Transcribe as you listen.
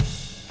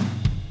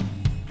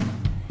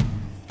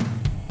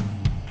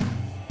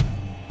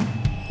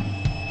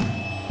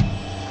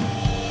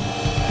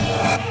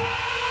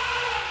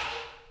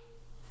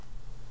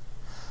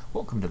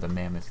welcome to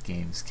the Mammoth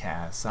Games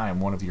Cast. I am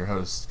one of your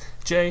hosts,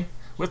 Jay.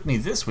 With me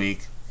this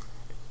week,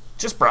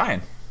 just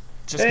Brian.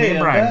 Just me and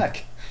Brian. I'm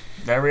back.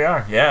 There we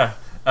are, yeah.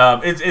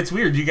 It's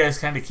weird, you guys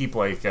kind of keep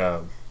like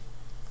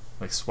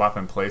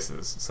swapping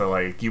places. So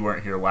like you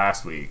weren't here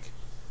last week,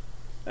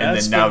 and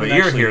then now that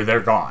you're here, they're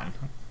gone.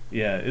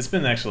 Yeah, it's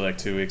been actually like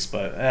 2 weeks,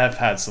 but I've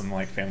had some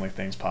like family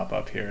things pop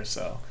up here,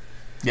 so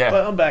yeah.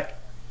 But I'm back.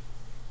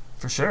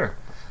 For sure.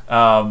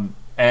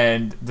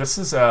 And this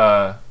is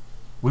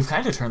we've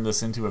kind of turned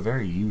this into a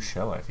very you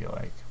show, I feel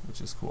like,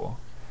 which is cool.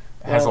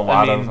 It has a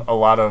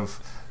lot of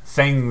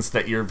things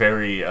that you're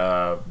very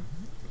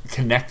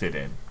connected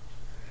in.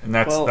 And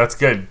that's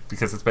good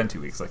because it's been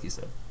 2 weeks, like you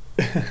said.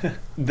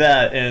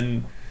 That,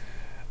 and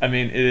I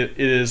mean, it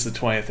is the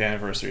 20th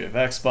anniversary of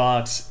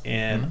Xbox,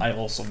 and I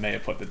also may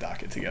have put the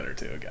docket together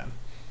too again.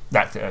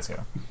 That's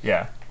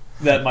yeah.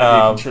 That might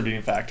be a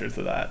contributing factor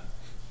to that.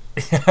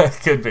 Yeah,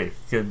 could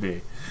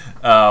be.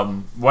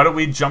 Why don't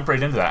we jump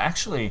right into that?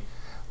 Actually,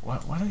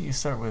 why don't you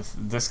start with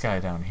this guy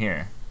down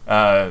here?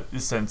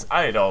 Since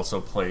I had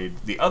also played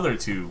the other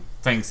 2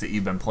 things that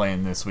you've been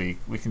playing this week,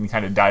 we can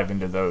kind of dive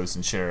into those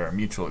and share our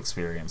mutual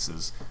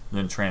experiences, and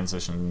then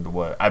transition into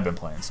what I've been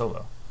playing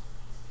solo.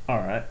 All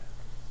right.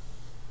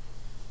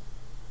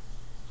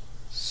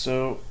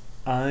 So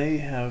I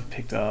have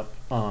picked up,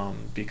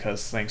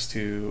 because thanks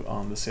to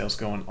the sales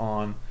going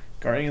on,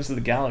 Guardians of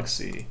the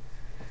Galaxy,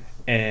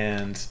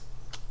 and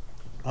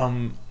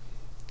I'm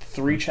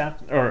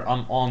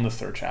on the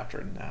 3rd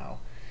chapter now,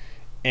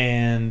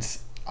 and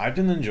I've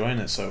been enjoying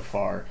it so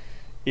far.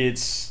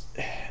 It's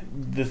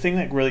the thing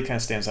that really kind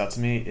of stands out to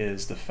me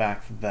is the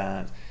fact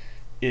that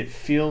it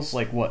feels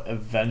like what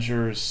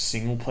Avengers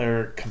single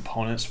player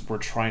components were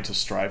trying to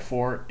strive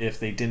for if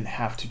they didn't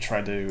have to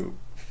try to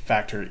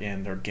factor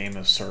in their game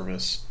of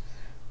service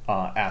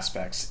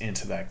aspects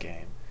into that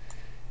game.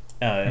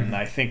 And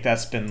I think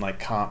that's been like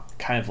kind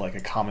of like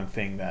a common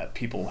thing that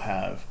people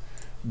have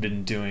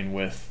been doing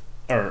with,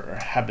 or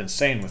have been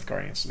saying with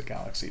Guardians of the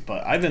Galaxy,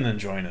 but I've been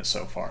enjoying it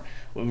so far.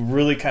 What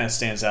really kind of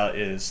stands out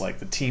is like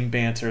the team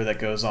banter that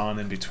goes on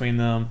in between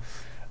them,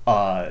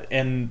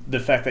 and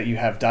the fact that you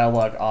have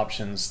dialogue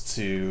options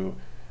to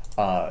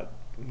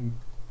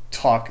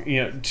talk,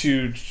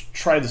 to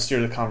try to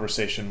steer the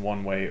conversation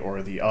one way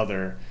or the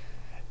other,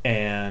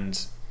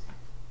 and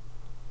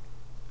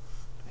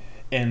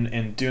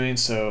in doing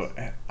so,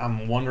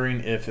 I'm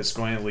wondering if it's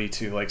going to lead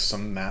to like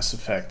some Mass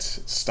Effect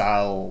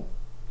style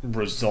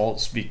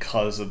results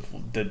because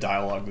of the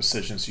dialogue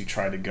decisions you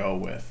try to go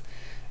with.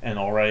 And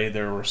already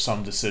there were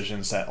some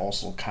decisions that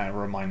also kind of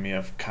remind me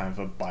of kind of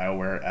a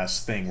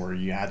BioWare-esque thing where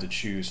you had to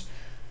choose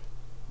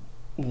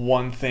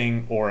one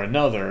thing or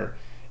another,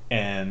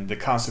 and the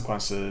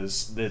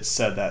consequences, it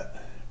said that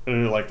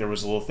like there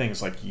was little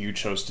things like you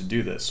chose to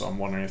do this, so I'm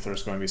wondering if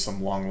there's going to be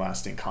some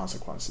long-lasting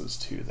consequences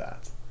to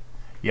that.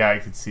 Yeah, I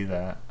could see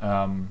that.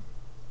 I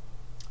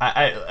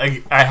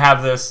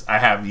have this. I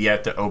have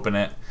yet to open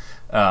it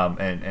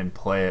and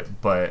play it,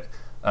 but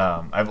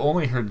I've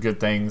only heard good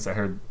things. I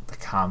heard the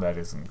combat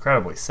is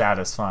incredibly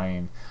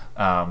satisfying.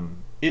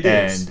 It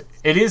is. And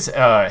it is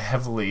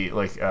heavily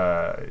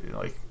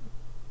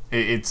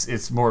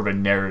it's more of a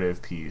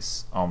narrative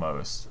piece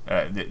almost.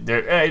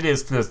 It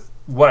is because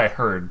what I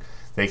heard,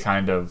 they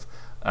kind of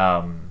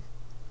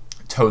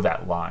toe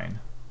that line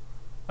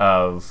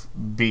of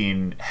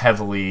being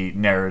heavily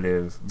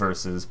narrative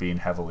versus being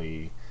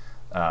heavily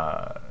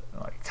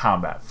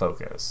combat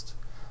focused.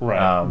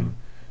 Right.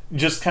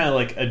 Just kind of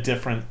like a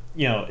different,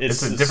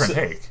 it's a different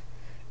take.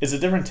 It's a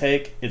different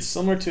take. It's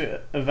similar to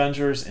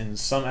Avengers in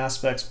some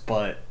aspects,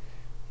 but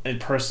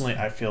personally,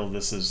 I feel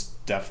this is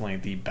definitely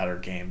the better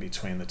game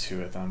between the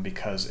 2 of them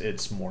because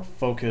it's more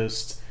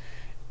focused,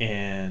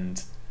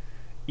 and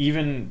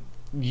even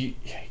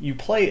you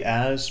play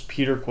as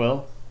Peter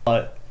Quill,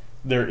 but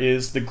there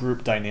is the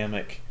group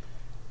dynamic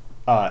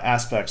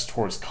aspects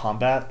towards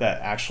combat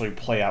that actually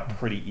play out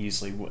pretty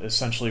easily.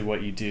 Essentially,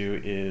 what you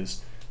do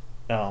is,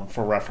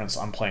 for reference,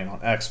 I'm playing on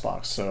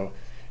Xbox, so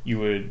you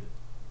would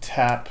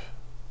tap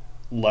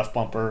left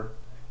bumper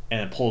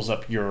and it pulls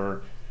up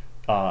your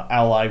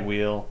ally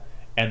wheel,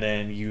 and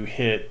then you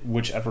hit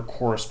whichever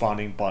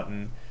corresponding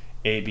button,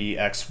 A, B,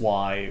 X,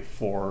 Y,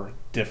 for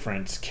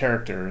different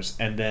characters,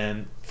 and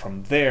then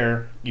from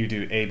there you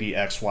do A, B,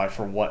 X, Y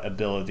for what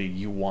ability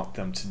you want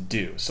them to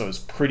do. So it's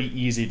pretty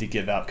easy to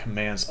give out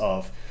commands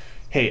of,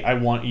 hey, I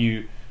want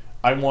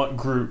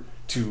Groot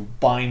to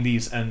bind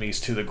these enemies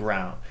to the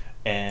ground,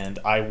 and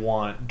I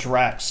want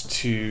Drax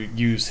to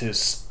use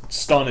his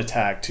stun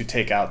attack to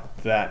take out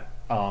that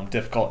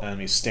difficult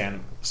enemy's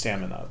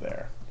stamina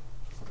there.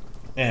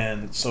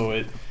 And so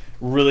it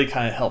really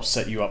kind of helps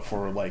set you up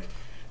for like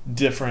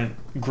different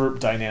group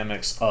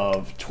dynamics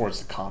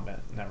towards the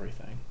combat and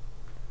everything.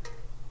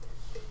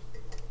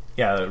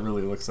 Yeah, that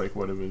really looks like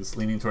what it was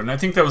leaning toward. And I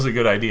think that was a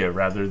good idea,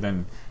 rather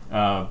than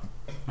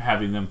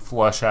having them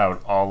flush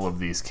out all of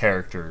these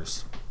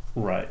characters.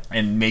 Right.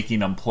 And making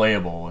them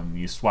playable, and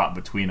you swap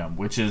between them,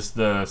 which is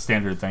the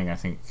standard thing I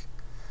think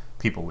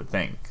people would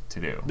think to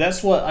do.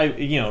 That's what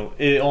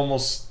it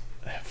almost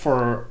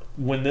for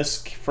when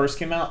this first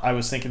came out, I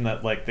was thinking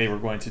that like they were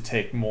going to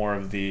take more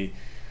of the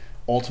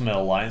Ultimate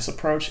Alliance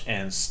approach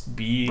and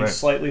be Right.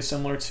 slightly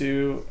similar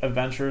to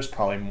Avengers,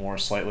 probably more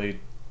slightly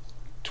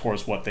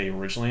towards what they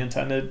originally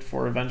intended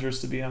for Avengers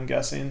to be, I'm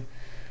guessing.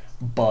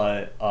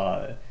 But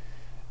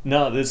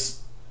no,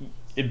 this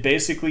it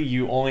basically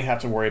you only have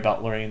to worry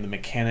about learning the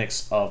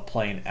mechanics of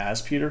playing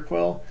as Peter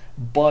Quill,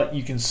 but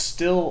you can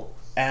still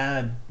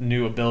add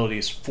new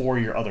abilities for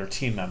your other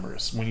team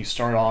members. When you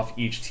start off,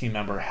 each team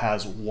member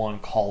has one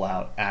call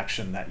out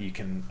action that you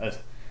can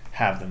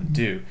have them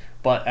do.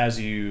 But as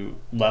you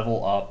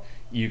level up,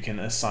 you can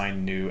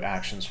assign new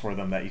actions for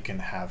them that you can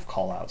have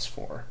call outs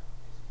for.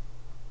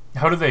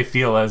 How do they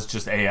feel as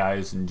just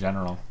AIs in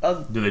general?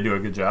 Do they do a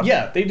good job?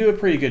 Yeah, they do a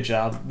pretty good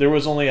job. There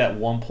was only at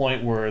one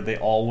point where they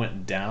all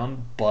went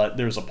down, but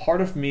there's a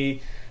part of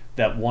me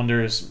that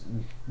wonders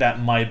that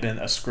might have been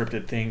a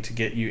scripted thing to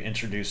get you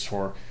introduced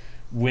for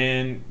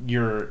when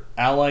your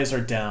allies are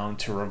down.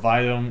 To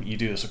revive them, you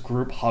do this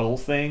group huddle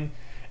thing,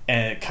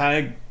 and it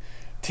kind of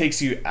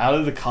takes you out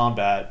of the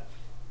combat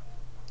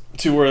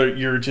to where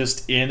you're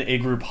just in a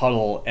group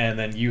huddle, and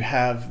then you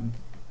have,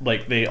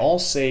 like, they all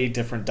say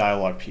different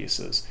dialogue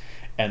pieces,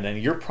 and then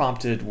you're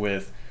prompted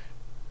with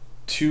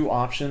two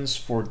options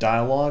for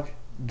dialogue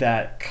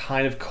that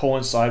kind of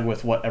coincide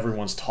with what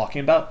everyone's talking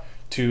about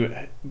to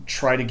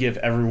try to give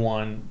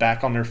everyone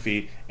back on their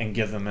feet and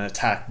give them an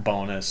attack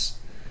bonus.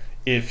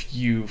 If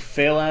you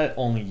fail at it,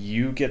 only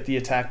you get the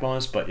attack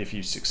bonus, but if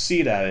you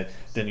succeed at it,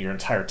 then your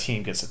entire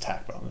team gets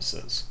attack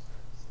bonuses.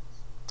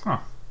 Huh.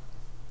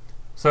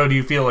 So do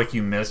you feel like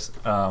you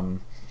missed... do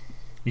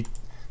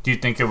you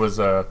think it was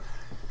the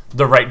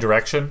right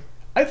direction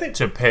I think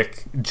to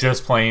pick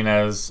just playing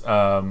as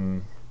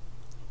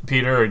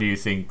Peter, or do you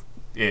think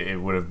they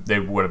would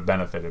have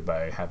benefited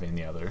by having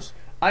the others?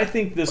 I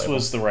think this playable?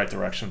 was the right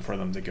direction for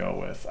them to go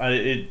with.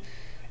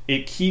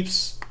 It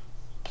keeps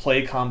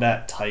play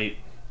combat tight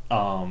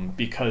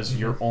because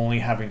you're only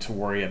having to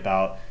worry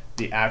about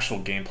the actual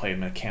gameplay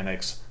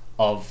mechanics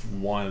of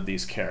one of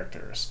these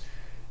characters,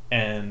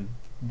 and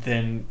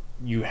then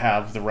you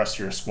have the rest of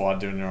your squad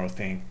doing their own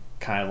thing,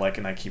 kind of like,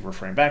 and I keep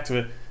referring back to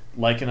it,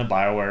 like in a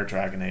BioWare,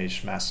 Dragon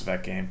Age, Mass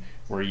Effect game,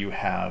 where you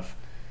have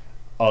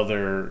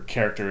other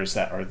characters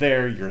that are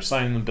there, you're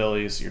assigning them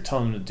abilities, you're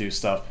telling them to do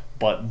stuff,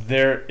 but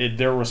they're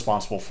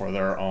responsible for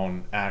their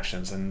own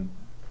actions, and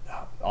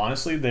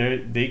honestly,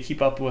 they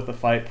keep up with the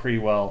fight pretty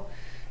well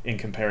in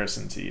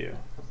comparison to you.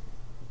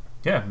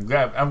 Yeah,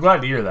 I'm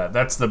glad to hear that.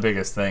 That's the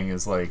biggest thing,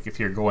 is like, if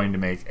you're going to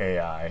make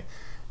AI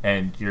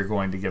and you're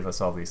going to give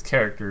us all these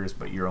characters,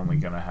 but you're only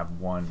going to have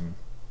one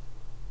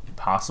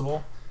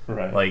possible,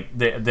 Right. like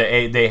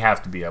they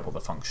have to be able to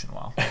function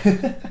well.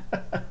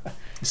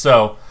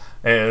 So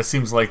it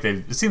seems like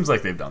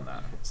they've done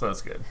that. So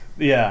that's good.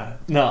 Yeah.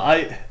 No,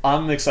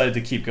 I'm excited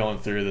to keep going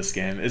through this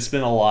game. It's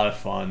been a lot of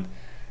fun,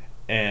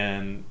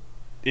 and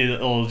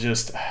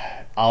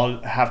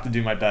I'll have to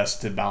do my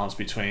best to balance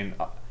between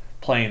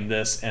playing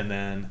this and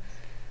then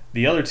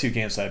the other two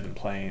games I've been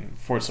playing,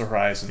 Forza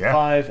Horizon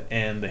 5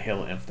 and the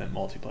Halo Infinite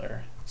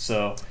multiplayer.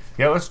 So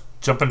yeah, let's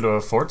jump into a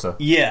Forza.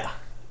 Yeah.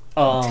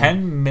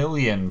 10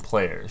 million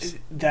players.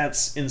 That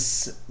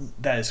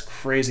is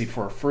crazy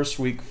for a first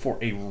week for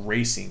a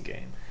racing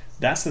game.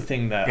 That's the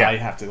thing that I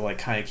have to like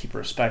kind of keep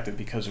perspective,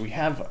 because we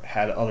have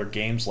had other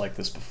games like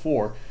this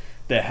before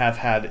that have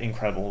had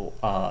incredible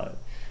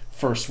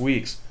first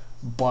weeks,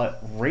 but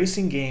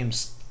racing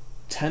games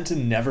tend to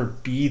never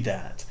be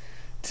that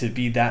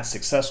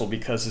successful,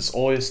 because this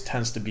always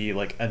tends to be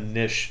like a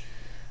niche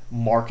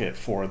market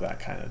for that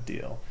kind of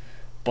deal.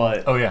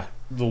 But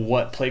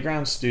what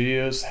Playground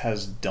Studios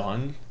has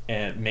done,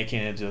 and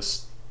making it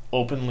just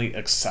openly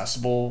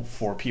accessible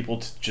for people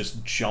to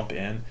just jump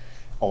in.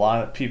 A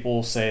lot of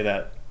people say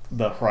that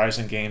the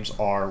Horizon games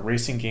are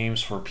racing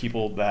games for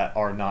people that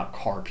are not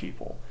car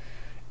people,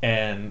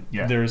 and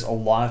there's a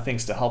lot of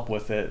things to help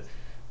with it,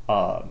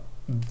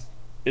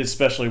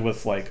 especially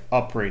with like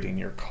upgrading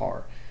your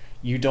car.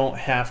 You don't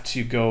have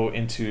to go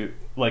into,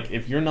 like,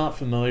 if you're not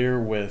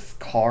familiar with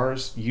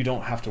cars, you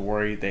don't have to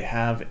worry. They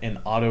have an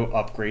auto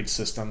upgrade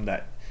system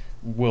that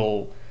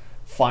will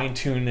fine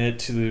tune it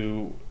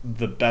to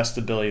the best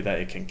ability that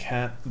you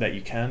can.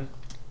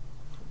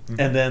 Mm-hmm.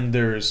 And then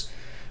there's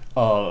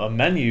a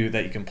menu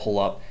that you can pull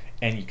up,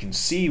 and you can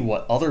see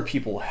what other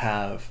people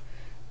have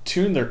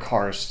tuned their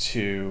cars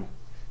to,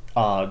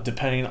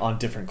 depending on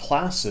different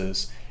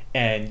classes,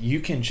 and you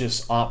can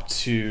just opt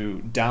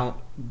to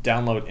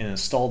download and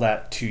install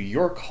that to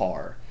your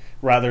car,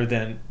 rather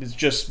than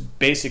just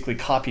basically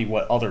copy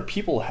what other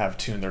people have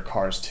tuned their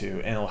cars to.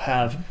 And it'll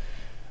have,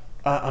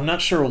 I'm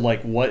not sure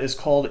like what it's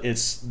called,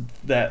 it's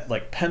that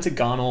like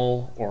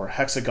pentagonal or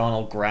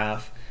hexagonal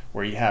graph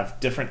where you have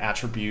different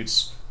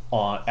attributes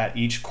at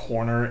each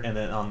corner, and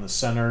then on the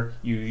center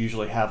you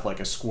usually have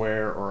like a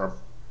square or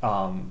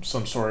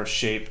some sort of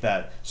shape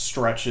that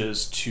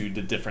stretches to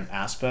the different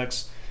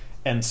aspects.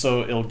 And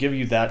so it'll give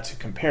you that to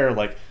compare,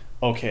 like,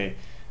 okay,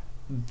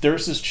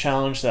 there's this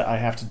challenge that I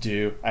have to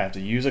do. I have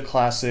to use a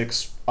classic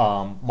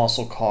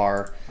muscle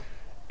car,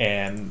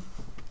 and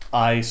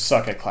I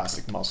suck at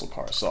classic muscle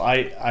cars. So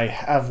I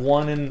have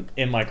one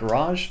in my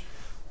garage,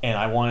 and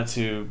I wanted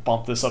to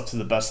bump this up to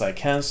the best I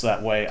can so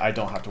that way I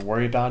don't have to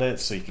worry about it.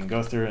 So you can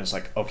go through and it's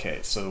like, okay,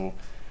 so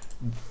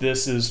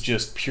this is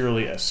just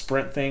purely a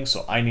sprint thing,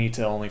 so I need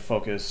to only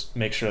focus,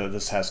 make sure that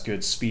this has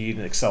good speed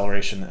and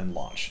acceleration and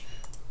launch.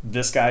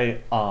 This guy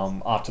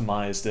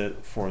optimized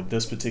it for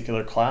this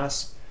particular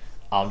class.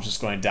 I'm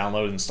just going to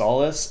download and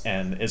install this,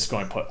 and it's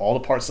going to put all the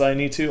parts that I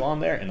need to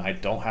on there, and I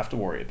don't have to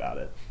worry about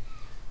it.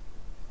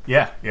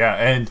 Yeah,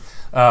 and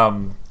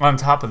on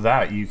top of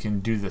that, you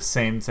can do the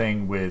same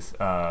thing with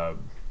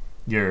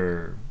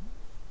your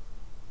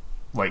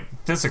like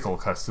physical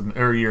custom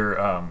or your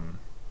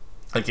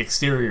like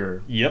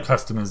exterior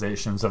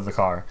customizations of the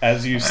car.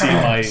 As you see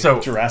my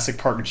Jurassic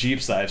Park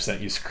Jeeps that I've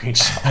sent you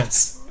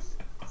screenshots.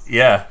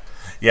 Yeah,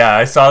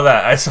 I saw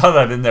that. I saw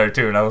that in there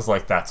too, and I was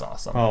like, "That's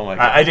awesome." Oh my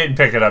god! I didn't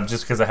pick it up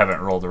just because I haven't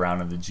rolled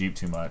around in the Jeep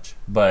too much,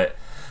 but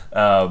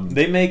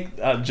they make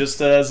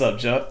just as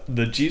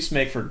the Jeeps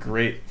make for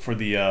great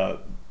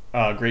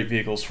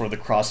vehicles for the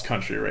cross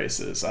country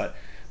races.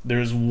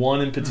 There's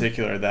one in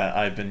particular that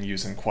I've been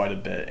using quite a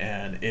bit,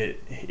 and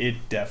it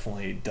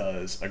definitely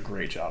does a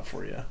great job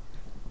for you.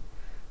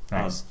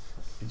 Nice.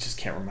 I just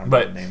can't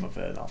remember the name of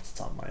it off the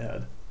top of my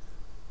head.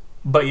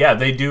 But yeah,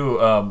 they do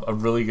a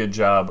really good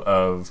job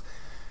of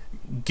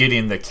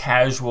getting the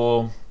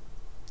casual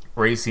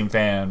racing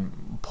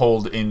fan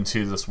pulled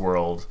into this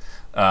world,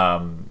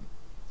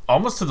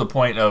 almost to the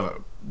point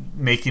of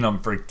making them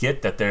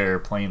forget that they're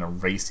playing a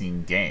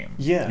racing game.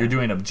 Yeah. You're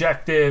doing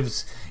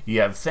objectives,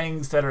 you have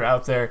things that are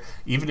out there.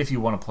 Even if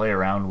you want to play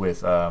around with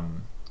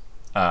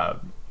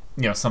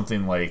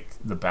something like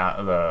the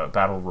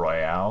Battle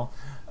Royale,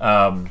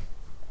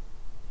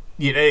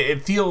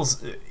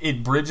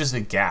 it bridges a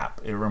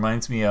gap. It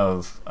reminds me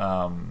of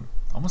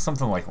almost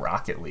something like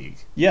Rocket League.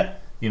 Yeah.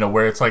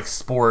 Where it's like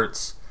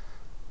sports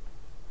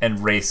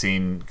and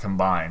racing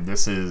combined.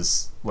 This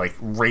is like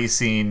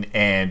racing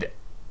and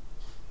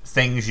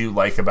things you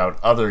like about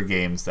other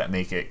games that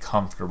make it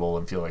comfortable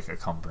and feel like a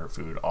comfort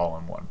food all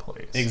in one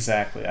place.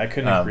 Exactly. I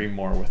couldn't agree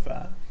more with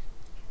that.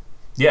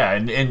 Yeah,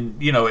 and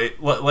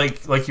it,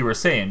 like you were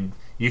saying,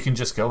 you can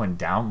just go and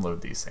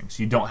download these things.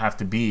 You don't have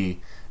to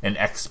be an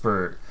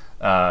expert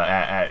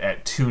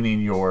at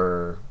tuning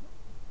your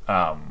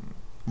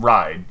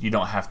ride. You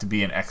don't have to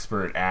be an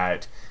expert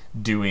at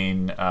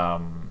doing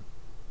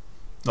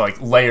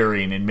like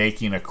layering and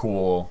making a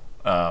cool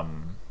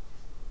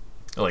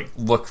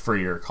look for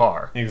your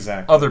car.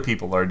 Exactly. Other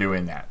people are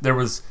doing that. There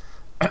was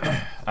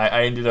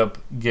I ended up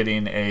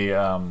getting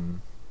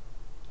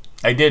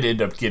I did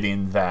end up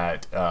getting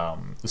that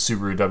the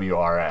Subaru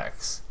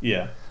WRX.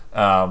 Yeah.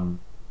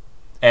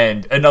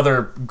 And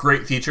another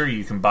great feature,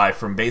 you can buy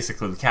from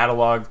basically the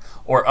catalog,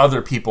 or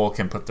other people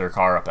can put their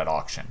car up at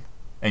auction,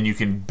 and you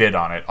can bid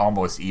on it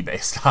almost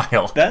eBay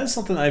style. That is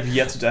something I've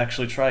yet to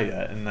actually try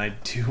yet, and I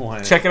do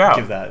want to check it out.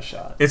 Give that a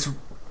shot. It's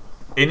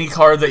any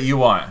car that you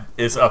want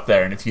is up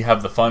there, and if you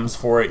have the funds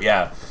for it,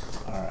 all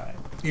right,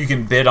 you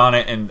can bid on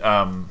it. And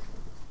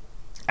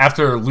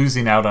after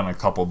losing out on a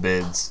couple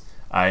bids,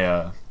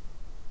 I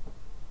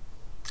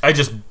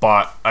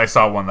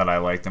saw one that I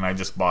liked, and I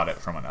just bought it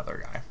from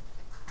another guy.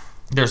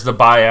 There's the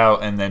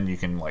buyout, and then you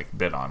can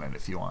bid on it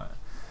if you want.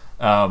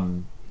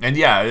 And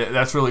yeah,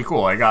 that's really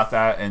cool. I got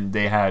that, and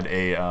they had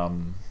a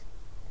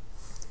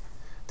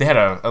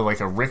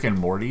Rick and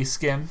Morty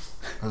skin.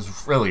 It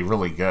was really,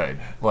 really good.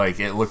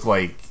 It looked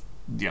like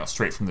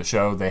straight from the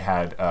show. They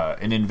had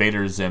an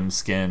Invader Zim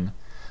skin,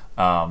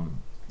 and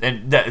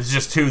that's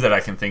just two that I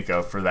can think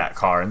of for that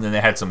car. And then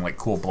they had some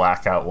cool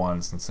blackout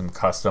ones and some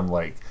custom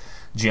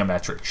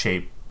geometric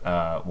shape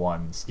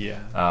ones.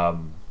 Yeah.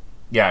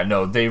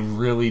 No, they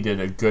really did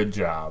a good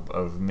job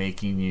of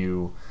making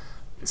you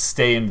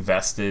stay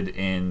invested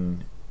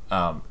in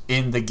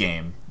the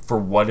game for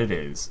what it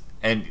is,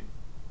 and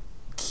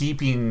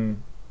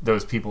keeping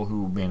those people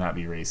who may not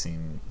be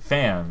racing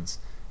fans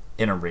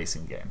in a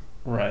racing game.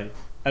 Right.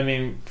 I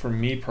mean, for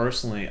me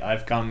personally,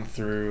 I've gone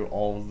through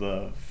all of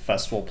the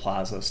Festival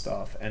Plaza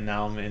stuff, and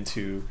now I'm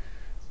into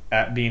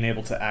being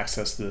able to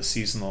access the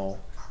seasonal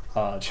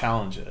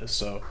challenges.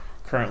 So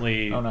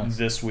currently, nice.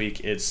 This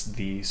week it's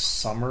the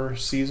summer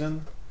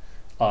season.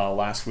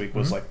 Last week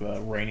was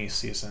the rainy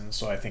season,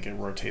 so I think it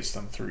rotates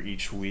them through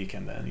each week,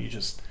 and then you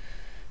just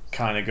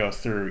kind of go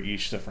through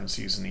each different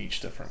season each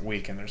different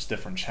week, and there's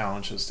different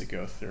challenges to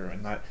go through.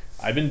 And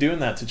I've been doing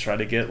that to try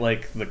to get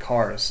the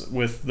cars.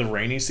 With the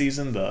rainy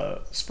season,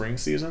 the spring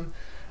season,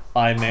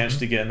 I managed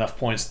to get enough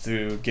points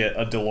to get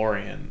a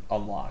DeLorean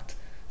unlocked,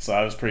 so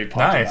I was pretty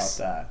pumped about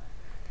that.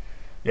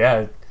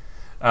 Yeah.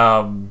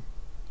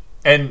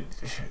 And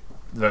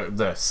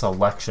the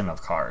selection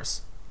of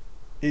cars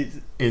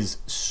is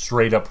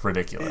straight up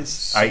ridiculous.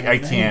 So I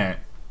can't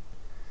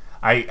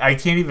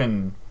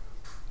even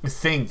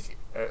think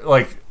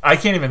I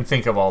can't even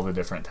think of all the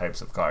different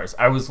types of cars.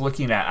 I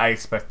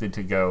expected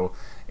to go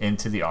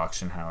into the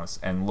auction house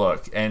and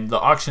look, and the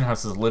auction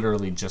house is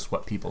literally just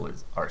what people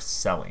are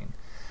selling.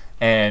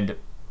 And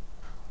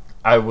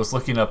I was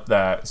looking up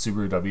that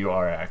Subaru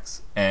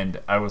WRX, and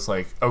I was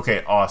like,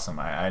 okay, awesome.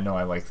 I know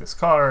I like this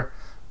car.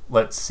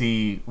 Let's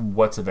see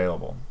what's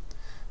available.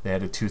 They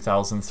had a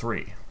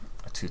 2003,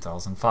 a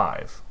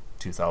 2005,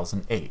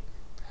 2008,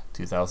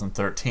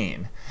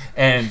 2013.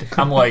 And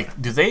I'm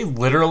like, do they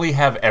literally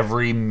have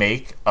every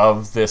make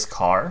of this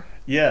car?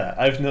 Yeah,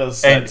 I've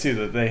noticed that too,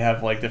 that they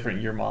have like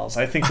different year models.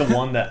 I think the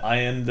one that I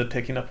ended up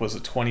picking up was a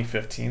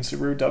 2015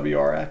 Subaru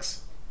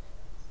WRX.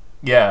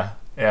 Yeah,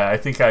 I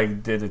think I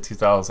did a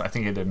 2000. I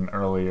think I did an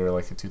earlier,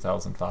 like a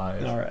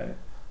 2005. All right.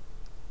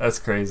 That's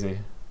crazy.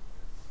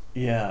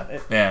 Yeah.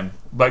 Man,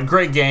 but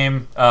great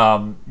game.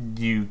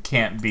 You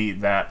can't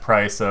beat that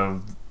price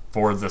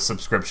for the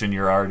subscription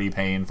you're already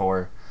paying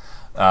for.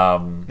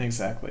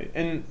 Exactly.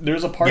 And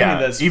there's a part of me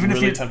that's even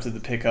really tempted to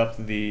pick up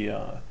the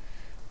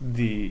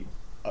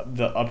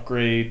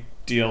upgrade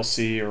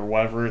DLC or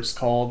whatever it's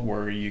called,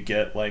 where you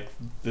get like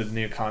the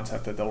new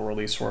content that they'll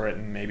release for it,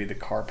 and maybe the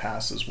car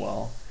pass as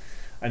well.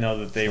 I know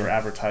that they were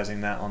advertising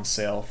that on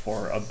sale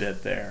for a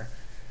bit there,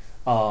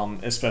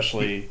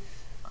 especially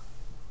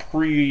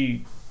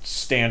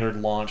pre-standard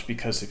launch,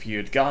 because if you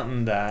had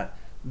gotten that,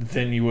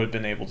 then you would have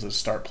been able to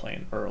start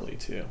playing early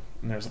too.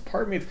 And there's a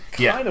part of me that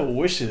kind of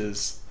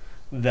wishes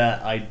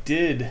that I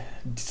did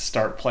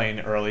start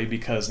playing early,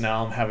 because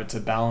now I'm having to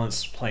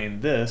balance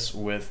playing this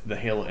with the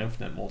Halo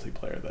Infinite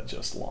multiplayer that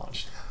just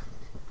launched.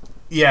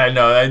 Yeah,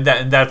 no,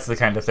 that's the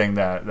kind of thing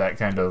that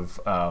kind of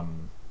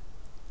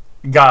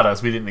got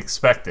us. We didn't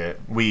expect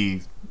it.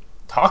 We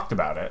talked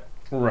about it.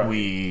 Right.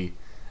 We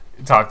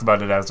talked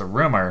about it as a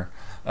rumor,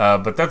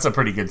 but that's a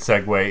pretty good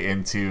segue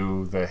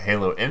into the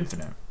Halo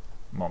Infinite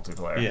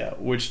multiplayer. Yeah,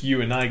 which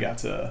you and I got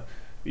to...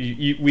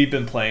 we've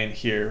been playing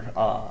here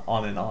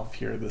on and off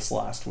here this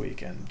last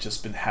week, and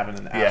just been having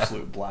an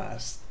absolute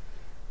blast.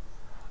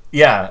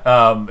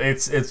 Yeah,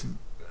 it's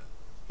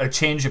a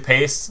change of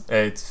pace.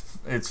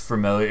 It's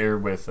familiar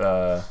with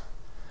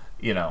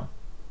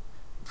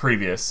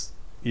previous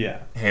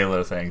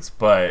Halo things,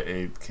 but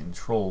it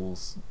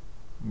controls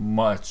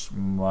much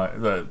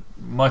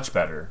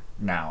better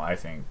now, I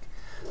think.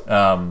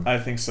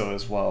 I think so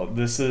as well.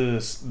 This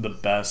is the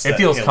best it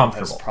feels Halo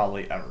comfortable. has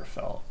probably ever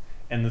felt.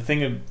 And the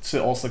thing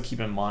to also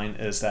keep in mind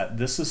is that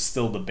this is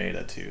still the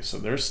beta too, so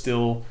they're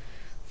still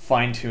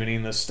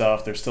fine-tuning this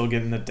stuff. They're still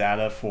getting the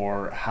data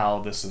for how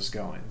this is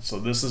going. So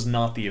this is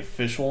not the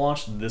official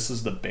launch. This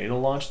is the beta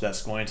launch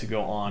that's going to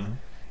go on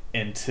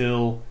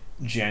until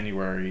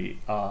January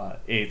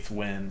 8th,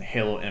 when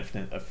Halo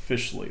Infinite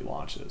officially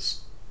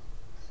launches.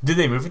 Did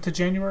they move it to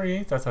January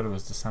 8th? I thought it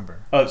was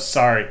December. Oh,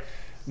 sorry.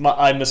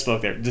 I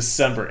misspoke there.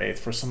 December 8th.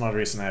 For some odd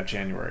reason, I have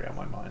January on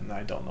my mind, and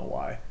I don't know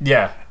why.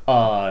 Yeah.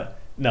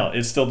 No,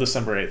 it's still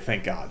December 8th,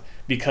 thank God.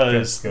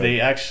 Because good. They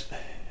actually...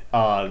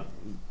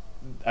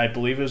 I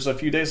believe it was a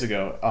few days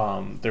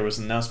ago, there was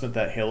an announcement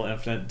that Halo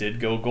Infinite did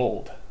go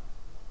gold.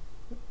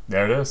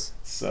 There it is.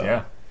 So,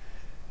 yeah.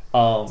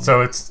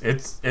 So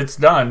it's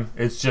done.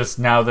 It's just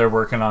now they're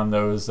working on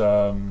those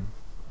on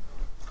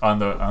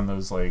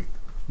those, like,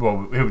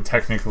 well, it would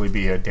technically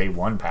be a day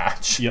one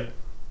patch. Yep.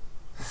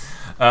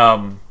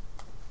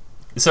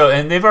 So,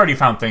 and they've already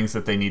found things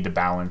that they need to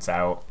balance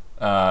out.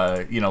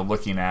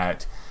 Looking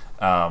at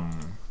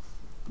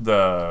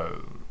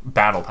the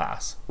Battle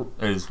Pass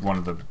is one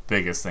of the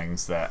biggest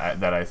things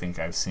that I think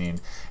I've seen,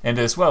 and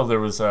as well there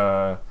was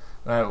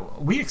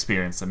we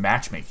experienced a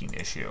matchmaking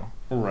issue,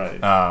 right?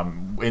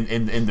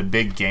 In the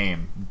big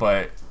game,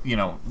 but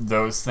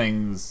those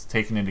things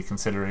taken into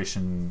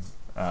consideration,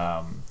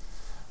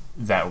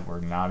 that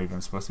we're not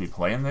even supposed to be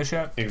playing this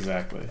yet.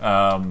 Exactly.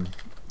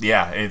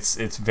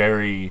 It's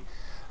very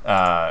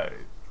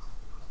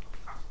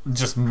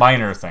just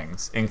minor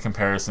things in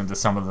comparison to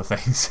some of the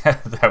things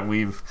that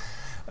we've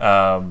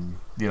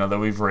that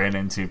we've ran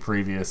into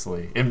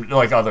previously in,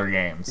 like, other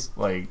games,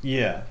 like,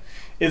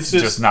 it's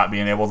just not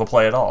being able to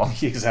play at all.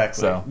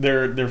 Exactly. So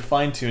they're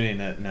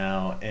fine-tuning it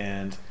now,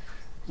 and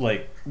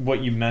like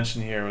what you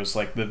mentioned here was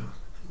like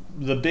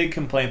the big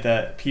complaint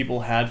that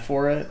people had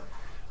for it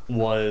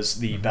was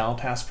the Battle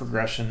Pass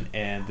progression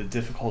and the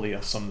difficulty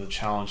of some of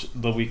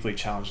the weekly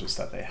challenges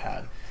that they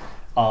had.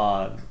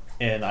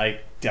 And I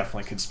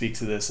definitely could speak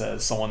to this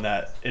as someone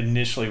that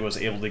initially was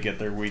able to get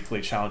their weekly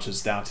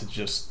challenges down to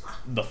just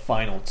the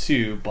final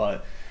two,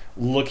 but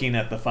looking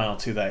at the final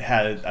two that I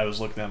had, I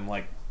was looking at them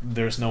like,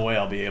 there's no way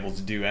I'll be able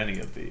to do any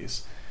of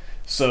these.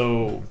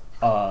 So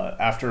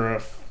after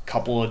a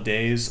couple of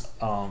days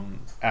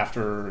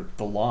after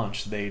the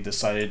launch, they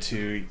decided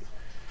to,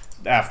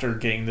 after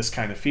getting this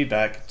kind of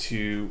feedback,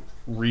 to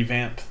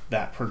revamp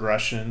that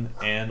progression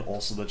and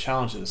also the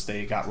challenges.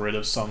 They got rid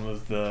of some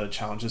of the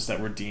challenges that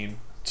were deemed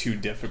too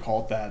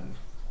difficult that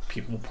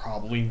people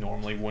probably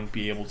normally wouldn't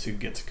be able to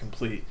get to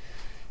complete.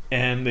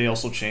 And they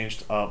also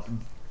changed up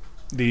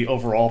the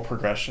overall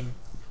progression,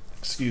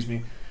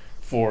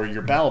 for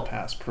your Battle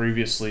Pass.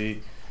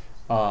 Previously,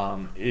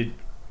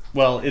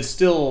 it's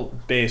still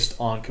based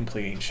on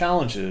completing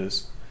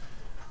challenges,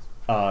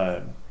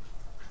 but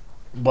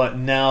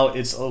now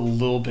it's a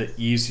little bit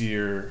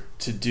easier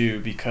to do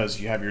because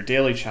you have your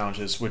daily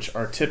challenges, which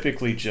are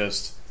typically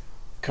just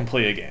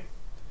complete a game.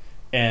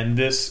 And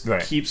this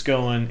Right. keeps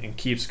going and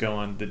keeps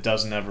going. That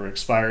doesn't ever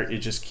expire. It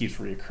just keeps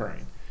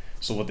reoccurring.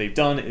 So what they've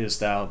done is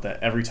now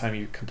that every time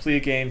you complete a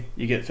game,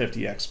 you get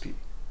 50 XP.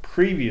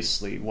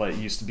 Previously, what it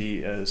used to be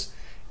is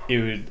it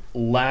would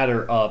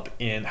ladder up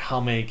in how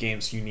many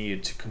games you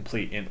needed to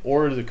complete in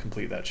order to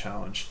complete that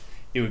challenge.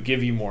 It would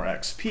give you more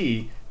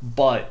XP,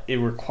 but it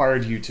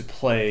required you to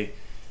play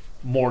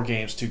more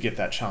games to get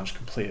that challenge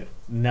completed.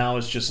 Now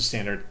it's just a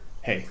standard,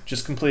 hey,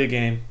 just complete a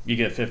game, you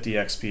get 50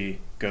 XP,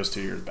 goes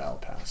to your battle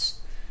pass.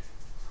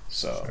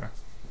 So Sure.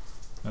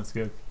 That's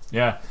good.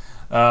 Yeah.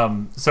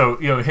 So,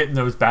 hitting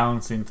those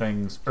balancing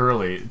things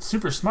early, it's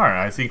super smart.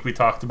 I think we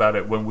talked about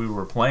it when we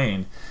were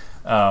playing,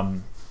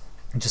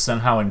 just on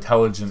how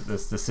intelligent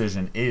this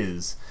decision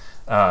is,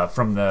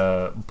 from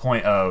the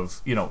point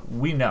of,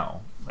 we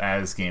know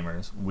as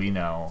gamers, we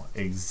know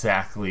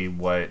exactly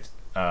what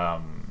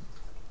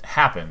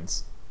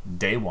happens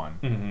day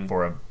one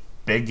for a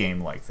big game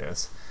like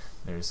this.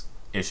 There's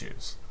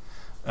issues.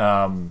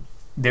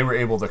 They were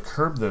able to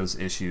curb those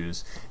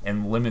issues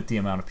and limit the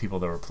amount of people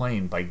that were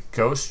playing by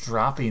ghost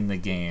dropping the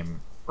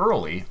game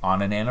early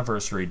on an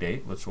anniversary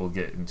date, which we'll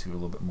get into a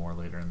little bit more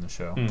later in the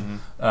show.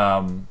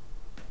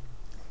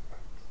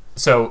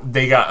 So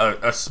they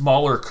got a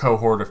smaller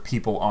cohort of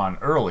people on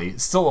early,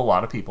 still a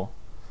lot of people,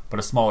 but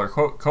a smaller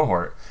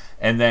cohort.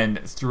 And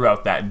then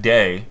throughout that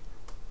day,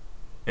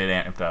 it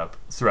amped up.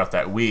 Throughout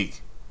that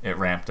week, it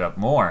ramped up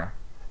more.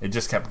 It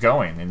just kept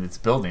going and it's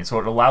building. So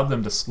it allowed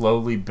them to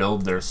slowly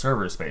build their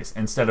server space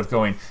instead of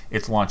going,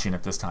 it's launching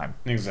at this time.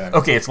 Exactly.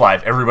 Okay, it's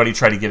live. Everybody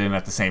try to get in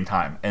at the same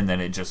time. And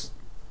then it just,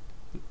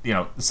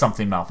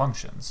 something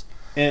malfunctions.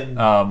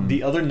 And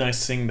the other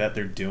nice thing that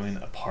they're doing,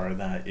 a part of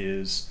that,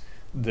 is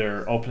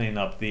they're opening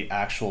up the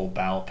actual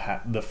battle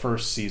pass, the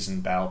first season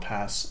battle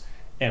pass,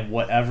 and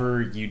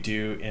whatever you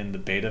do in the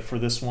beta for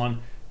this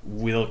one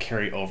will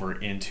carry over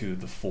into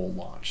the full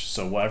launch.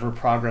 So whatever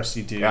progress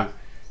you do,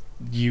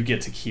 you get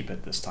to keep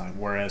it this time.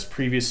 Whereas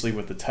previously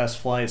with the test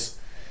flights,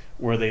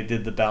 where they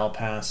did the battle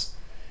pass,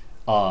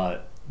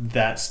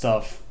 that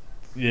stuff,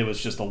 it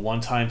was just a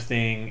one-time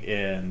thing,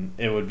 and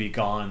it would be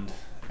gone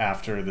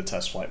after the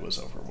test flight was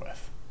over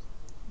with.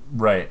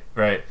 Right.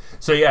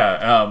 So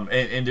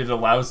and it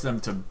allows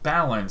them to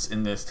balance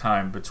in this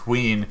time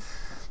between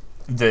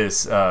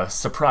this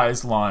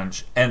surprise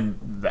launch and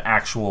the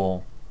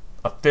actual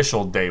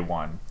official day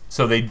one,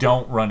 so they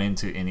don't run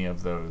into any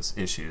of those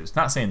issues.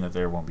 Not saying that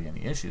there won't be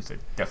any issues, there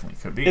definitely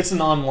could be. It's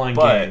an online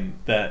game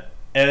that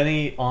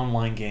any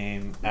online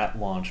game at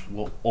launch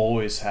will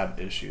always have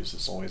issues.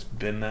 It's always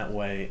been that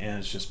way, and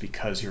it's just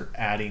because you're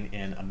adding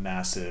in a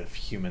massive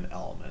human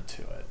element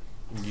to it.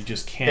 You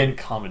just can't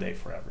accommodate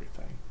for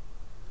everything.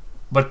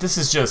 But this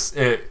is just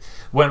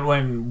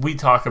when we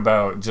talk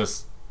about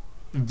just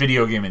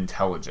video game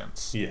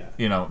intelligence. Yeah.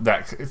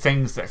 That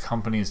things that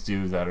companies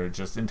do that are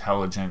just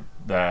intelligent,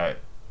 that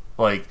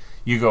like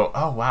you go,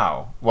 oh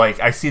wow, like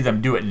I see them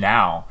do it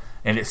now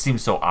and it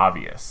seems so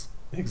obvious.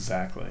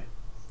 Exactly.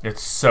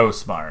 It's so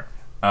smart.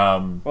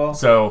 As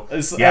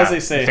they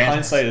say,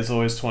 hindsight is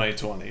always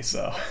 20/20.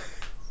 So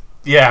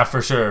yeah,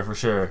 for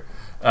sure.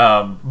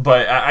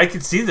 But I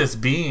could see this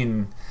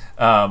being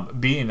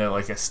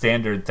a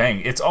standard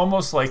thing. It's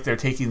almost like they're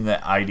taking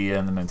the idea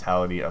and the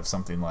mentality of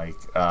something like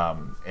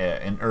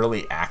an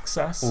early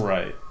access,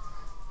 right?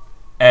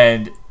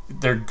 And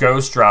they're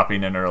ghost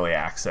dropping an early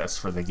access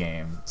for the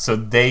game so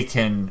they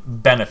can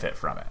benefit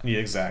from it. Yeah,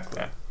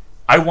 exactly.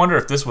 I wonder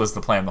if this was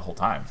the plan the whole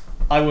time.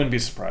 I wouldn't be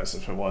surprised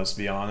if it was, to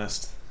be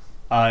honest.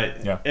 I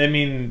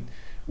mean,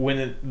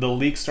 when the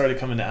leaks started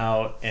coming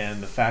out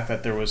and the fact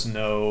that there was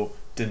no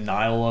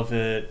denial of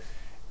it,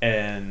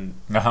 and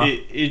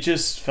it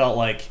just felt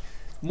like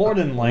more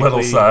than likely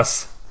little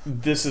sus.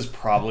 This is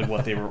probably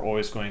what they were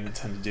always going to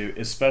tend to do,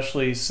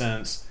 especially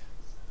since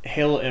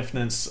Halo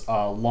Infinite's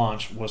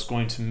launch was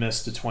going to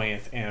miss the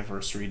 20th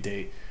anniversary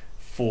date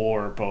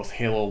for both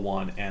Halo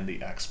 1 and the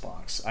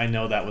Xbox. I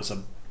know that was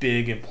a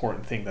big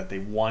important thing that they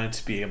wanted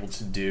to be able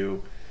to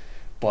do,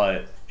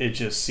 but it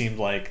just seemed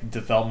like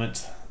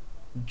development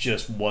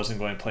just wasn't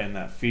going to play in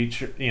that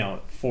feature,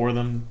 for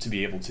them to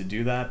be able to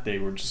do that. They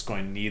were just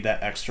going to need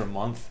that extra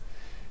month,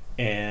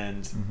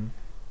 and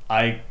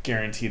I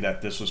guarantee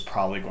that this was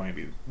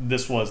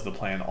the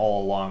plan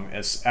all along.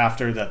 As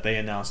after that they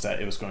announced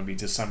that it was going to be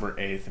December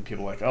 8th, and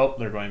people were like, oh,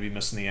 they're going to be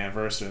missing the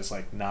anniversary. It's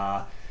like,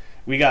 nah,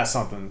 we got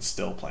something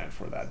still planned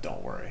for that,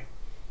 don't worry.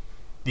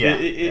 Yeah,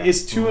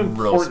 it's too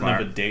important of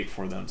a date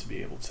for them to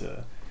be able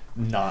to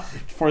not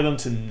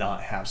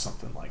have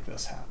something like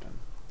this happen.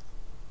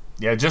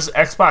 Yeah, just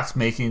Xbox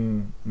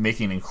making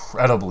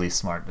incredibly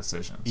smart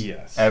decisions.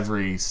 Yes,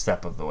 every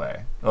step of the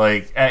way.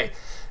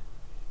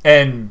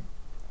 And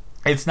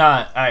it's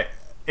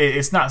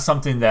not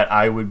something that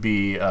I would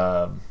be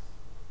I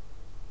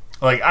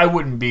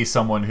wouldn't be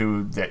someone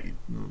who that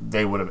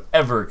they would have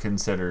ever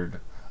considered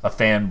a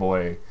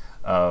fanboy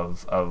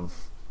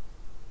of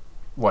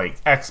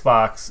like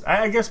Xbox.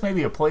 I guess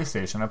maybe a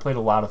PlayStation. I played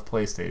a lot of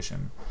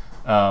PlayStation,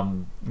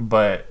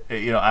 but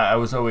I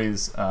was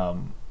always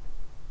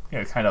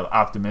kind of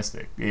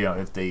optimistic.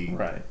 If they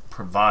Right.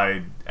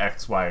 provide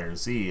X, Y, or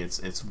Z,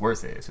 it's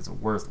worth it. If it's a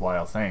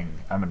worthwhile thing,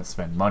 I'm going to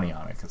spend money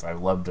on it because I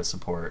love to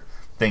support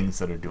things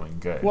that are doing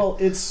good. Well,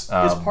 it's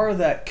part of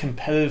that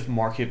competitive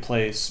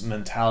marketplace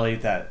mentality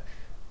that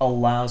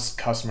allows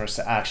customers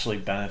to actually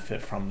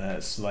benefit from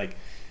this. Like,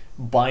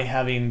 by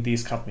having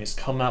these companies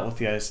come out with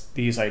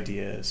these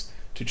ideas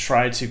to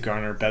try to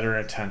garner better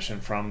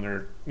attention from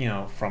their,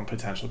 from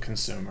potential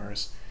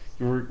consumers,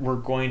 we're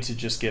going to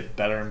just get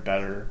better and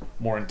better,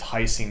 more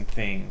enticing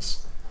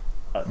things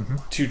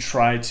to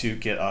try to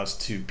get us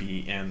to be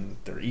in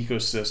their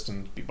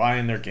ecosystem, be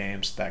buying their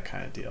games, that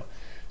kind of deal.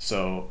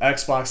 So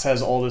Xbox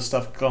has all this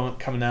stuff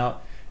coming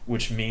out,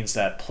 which means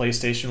that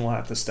PlayStation will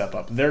have to step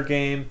up their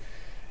game.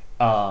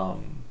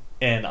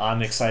 And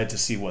I'm excited to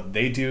see what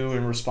they do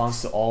in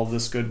response to all of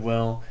this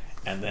goodwill.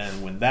 And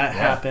then when that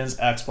happens,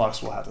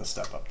 Xbox will have to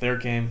step up their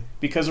game.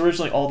 Because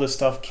originally all this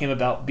stuff came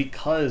about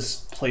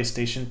because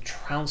PlayStation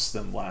trounced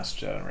them last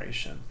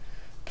generation.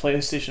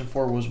 PlayStation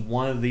 4 was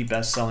one of the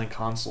best-selling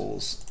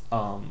consoles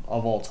of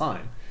all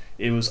time.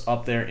 It was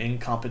up there in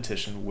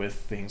competition with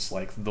things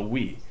like the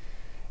Wii.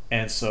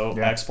 And so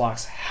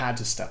Xbox had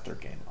to step their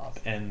game up.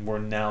 And we're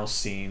now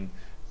seeing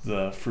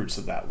the fruits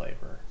of that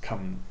labor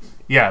come.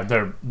 Yeah,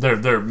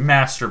 their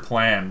master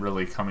plan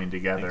really coming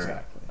together.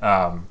 Exactly.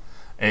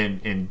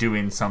 And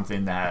doing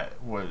something that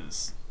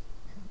was,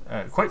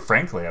 quite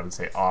frankly, I would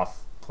say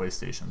off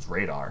PlayStation's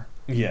radar.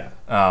 Yeah.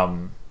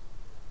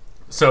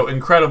 So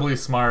incredibly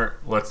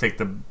smart. Let's take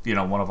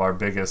one of our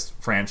biggest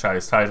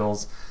franchise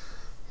titles.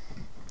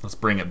 Let's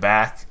bring it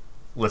back.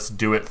 Let's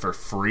do it for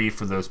free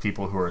for those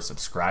people who are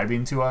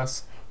subscribing to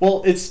us.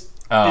 Well, it's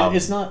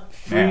not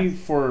free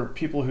for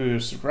people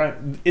who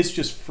subscribe. It's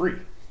just free.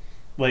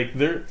 Like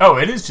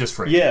it is just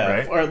free. Yeah,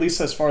 right? Or at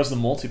least as far as the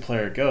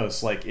multiplayer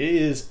goes. Like, it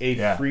is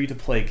a free to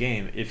play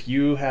game. If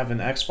you have an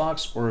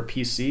Xbox or a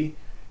PC,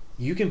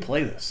 you can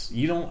play this.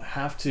 You don't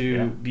have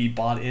to be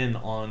bought in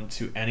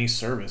onto any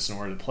service in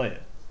order to play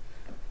it.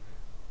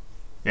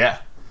 Yeah.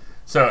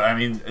 So I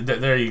mean,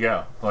 there you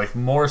go. Like,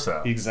 more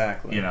so.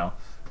 Exactly.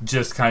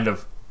 Just kind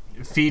of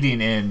feeding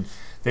in.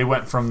 They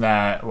went from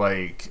that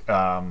like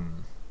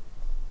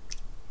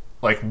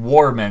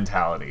war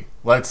mentality.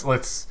 Let's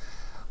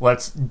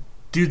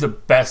do the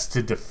best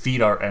to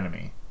defeat our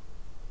enemy.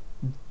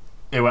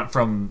 They went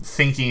from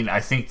thinking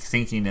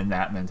in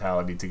that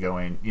mentality to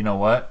going, you know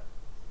what?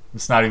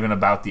 It's not even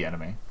about the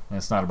enemy.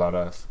 It's not about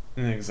us.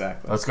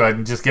 Exactly. Let's go ahead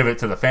and just give it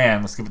to the fan.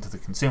 Let's give it to the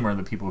consumer,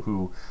 the people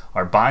who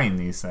are buying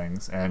these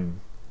things, and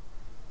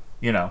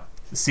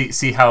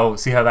see how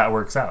that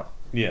works out.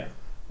 Yeah.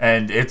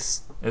 And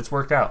it's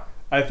worked out.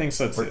 I think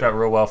so too. Worked out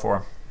real well for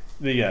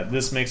them. Yeah,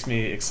 this makes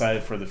me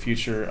excited for the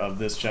future of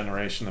this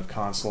generation of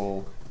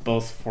console,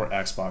 both for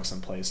Xbox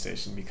and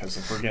PlayStation, because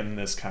if we're getting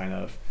this kind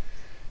of,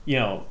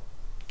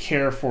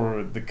 care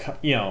for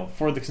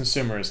the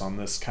consumers on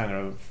this kind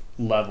of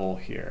level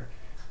here,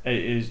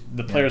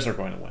 the players are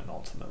going to win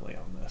ultimately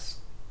on this.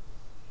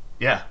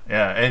 Yeah,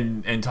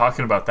 and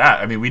talking about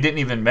that, I mean, we didn't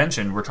even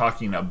mention, we're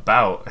talking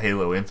about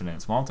Halo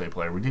Infinite's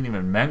multiplayer. We didn't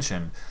even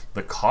mention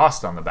the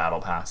cost on the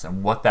Battle Pass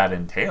and what that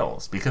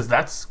entails, because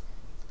that's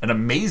an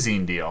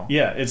amazing deal.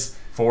 Yeah, it's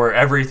for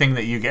everything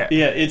that you get.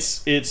 Yeah,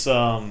 it's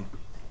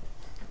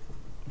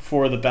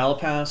for the Battle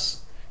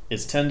Pass,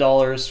 it's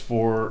 $10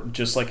 for,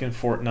 just like in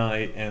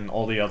Fortnite and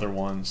all the other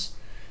ones,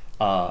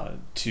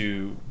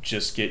 to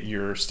just get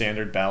your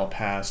standard Battle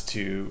Pass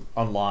to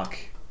unlock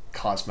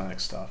cosmetic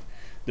stuff.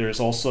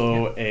 There's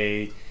also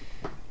I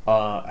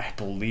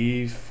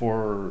believe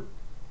for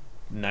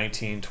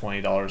 $19,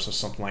 $20 or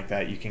something like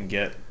that, you can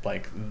get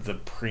like the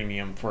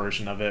premium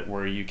version of it,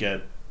 where you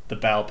get the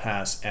Battle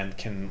Pass and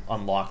can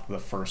unlock the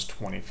first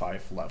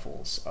 25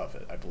 levels of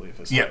it, I believe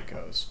is how it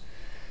goes.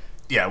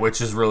 Yeah, which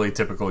is really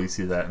typical. You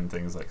see that in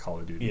things like Call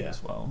of Duty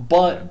as well.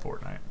 But and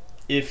Fortnite.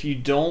 If you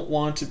don't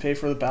want to pay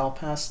for the Battle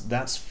Pass,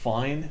 that's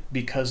fine,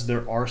 because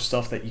there are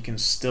stuff that you can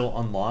still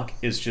unlock.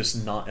 It's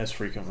just not as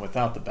frequent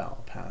without the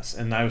Battle Pass.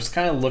 And I was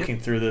kind of looking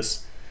through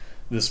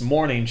this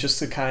morning just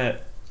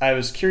to I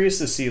was curious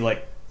to see,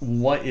 like,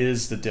 what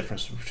is the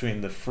difference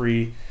between the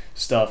free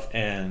stuff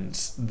and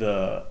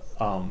the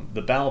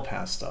Battle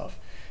Pass stuff.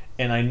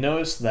 And I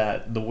noticed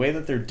that the way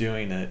that they're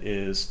doing it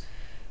is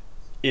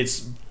it's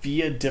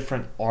via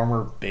different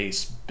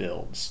armor-based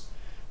builds.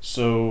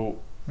 So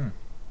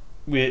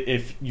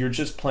if you're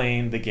just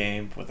playing the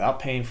game without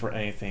paying for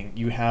anything,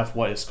 you have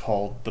what is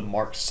called the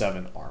Mark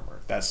 7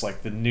 armor. That's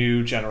like the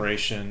new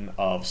generation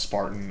of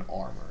Spartan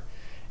armor.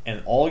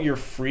 And all your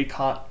free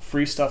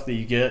stuff that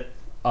you get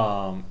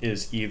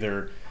is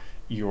either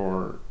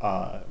your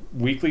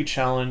weekly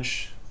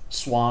challenge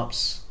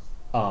swaps.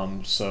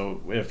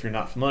 So if you're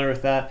not familiar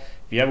with that,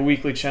 if you have a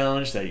weekly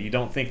challenge that you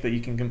don't think that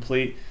you can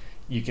complete,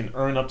 you can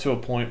earn up to a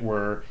point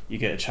where you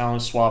get a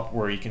challenge swap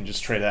where you can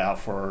just trade that out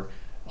for,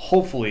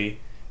 hopefully,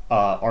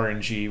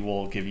 RNG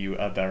will give you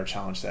a better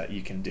challenge that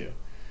you can do.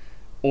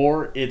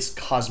 Or it's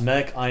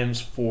cosmetic items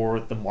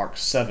for the Mark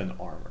 7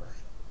 armor.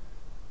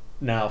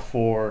 Now,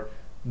 for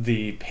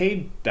the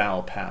paid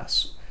Battle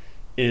Pass,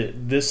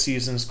 This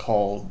season's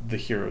called the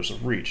Heroes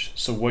of Reach.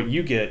 So what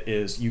you get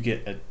is you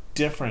get a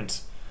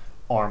different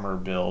armor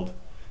build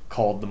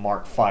called the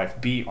Mark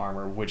 5B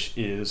armor, which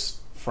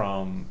is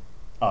from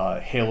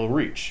Halo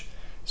Reach.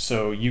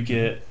 So you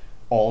get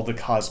all the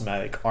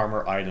cosmetic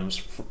armor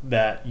items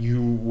that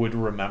you would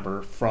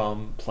remember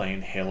from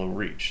playing Halo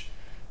Reach.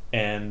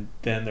 And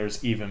then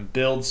there's even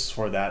builds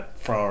for that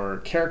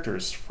for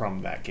characters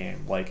from that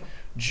game, like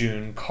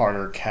June,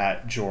 Carter,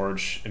 Kat,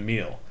 George,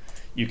 Emil.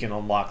 You can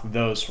unlock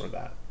those for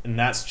that. And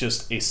that's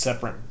just a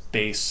separate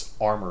base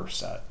armor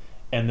set.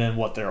 And then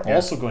what they're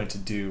also going to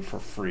do for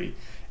free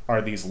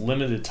are these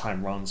limited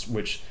time runs,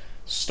 which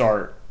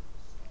start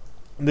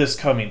this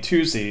coming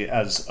Tuesday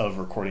as of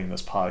recording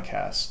this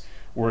podcast,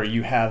 where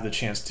you have the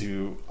chance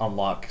to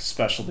unlock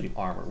specialty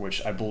armor,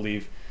 which I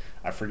believe,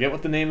 I forget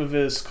what the name of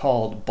it is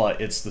called,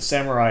 but it's the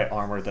samurai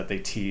armor that they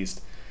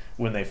teased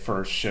when they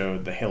first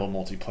showed the Halo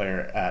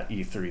multiplayer at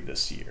E3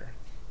 this year.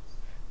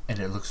 And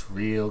it looks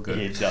real good.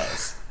 It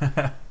does.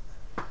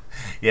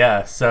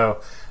 Yeah,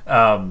 so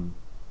a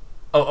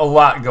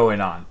lot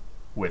going on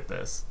with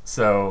this.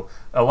 So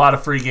a lot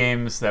of free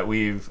games that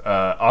we've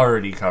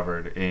already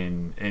covered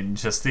in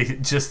just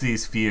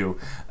these few.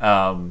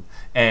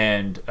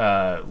 And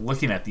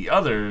looking at the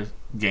other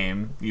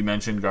game, you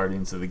mentioned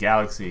Guardians of the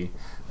Galaxy.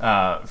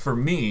 For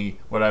me,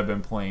 what I've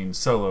been playing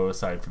solo,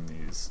 aside from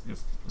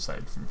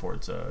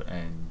Forza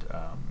and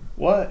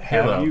what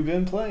Halo, have you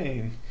been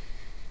playing?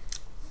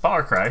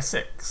 Far Cry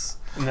 6.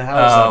 And how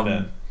has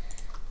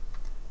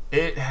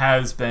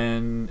that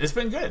been? It's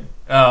been good.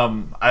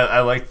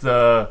 I like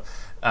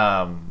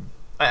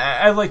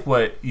I like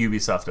what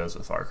Ubisoft does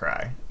with Far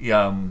Cry.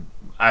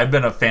 I've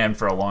been a fan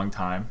for a long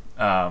time.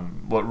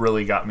 What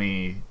really got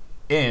me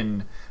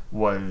in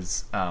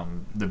was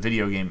the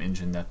video game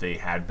engine that they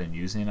had been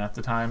using at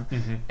the time,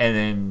 and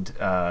then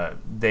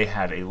they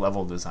had a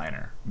level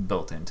designer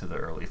built into the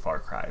early Far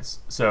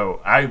Cries.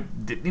 So I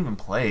didn't even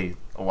play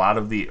a lot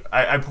of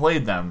I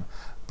played them,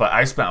 but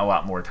I spent a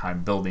lot more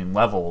time building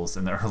levels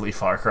in the early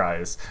Far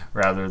Cries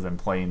rather than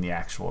playing the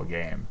actual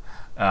game.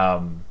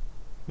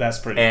 That's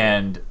pretty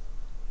and cool.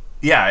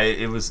 Yeah,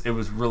 it was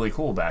really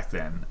cool back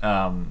then.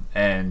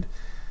 And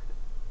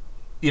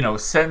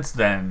since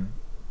then,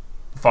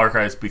 Far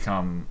Cry has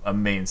become a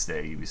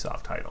mainstay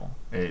Ubisoft title.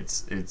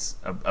 It's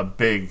a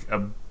big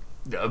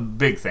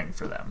thing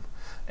for them,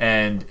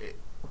 and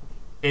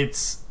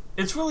it's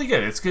really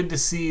good. It's good to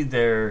see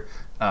their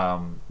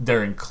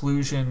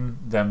inclusion,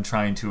 them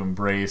trying to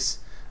embrace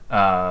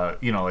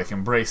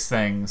embrace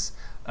things.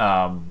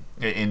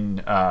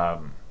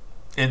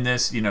 In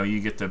this, you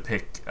get to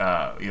pick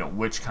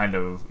which kind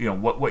of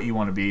what you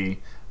want to be.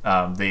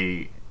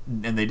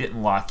 They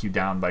didn't lock you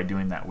down by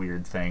doing that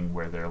weird thing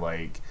where they're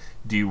like,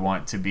 do you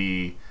want to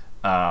be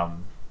a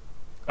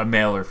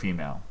male or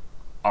female?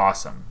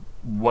 Awesome.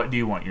 What do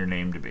you want your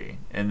name to be?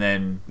 And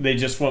then they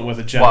just went with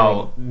a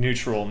general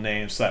neutral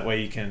name, so that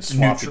way you can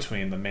swap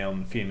between the male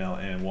and female,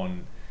 and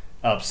one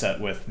upset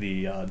with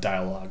the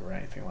dialogue or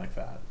anything like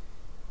that.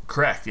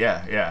 Correct.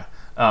 Yeah.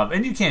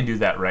 And you can do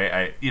that,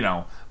 right?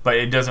 But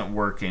it doesn't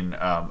work in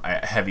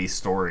a heavy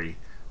story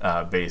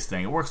based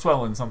thing. It works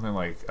well in something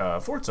like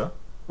Forza,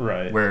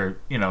 right? Where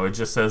it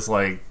just says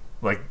like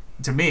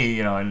to me,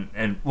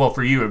 and well,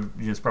 for you,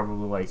 it's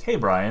probably like, hey,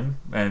 Brian,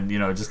 and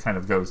it just kind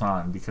of goes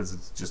on because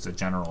it's just a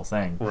general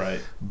thing, right?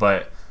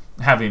 But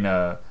having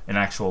an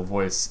actual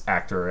voice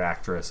actor or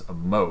actress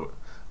emote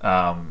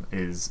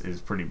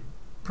is pretty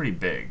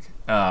big.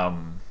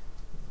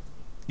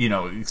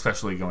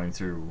 Especially going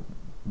through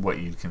what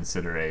you'd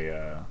consider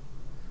a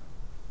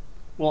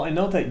well, I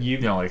know that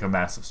like a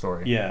massive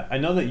story. Yeah, I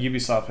know that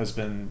Ubisoft has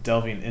been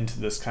delving into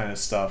this kind of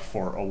stuff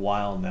for a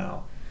while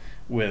now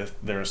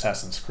with their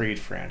Assassin's Creed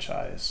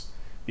franchise,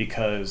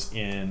 because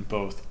in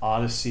both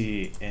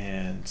Odyssey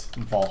and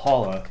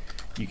Valhalla,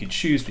 you could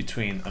choose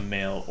between a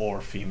male or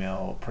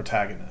female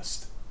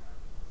protagonist.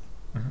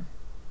 Mm-hmm.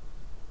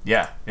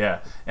 Yeah,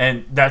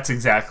 and that's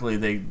exactly,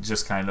 they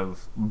just kind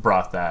of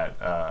brought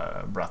that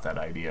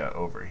idea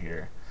over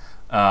here.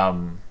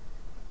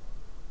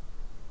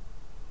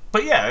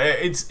 But yeah,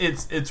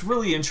 it's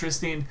really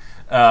interesting.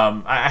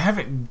 I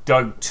haven't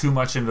dug too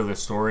much into the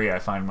story. I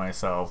find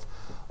myself,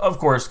 of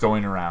course,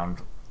 going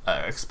around,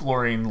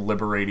 exploring,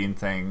 liberating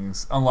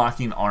things,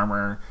 unlocking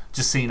armor,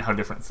 just seeing how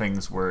different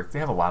things work. They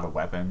have a lot of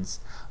weapons,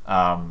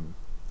 and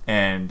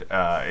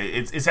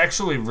it's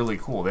actually really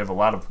cool. They have a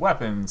lot of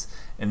weapons,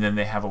 and then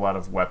they have a lot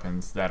of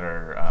weapons that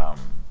are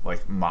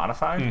like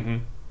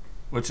modified,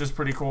 which is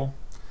pretty cool.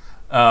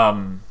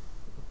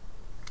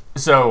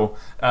 So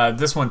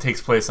this one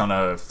takes place on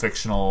a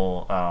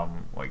fictional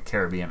like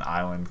Caribbean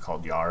island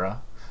called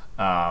Yara,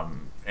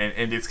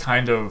 and it's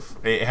kind of,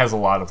 it has a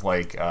lot of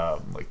like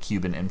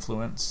Cuban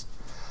influence.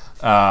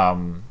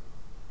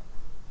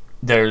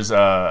 There's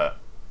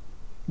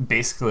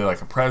basically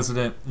like a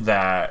president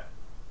that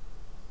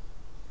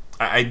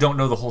I don't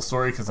know the whole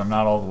story because I'm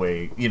not all the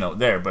way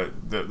there,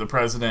 but the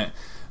president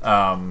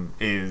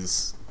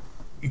is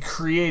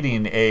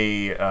creating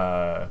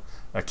a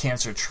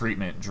cancer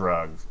treatment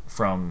drug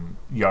from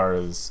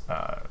Yara's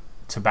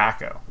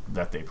tobacco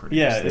that they produce.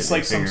 Yeah, it's they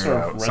like some figure sort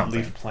out of red something.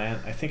 leaf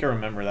plant. I think I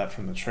remember that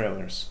from the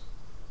trailers.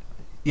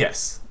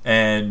 Yes,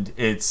 and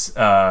it's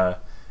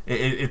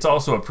it's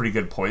also a pretty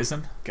good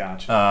poison.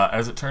 Gotcha.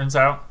 As it turns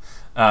out.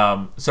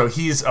 So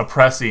he's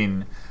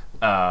oppressing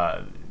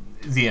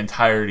the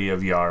entirety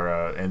of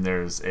Yara, and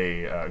there's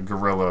a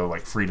guerrilla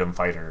like freedom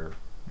fighter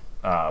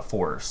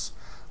force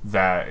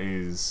that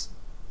is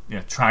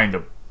trying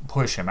to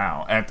push him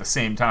out. And at the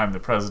same time, the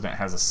president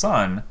has a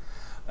son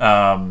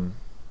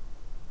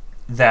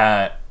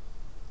that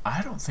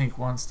I don't think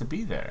wants to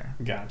be there.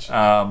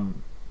 Gotcha.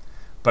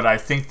 But I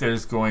think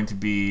there's going to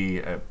be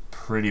a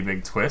pretty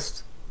big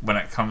twist when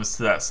it comes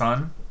to that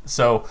son.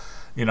 So,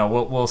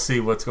 we'll see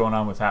what's going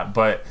on with that.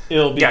 But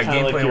It'll be kind of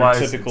like your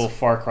gameplay-wise, typical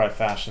Far Cry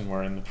fashion,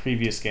 where in the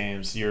previous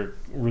games you're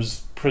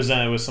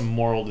presented with some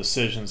moral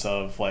decisions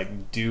of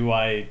like, do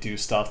I do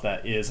stuff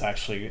that is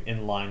actually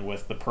in line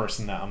with the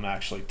person that I'm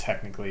actually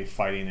technically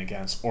fighting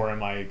against, or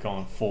am I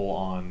going full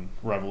on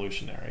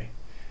revolutionary?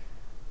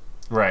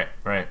 Right.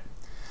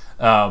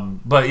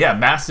 But yeah,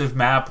 massive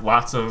map,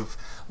 lots of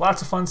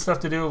fun stuff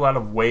to do, a lot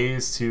of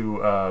ways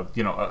to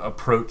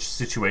approach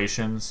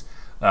situations.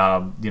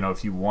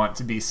 If you want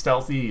to be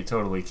stealthy, you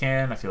totally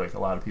can. I feel like a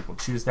lot of people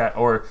choose that,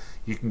 or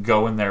you can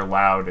go in there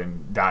loud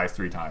and die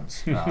 3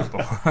 times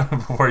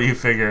before you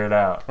figure it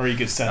out. Or you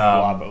could send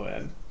Guapo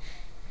in.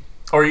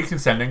 Or you can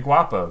send in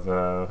Guapo,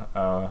 the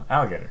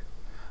alligator,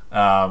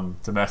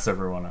 to mess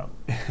everyone up.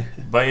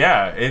 But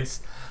yeah,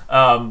 it's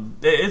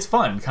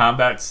fun.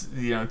 Combat's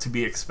to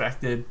be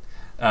expected.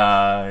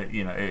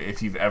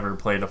 If you've ever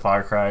played a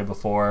Far Cry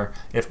before.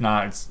 If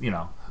not, it's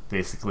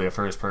basically a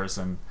first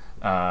person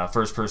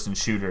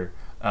shooter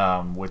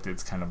with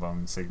its kind of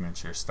own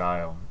signature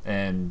style.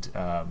 And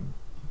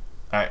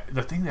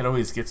the thing that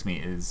always gets me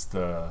is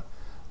the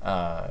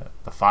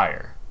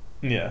fire.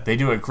 Yeah, they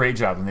do a great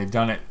job, and they've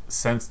done it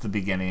since the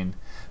beginning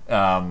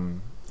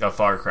of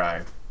Far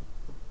Cry.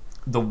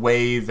 The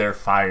way their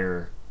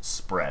fire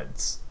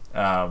spreads,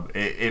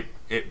 it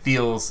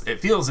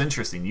feels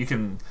interesting. You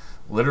can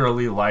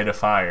literally light a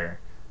fire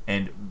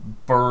and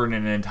burn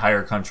an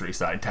entire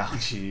countryside down.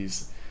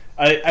 Jeez.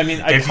 I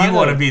mean, if you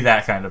want to be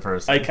that kind of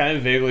person. I kind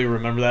of vaguely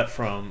remember that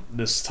from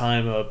this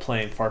time of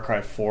playing Far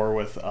Cry 4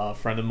 with a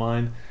friend of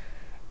mine,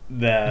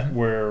 that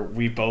where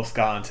we both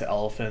got into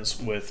elephants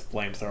with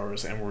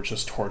flamethrowers and were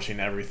just torching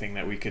everything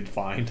that we could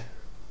find.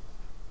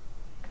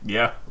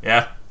 Yeah,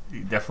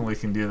 you definitely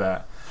can do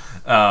that.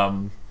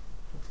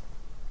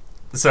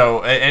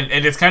 So,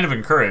 and it's kind of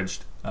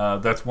encouraged.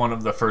 That's one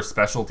of the first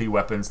specialty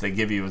weapons they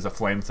give you is a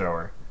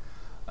flamethrower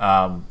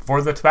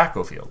for the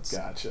tobacco fields.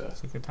 Gotcha.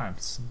 It's a good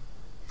times.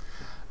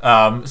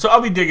 So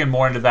I'll be digging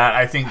more into that.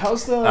 I think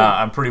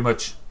I'm pretty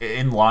much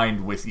in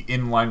line with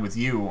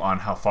you on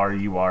how far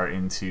you are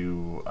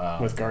into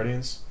with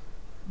Guardians.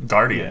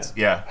 Guardians,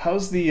 yeah.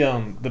 How's the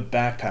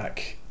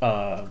backpack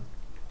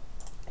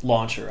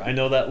launcher? I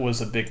know that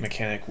was a big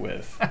mechanic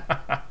with.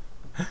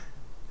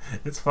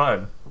 It's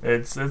fun.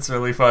 It's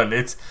really fun.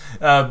 It's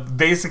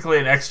basically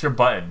an extra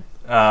button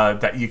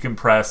that you can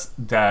press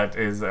that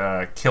is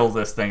kill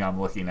this thing I'm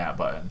looking at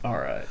button. All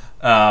right.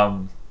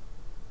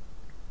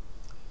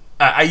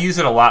 I use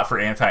it a lot for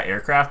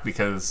anti-aircraft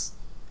because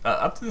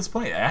up to this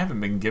point I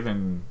haven't been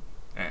given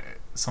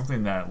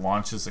something that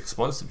launches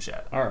explosives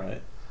yet. All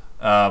right.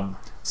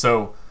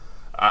 So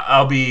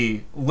I'll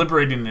be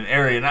liberating an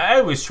area, and I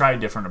always try a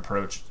different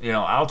approach.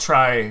 I'll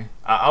try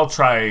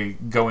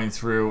going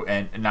through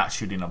and not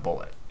shooting a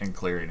bullet and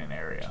clearing an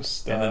area.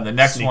 Just, and then the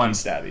next sneaky one,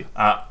 stabby.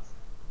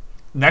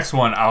 Next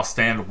one, I'll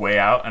stand way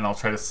out and I'll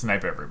try to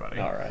snipe everybody.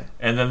 All right.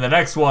 And then the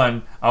next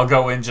one, I'll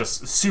go in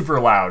just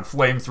super loud,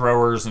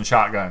 flamethrowers and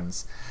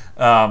shotguns,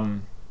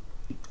 and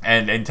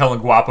telling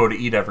Guapo to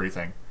eat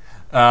everything.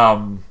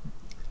 And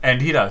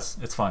he does.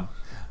 It's fun.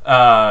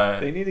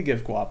 They need to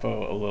give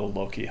Guapo a little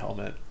Loki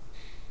helmet.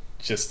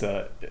 Just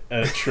a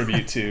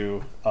tribute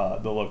to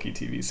the Loki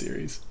TV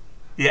series.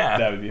 Yeah.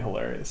 That would be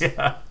hilarious.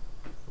 Yeah.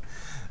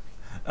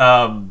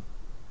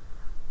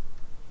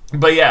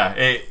 But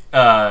yeah,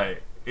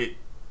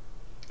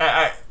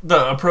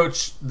 the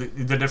approach,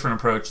 the different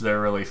approach,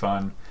 they're really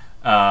fun.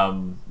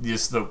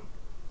 Just the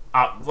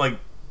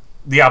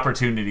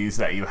opportunities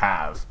that you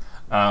have,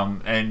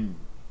 and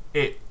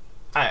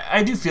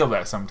I do feel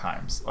that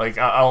sometimes. Like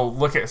I'll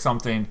look at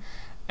something,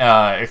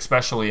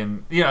 especially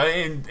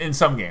in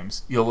some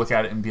games, you'll look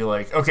at it and be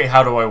like, okay,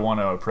 how do I want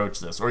to approach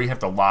this? Or you have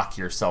to lock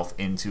yourself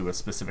into a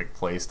specific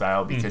play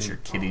style because you're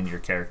kitting your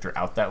character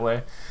out that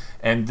way.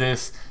 And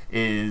this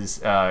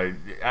is,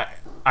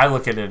 I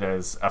look at it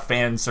as a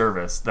fan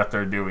service that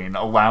they're doing,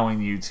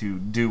 allowing you to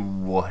do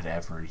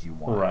whatever you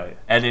want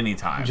at any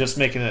time. Just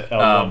making it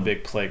one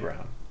big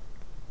playground.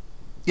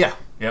 Yeah,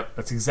 yep,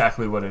 that's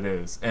exactly what it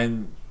is.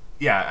 And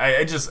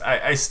yeah,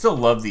 I still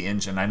love the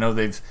engine. I know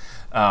they've,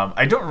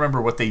 I don't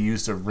remember what they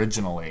used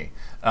originally.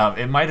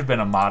 It might have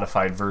been a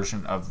modified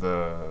version of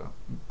the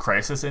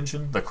Crysis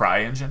engine, the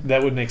Cry engine.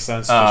 That would make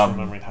sense, just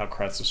remembering how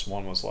Crysis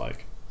 1 was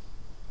like.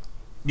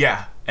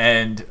 Yeah,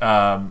 and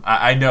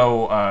I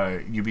know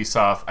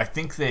Ubisoft, I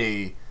think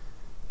they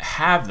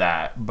have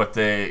that, but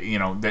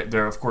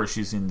they're of course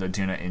using the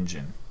Duna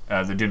engine,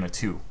 the Duna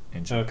 2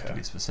 engine to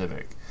be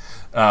specific.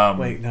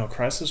 Wait, no,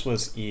 Crysis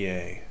was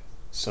EA.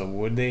 So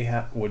would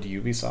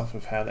Ubisoft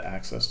have had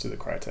access to the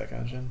Crytek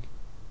engine?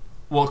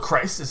 Well,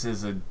 Crysis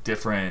is a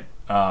different.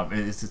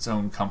 It's its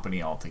own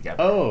company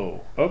altogether.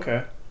 Oh,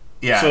 okay.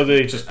 Yeah. So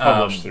they just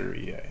published through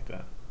EA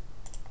then.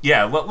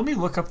 Yeah. Let me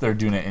look up their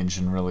Duna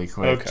engine really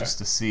quick just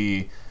to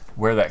see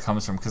where that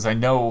comes from, because I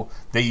know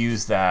they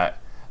use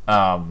that.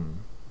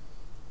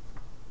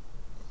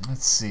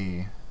 Let's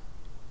see.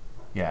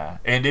 Yeah,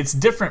 and it's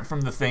different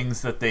from the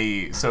things that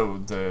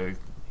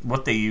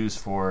what they use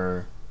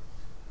for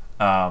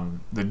the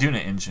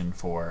Duna engine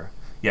for.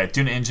 Yeah,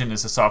 Duna engine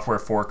is a software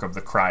fork of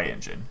the Cry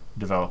engine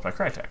developed by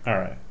Crytek. All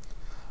right.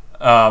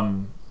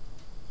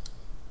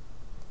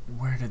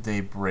 Where did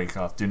they break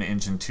off? Duna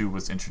engine 2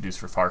 was introduced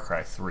for Far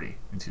Cry 3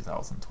 in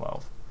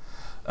 2012.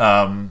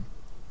 And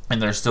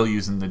they're still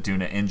using the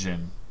Duna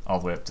engine all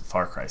the way up to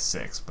Far Cry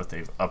 6, but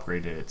they've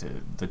upgraded it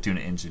to the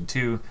Duna engine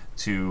 2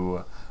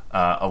 to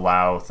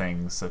allow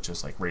things such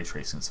as like ray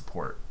tracing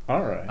support.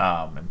 All right.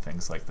 And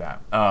things like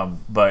that.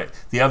 But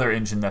the other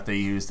engine that they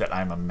use that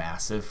I'm a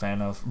massive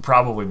fan of,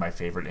 probably my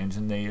favorite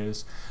engine they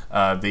use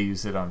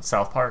it on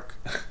South Park,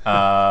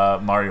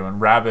 Mario and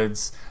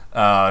Rabbids,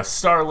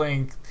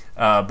 Starlink,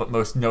 but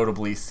most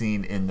notably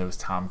seen in those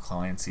Tom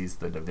Clancy's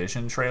The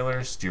Division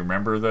trailers. Do you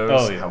remember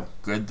those? Oh, yeah. How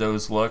good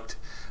those looked?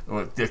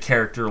 The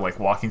character like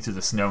walking through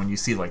the snow and you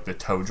see like the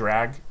toe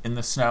drag in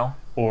the snow.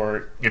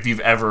 Or if you've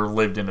ever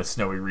lived in a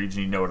snowy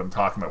region, you know what I'm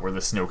talking about, where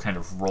the snow kind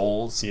of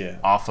rolls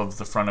off of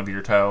the front of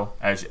your toe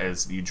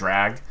as you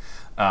drag.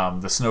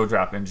 The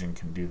Snowdrop engine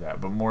can do that,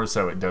 but more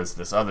so it does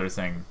this other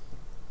thing.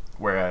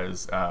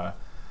 Whereas, on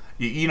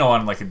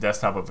like a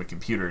desktop of a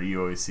computer,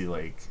 you always see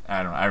like,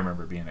 I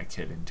remember being a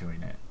kid and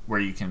doing it, where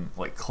you can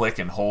like click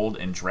and hold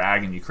and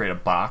drag and you create a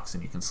box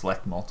and you can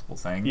select multiple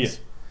things.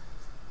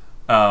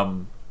 Yeah.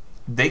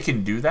 They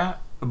can do that,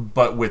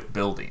 but with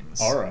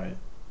buildings. All right.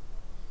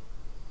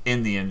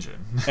 In the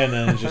engine. And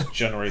then it just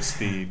generates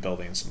the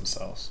buildings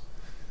themselves.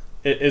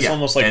 It's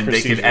almost like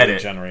procedurally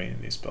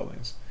generating these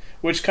buildings.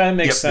 Which kind of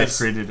makes sense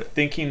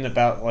thinking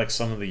about like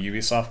some of the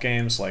Ubisoft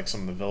games, like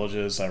some of the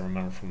villages I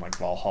remember from like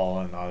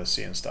Valhalla and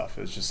Odyssey and stuff.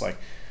 It's just like,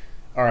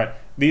 all right,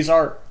 these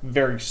are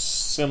very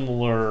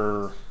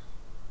similar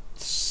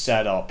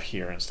setup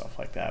here and stuff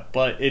like that.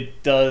 But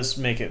it does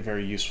make it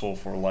very useful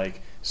for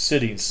like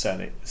city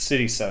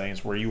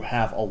settings where you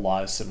have a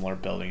lot of similar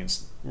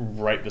buildings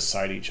right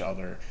beside each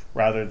other,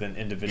 rather than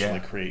individually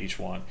create each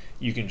one.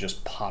 You can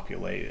just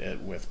populate it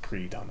with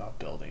pre-done up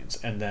buildings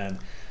and then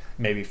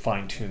maybe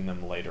fine-tune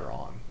them later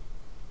on.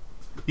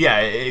 Yeah,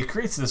 it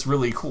creates this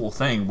really cool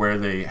thing where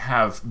they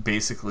have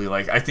basically,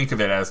 like, I think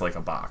of it as like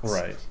a box.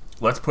 Right.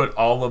 Let's put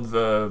all of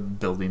the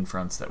building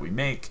fronts that we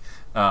make,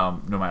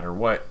 no matter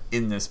what,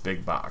 in this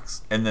big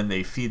box. And then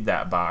they feed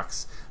that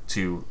box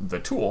to the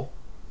tool,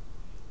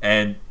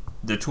 and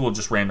the tool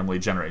just randomly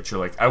generates. You're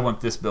like, I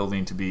want this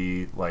building to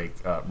be like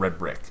red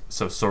brick,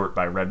 so sort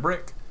by red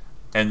brick,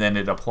 and then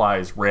it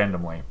applies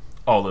randomly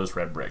all those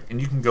red brick. And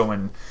you can go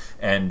in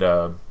and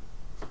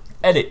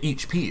edit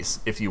each piece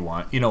if you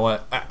want. You know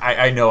what?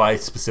 I know I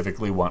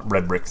specifically want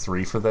red brick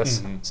 3 for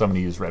this, so I'm going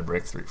to use red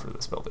brick 3 for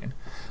this building.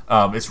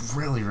 It's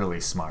really,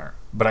 really smart,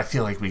 but I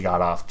feel like we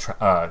got off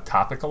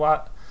topic a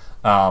lot.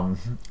 And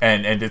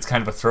it's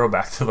kind of a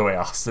throwback to the way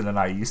Austin and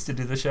I used to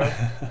do the show.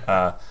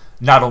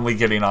 Not only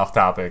getting off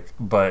topic,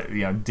 but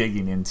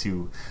digging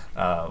into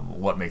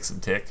what makes them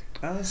tick.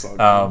 That's all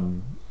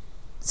good.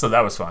 So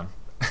that was fun.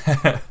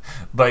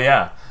 But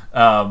yeah,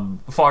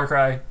 Far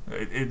Cry,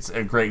 it's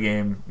a great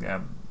game.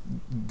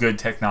 Good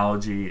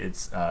technology.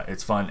 It's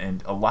fun,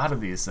 and a lot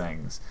of these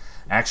things,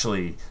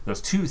 actually,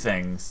 those two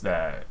things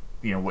that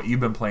what you've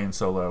been playing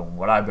solo and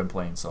what I've been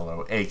playing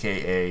solo,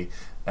 aka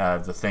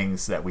the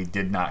things that we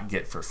did not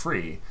get for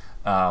free.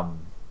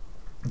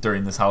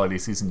 During this holiday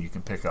season, you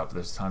can pick up.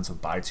 There's tons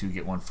of buy two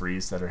get one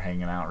frees that are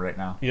hanging out right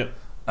now. Yep.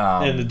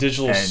 And the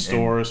digital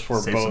stores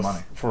for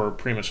both, for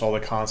pretty much all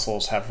the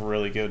consoles, have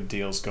really good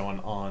deals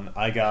going on.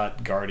 I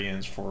got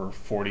Guardians for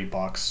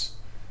 $40.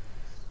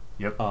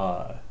 Yep.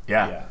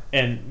 Yeah.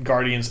 And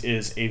Guardians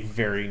is a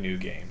very new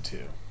game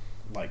too.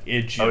 Like,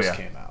 it just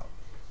came out.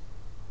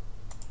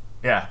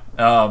 Yeah.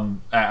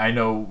 I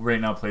know right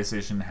now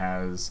PlayStation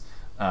has.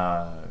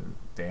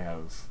 They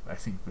have, I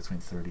think, between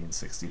 30 and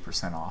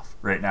 60% off.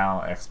 Right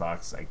now,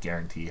 Xbox, I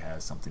guarantee,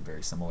 has something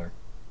very similar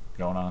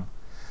going on.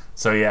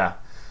 So, yeah,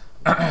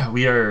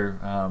 we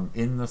are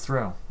in the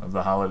throe of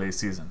the holiday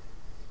season.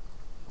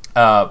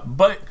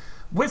 But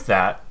with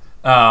that,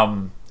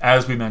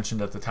 as we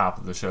mentioned at the top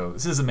of the show,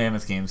 this is a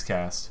Mammoth Games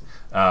Cast.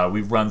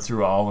 We've run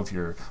through all of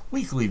your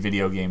weekly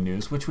video game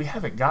news, which we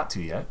haven't got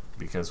to yet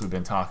because we've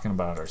been talking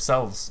about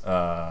ourselves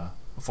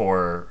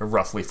for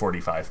roughly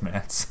 45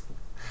 minutes.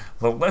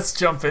 But let's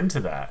jump into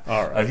that.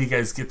 All right. If you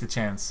guys get the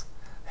chance,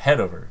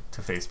 head over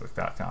to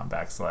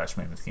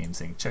facebook.com/Mammoth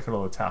Games Inc. Check out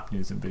all the top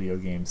news and video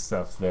game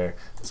stuff there.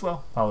 As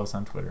well, follow us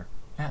on Twitter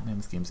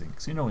 @Mammoth Games Inc.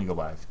 So you know when we go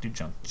live, do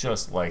junk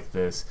just like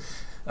this.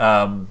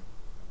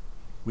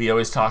 We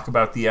always talk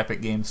about the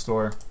Epic Game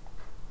Store.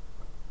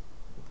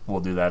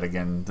 We'll do that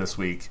again this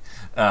week.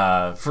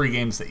 Free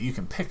games that you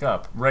can pick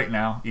up right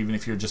now, even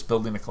if you're just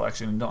building a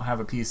collection and don't have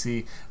a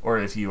PC, or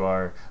if you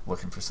are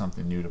looking for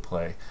something new to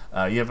play.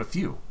 You have a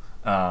few.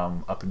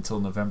 Up until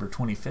November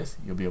 25th,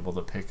 you'll be able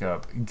to pick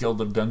up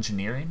Guild of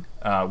Dungeoneering,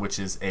 which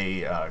is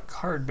a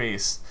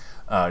card-based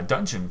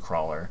dungeon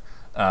crawler,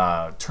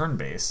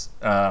 turn-based,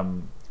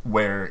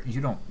 where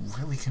you don't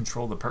really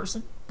control the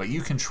person, but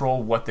you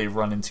control what they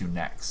run into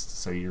next.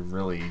 So you're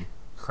really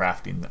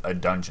crafting a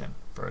dungeon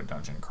for a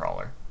dungeon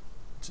crawler,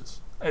 which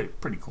is a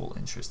pretty cool,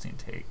 interesting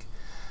take.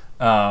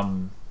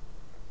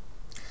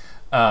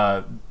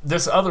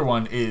 This other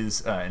one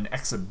is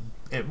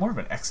more of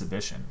an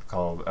exhibition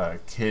called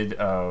Kid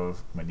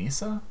of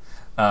Manisa.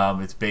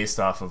 It's based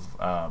off of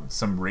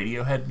some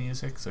Radiohead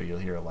music, so you'll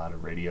hear a lot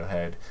of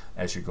Radiohead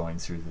as you're going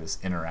through this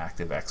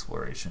interactive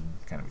exploration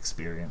kind of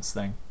experience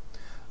thing,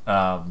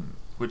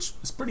 which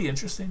is pretty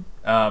interesting.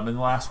 And the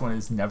last one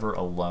is Never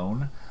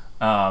Alone.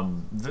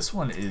 This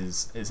one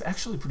is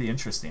actually pretty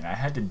interesting. I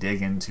had to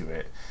dig into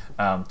it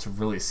to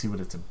really see what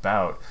it's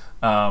about.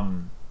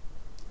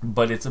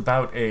 But it's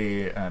about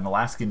an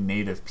Alaskan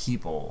Native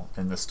people,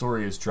 and the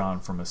story is drawn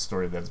from a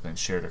story that's been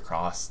shared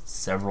across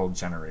several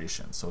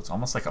generations. So it's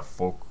almost like a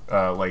folk,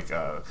 like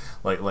a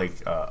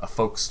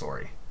folk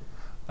story,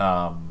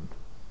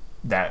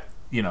 that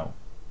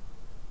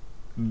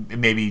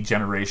maybe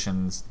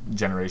generations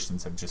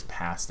have just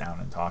passed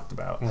down and talked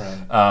about.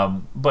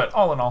 Right. But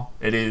all in all,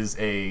 it is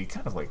a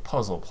kind of like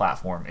puzzle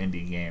platform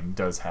indie game.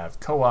 Does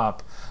have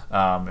co-op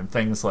and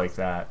things like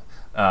that.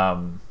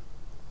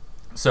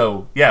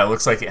 So yeah, it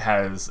looks like it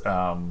has.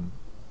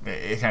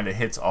 It kind of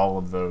hits all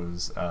of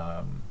those.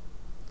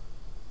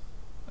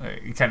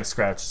 It kind of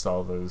scratches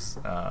all those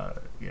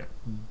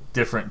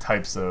different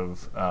types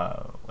of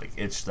like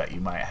itch that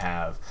you might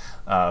have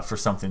for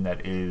something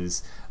that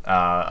is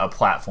a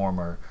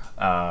platformer,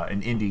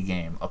 an indie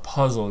game, a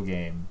puzzle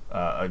game,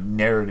 a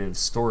narrative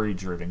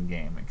story-driven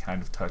game. It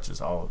kind of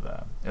touches all of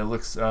that. It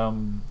looks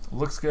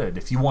good.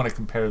 If you want to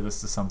compare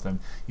this to something,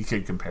 you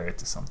could compare it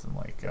to something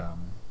like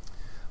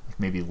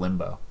maybe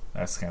Limbo.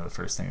 That's kind of the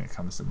first thing that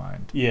comes to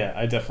mind. Yeah,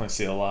 I definitely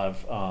see a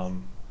lot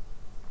of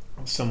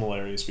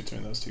similarities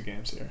between those two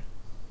games here.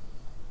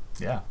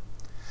 Yeah.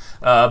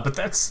 But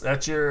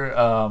that's your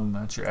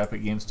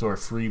Epic Game Store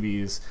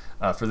freebies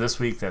for this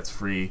week. That's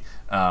free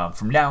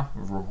from now.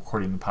 We're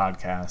recording the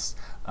podcast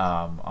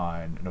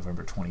on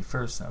November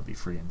 21st. That'll be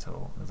free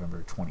until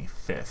November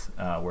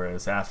 25th.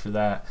 Whereas after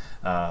that,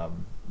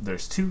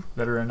 there's two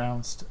that are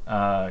announced.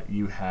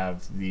 You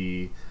have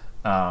the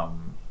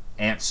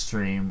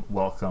Antstream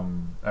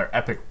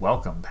Epic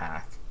Welcome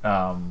Pack,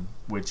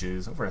 which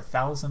is over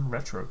 1,000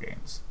 retro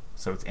games.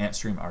 So it's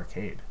Antstream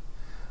Arcade.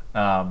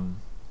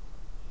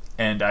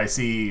 And I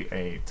see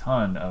a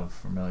ton of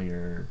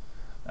familiar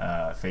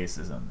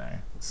faces in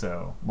there.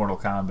 So Mortal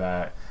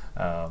Kombat,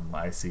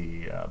 I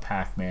see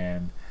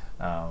Pac-Man,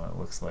 it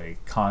looks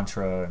like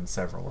Contra, and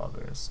several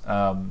others.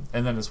 And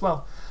then as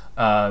well,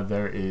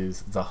 there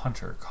is The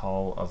Hunter,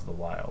 Call of the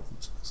Wild,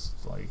 which is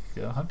like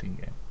a hunting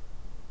game.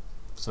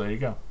 So there you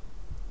go.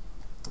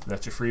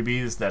 That's your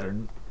freebies that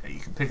you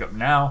can pick up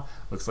now.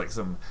 Looks like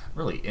some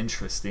really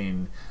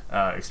interesting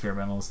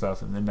experimental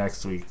stuff. And then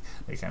next week,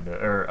 they kind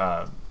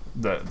of,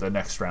 the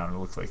next round, it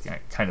looks like they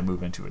kind of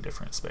move into a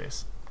different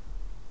space.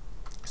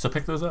 So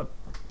pick those up.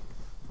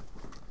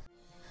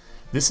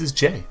 This is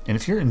Jay, and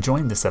if you're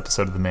enjoying this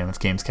episode of the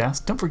Mammoth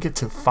Gamescast, don't forget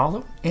to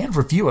follow and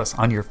review us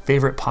on your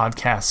favorite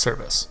podcast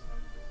service.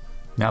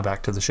 Now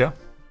back to the show.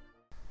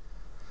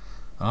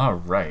 All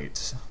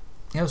right.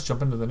 Yeah, let's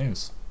jump into the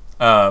news.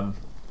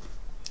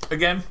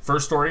 Again,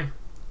 first story,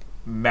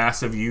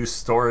 massive use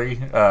story.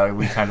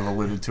 We kind of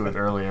alluded to it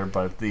earlier,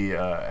 but the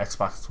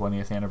Xbox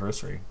 20th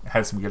anniversary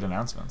had some good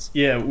announcements.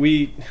 Yeah,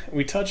 we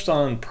touched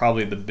on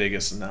probably the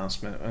biggest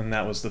announcement, and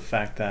that was the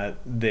fact that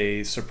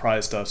they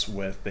surprised us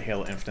with the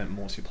Halo Infinite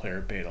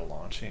multiplayer beta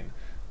launching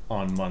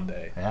on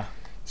Monday. Yeah.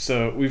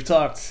 So we've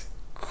talked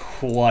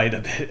quite a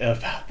bit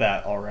about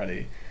that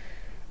already.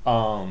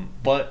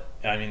 But,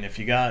 I mean, if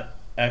you got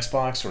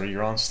Xbox or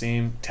you're on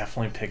Steam,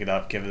 definitely pick it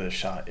up, give it a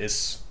shot.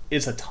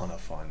 It's a ton of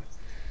fun.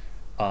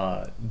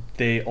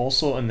 They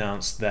also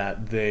announced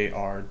that they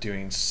are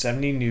doing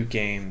 70 new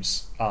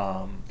games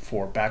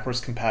for backwards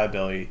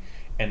compatibility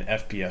and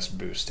FPS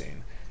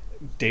boosting,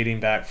 dating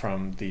back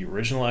from the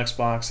original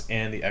Xbox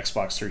and the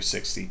Xbox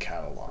 360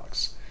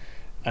 catalogs.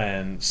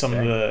 And some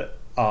of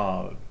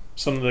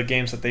the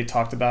games that they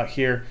talked about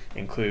here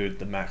include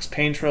the Max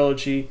Payne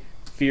trilogy,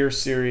 Fear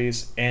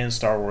series, and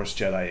Star Wars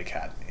Jedi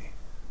Academy.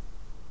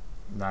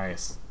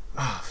 Nice.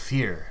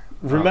 Fear.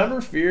 Remember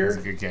Fear? That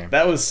was a good game.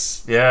 That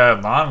was... Yeah,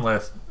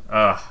 Monolith.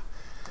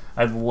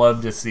 I'd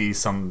love to see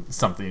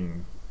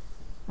something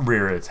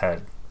rear its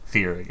head.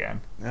 Fear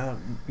again.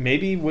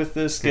 Maybe with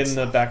this getting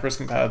the backwards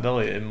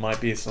compatibility, it might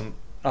be some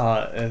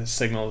a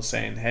signal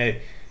saying,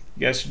 hey,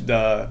 you guys should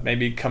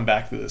maybe come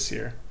back to this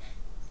here.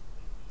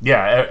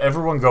 Yeah,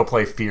 everyone go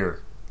play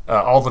Fear.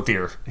 All the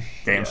Fear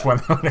games when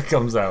it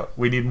comes out.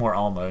 We need more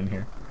Alma in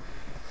here.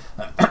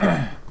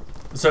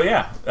 So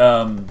yeah,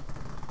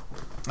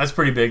 that's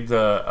pretty big.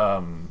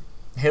 The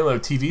Halo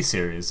TV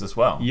series as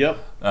well. Yep.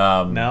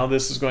 Um, Now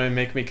this is going to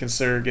make me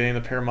consider getting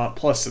the Paramount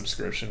Plus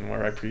subscription,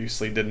 where I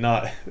previously did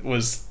not.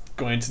 Was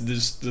going to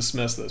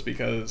dismiss this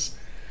because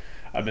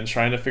I've been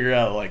trying to figure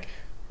out, like,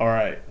 all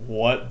right,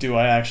 what do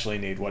I actually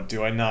need? What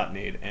do I not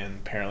need? And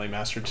apparently,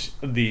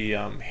 the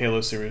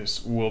Halo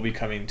series will be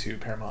coming to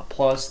Paramount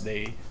Plus.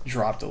 They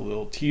dropped a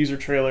little teaser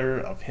trailer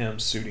of him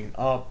suiting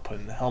up,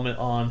 putting the helmet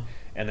on,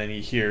 and then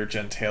you hear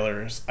Jen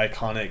Taylor's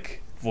iconic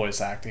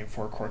voice acting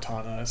for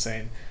Cortana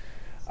saying,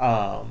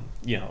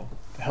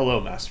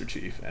 hello, Master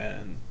Chief,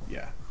 and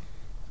yeah.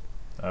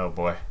 Oh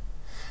boy.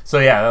 So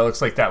yeah, that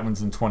looks like that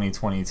one's in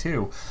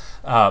 2022.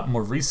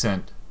 More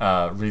recent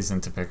reason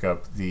to pick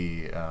up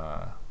the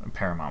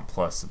Paramount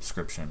Plus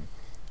subscription.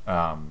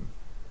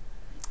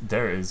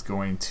 There is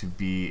going to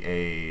be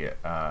a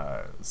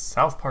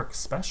South Park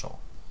special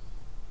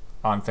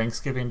on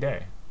Thanksgiving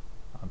Day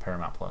on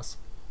Paramount Plus.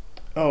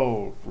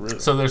 Oh, really?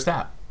 So there's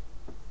that.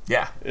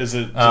 Yeah. Is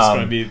it just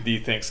going to be the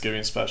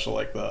Thanksgiving special,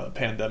 like the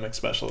pandemic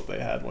special that they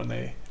had when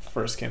they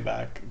first came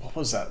back? What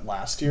was that,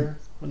 last year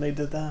when they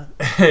did that?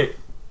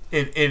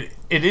 It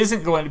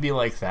isn't going to be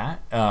like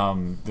that.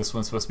 This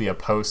one's supposed to be a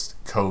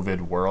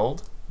post-COVID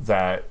world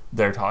that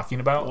they're talking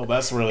about. Well,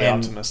 that's really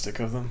optimistic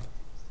of them.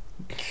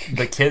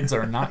 The kids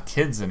are not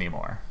kids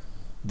anymore.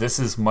 This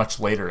is much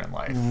later in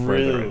life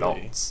where they're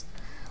adults.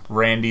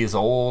 Randy's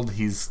old.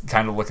 He's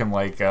kind of looking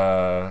like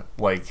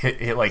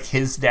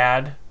his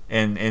dad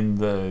in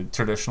the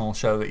traditional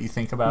show that you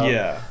think about.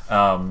 Yeah.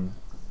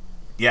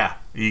 Yeah,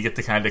 you get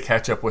to kind of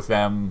catch up with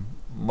them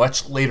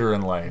much later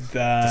in life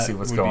to see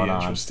what's going on. That would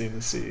be interesting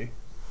to see.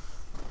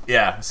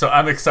 Yeah, so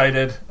I'm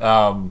excited.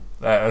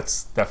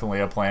 That's definitely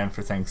a plan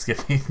for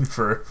Thanksgiving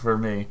for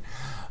me.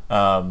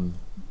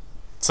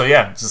 So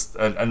yeah, just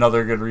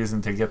another good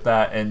reason to get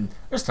that. And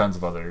there's tons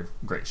of other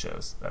great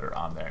shows that are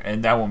on there.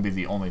 And that won't be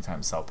the only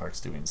time South Park's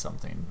doing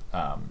something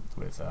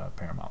with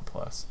Paramount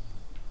Plus.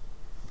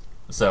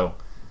 So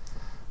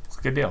it's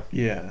a good deal.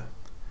 Yeah.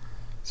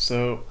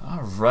 So,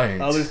 all right.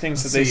 Other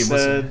things that they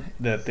said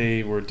that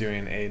they were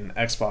doing an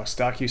Xbox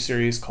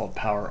docu-series called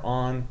Power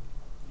On.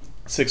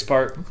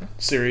 6-part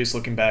series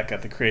looking back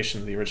at the creation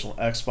of the original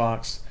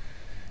Xbox,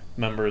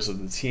 members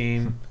of the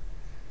team,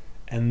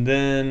 and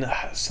then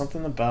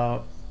something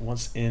about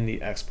what's in the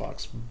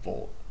Xbox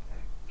Vault.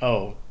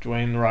 Oh,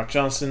 Dwayne "The Rock"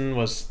 Johnson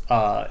was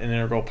an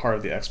integral part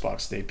of the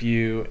Xbox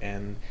debut,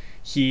 and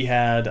he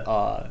had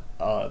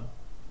a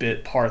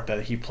bit part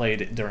that he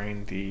played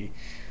during the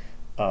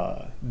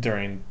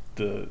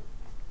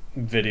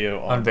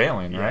video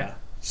unveiling, right?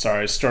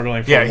 Sorry,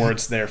 struggling for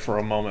words there for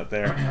a moment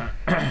there.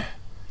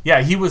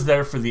 Yeah, he was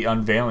there for the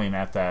unveiling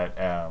at that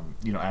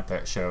at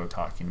that show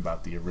talking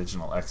about the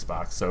original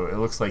Xbox. So it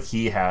looks like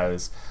he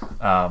has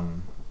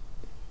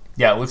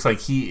it looks like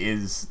he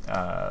is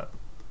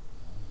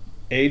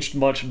aged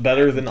much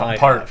better than I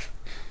have.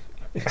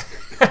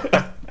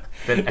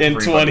 In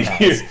 20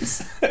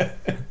 years.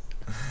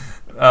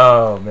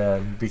 Oh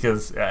man,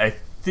 because I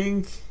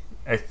think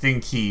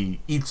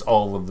he eats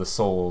all of the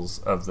souls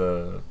of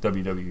the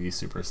WWE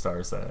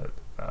superstars that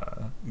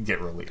get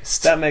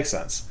released. That makes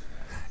sense.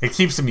 It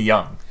keeps him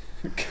young.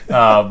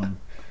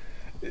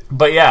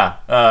 But yeah,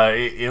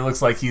 it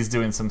looks like he's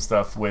doing some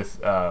stuff with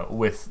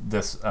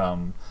this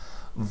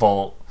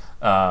Vault.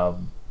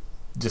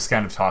 Just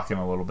kind of talking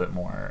a little bit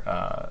more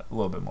about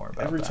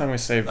Every time we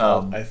say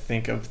Vault, I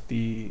think of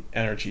the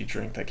energy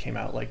drink that came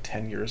out like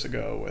 10 years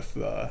ago with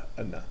the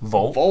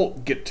Volt.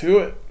 Volt, get to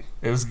it.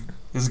 It was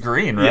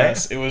green, right?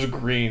 Yes, it was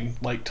green,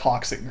 like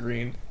toxic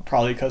green,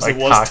 probably because it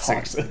was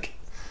toxic.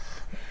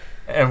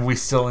 And we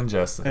still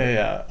ingest it.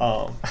 Yeah,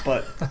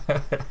 but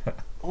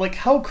like,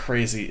 how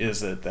crazy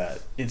is it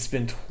that it's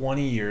been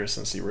 20 years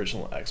since the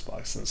original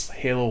Xbox, since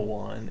Halo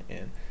 1,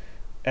 and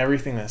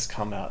everything that's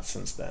come out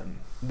since then?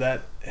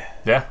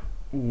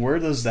 Where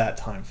does that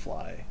time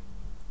fly?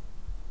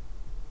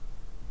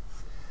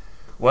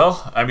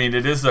 Well, I mean,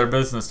 it is their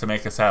business to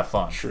make us have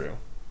fun. True.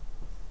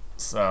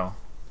 So,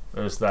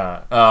 there's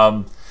that.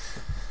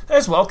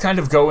 As well, kind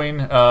of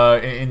going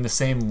in the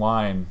same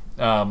line.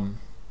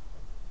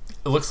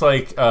 It looks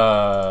like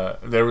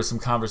there was some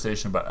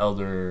conversation about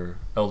Elder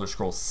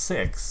Scrolls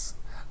 6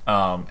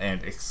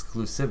 and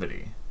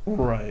exclusivity.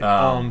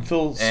 Right.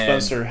 Phil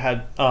Spencer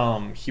had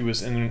he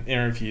was in an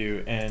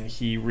interview and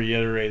he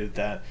reiterated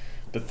that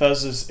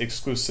Bethesda's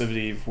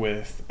exclusivity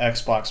with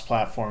Xbox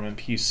platform and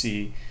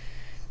PC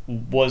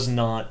was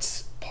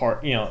not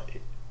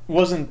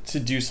wasn't to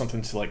do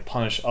something to like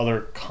punish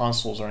other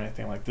consoles or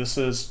anything. Like, this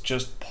is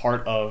just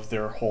part of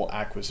their whole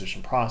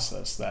acquisition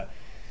process, that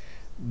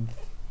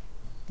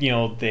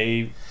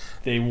they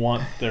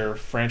want their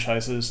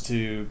franchises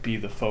to be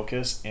the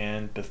focus,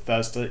 and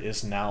Bethesda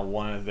is now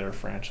one of their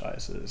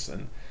franchises.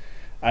 And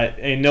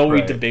I know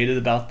we debated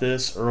about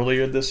this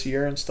earlier this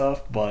year and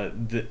stuff,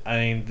 but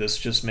this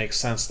just makes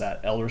sense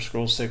that Elder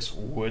Scrolls 6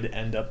 would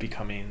end up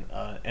becoming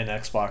an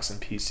Xbox and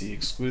PC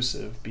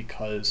exclusive,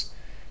 because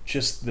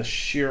just the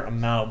sheer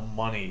amount of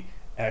money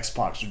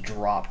Xbox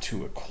dropped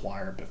to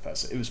acquire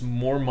Bethesda. It was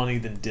more money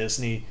than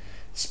Disney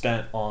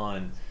spent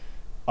on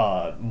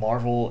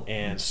Marvel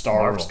and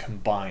Star Wars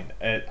combined.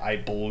 I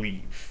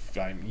believe.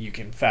 You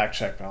can fact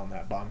check on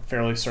that, but I'm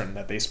fairly certain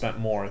that they spent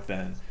more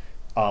than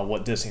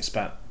what Disney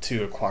spent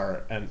to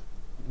acquire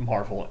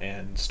Marvel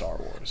and Star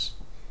Wars.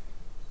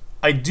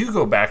 I do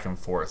go back and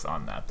forth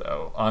on that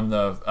though, on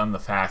the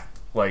fact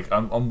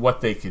on what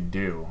they could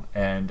do,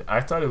 and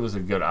I thought it was a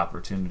good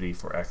opportunity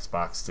for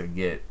Xbox to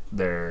get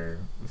their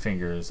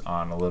fingers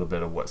on a little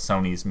bit of what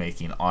Sony's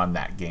making on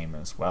that game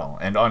as well,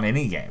 and on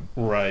any game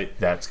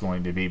that's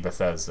going to be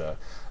Bethesda.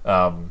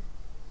 That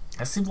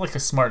seems like a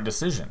smart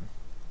decision.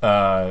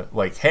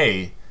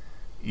 Hey,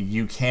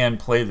 you can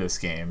play this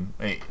game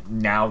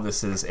now.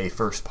 This is a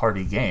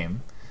first-party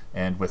game,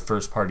 and with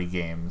first-party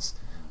games,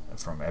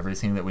 from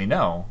everything that we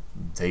know,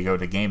 they go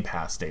to Game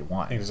Pass day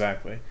one.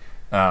 Exactly.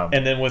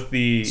 And then with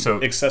the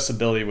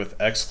accessibility with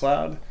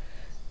xCloud,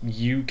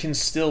 you can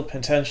still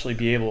potentially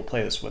be able to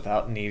play this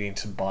without needing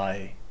to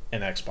buy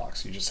an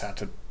Xbox. You just have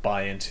to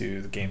buy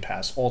into the Game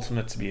Pass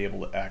Ultimate to be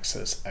able to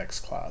access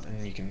xCloud,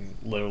 and you can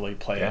literally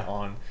play it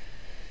on.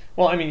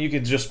 Well, I mean, you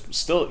could just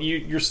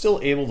you're still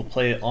able to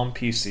play it on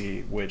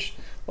PC, which,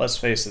 let's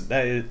face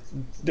it,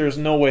 there's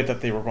no way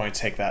that they were going to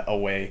take that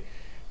away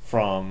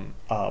from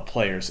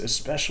players,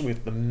 especially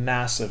with the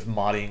massive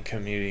modding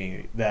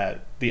community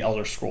that the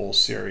Elder Scrolls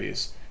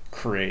series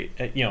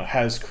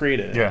has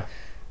created. Yeah.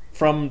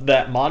 From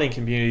that modding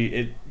community,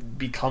 it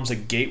becomes a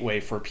gateway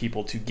for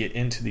people to get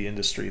into the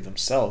industry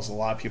themselves. A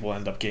lot of people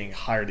end up getting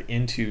hired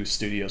into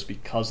studios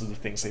because of the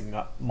things they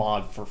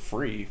mod for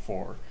free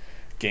for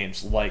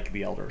games like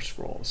the Elder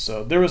Scrolls.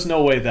 So there was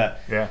no way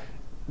that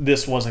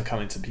this wasn't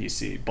coming to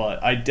PC,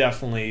 but I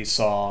definitely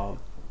saw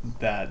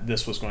that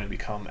this was going to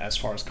become, as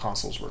far as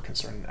consoles were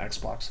concerned, an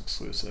Xbox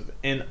exclusive.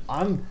 And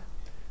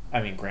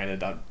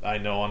granted, I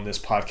know on this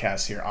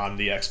podcast here, I'm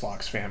the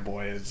Xbox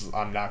fanboy.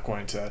 I'm not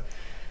going to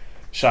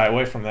shy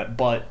away from that.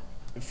 But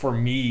for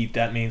me,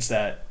 that means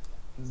that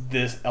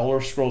this Elder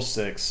Scrolls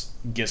 6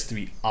 gets to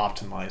be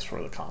optimized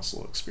for the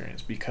console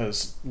experience.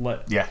 Because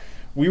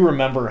we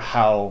remember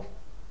how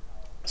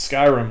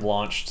Skyrim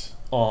launched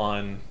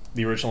on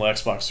the original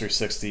Xbox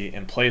 360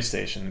 and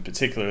PlayStation, in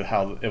particular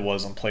how it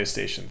was on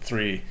PlayStation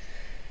 3.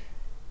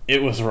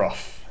 It was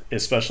rough,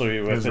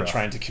 especially with it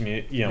trying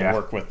to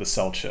work with the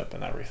cell chip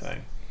and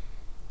everything.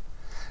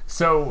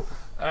 So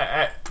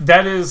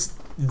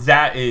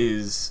that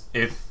is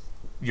if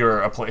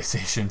you're a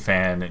PlayStation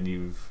fan and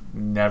you've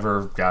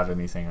never got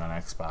anything on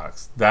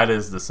Xbox, that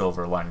is the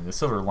silver lining. The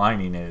silver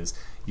lining is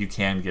you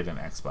can get an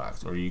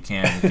Xbox or you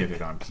can get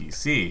it on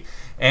PC,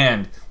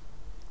 and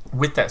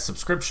with that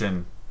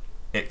subscription,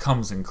 it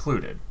comes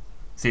included,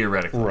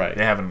 theoretically. Right.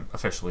 They haven't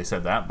officially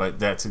said that, but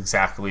that's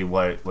exactly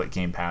what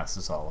Game Pass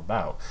is all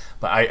about.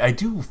 But I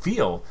do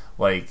feel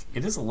like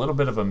it is a little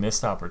bit of a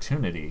missed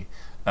opportunity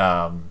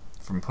from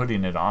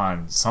putting it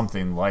on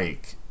something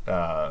like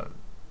a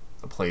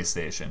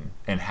PlayStation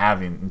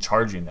and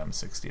charging them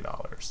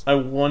 $60. I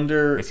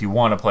wonder if you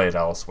want to play it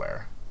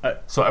elsewhere.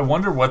 So I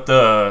wonder what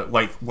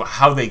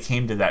how they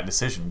came to that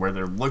decision, where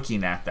they're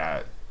looking at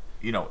that,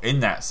 in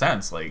that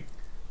sense,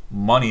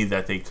 money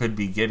that they could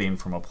be getting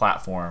from a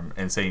platform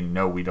and saying,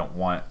 no, we don't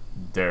want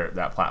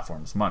that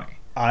platform's money.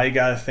 I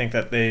gotta think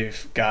that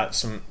they've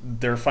got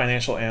their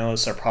financial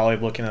analysts are probably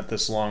looking at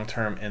this long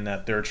term, and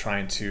that they're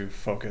trying to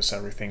focus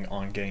everything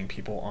on getting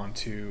people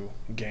onto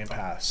Game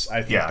Pass.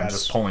 I think that's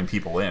just pulling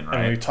people in,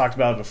 right? And we talked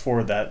about it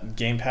before, that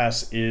Game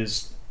Pass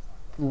is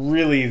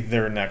really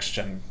their next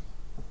gen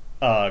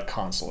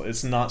console.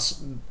 It's not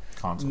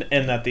console.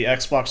 And that the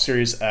Xbox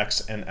Series X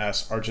and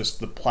S are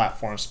just the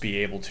platforms to be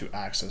able to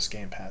access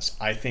Game Pass.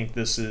 I think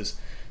this is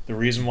the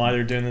reason why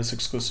they're doing this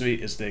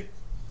exclusively, is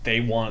they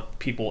want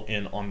people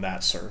in on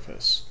that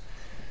service.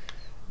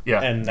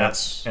 Yeah, and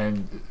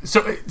and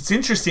so it's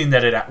interesting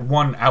that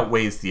one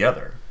outweighs the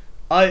other.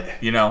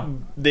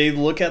 They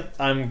look at.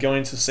 I'm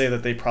going to say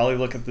that they probably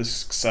look at the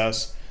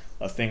success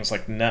of things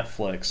like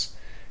Netflix,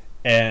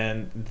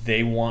 and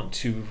they want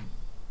to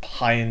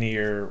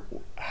pioneer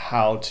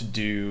how to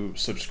do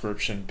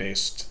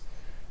subscription-based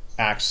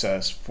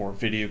access for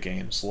video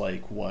games,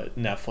 like what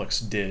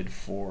Netflix did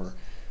for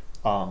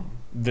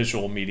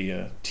visual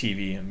media,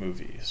 TV, and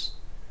movies.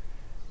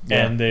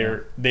 Yeah,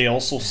 and they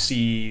also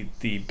see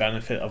the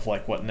benefit of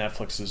what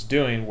Netflix is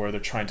doing, where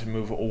they're trying to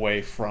move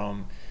away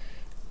from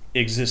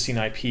existing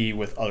IP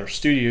with other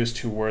studios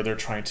to where they're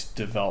trying to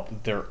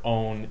develop their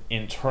own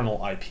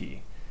internal IP,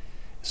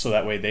 so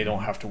that way they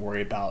don't have to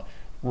worry about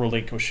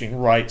relinquishing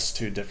rights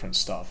to different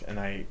stuff. And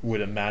I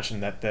would imagine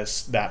that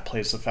that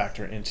plays a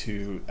factor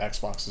into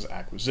Xbox's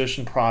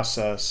acquisition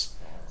process.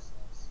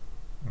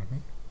 Mm-hmm.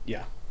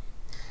 Yeah.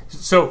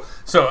 So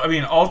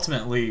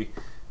ultimately,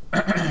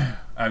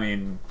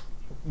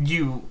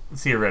 you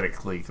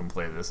theoretically can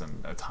play this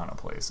in a ton of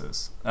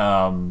places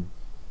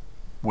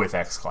with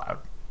xCloud.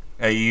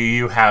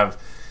 You have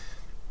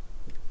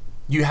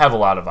a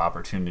lot of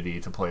opportunity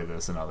to play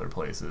this in other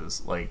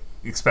places,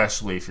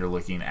 especially if you're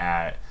looking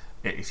at,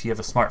 if you have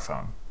a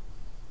smartphone.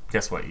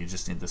 Guess what? You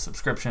just need the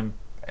subscription,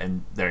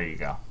 and there you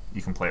go.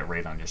 You can play it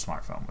right on your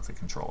smartphone with a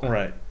controller.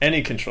 Right.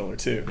 Any controller,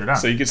 too. You're done.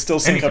 So you could still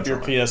sync Any up your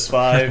controller.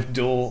 PS5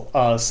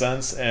 dual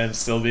sense and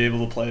still be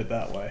able to play it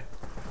that way.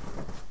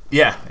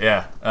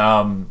 Yeah.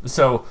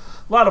 So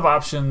a lot of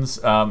options.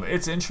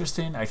 It's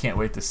interesting. I can't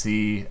wait to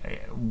see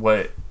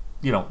what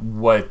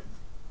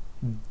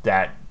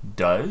that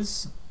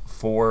does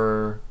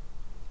for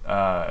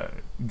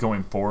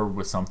going forward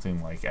with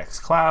something like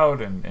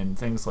xCloud and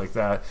things like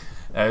that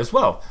as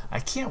well. I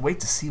can't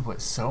wait to see what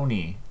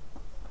Sony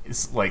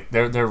is like.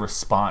 Their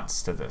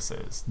response to this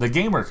is. The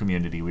gamer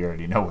community, we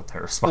already know what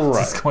their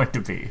response is going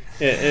to be.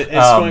 It's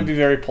going to be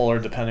very polar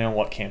depending on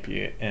what camp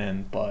you're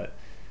in, but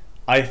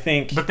I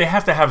think... But they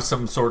have to have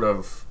some sort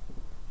of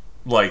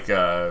not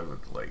I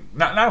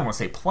don't want to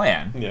say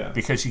plan,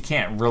 because you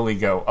can't really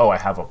go, I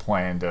have a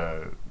plan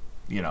to,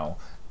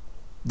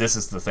 this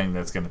is the thing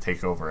that's going to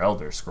take over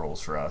Elder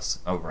Scrolls for us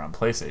over on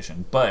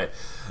PlayStation. But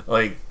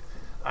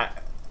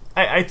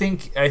I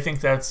think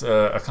that's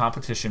a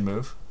competition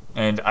move,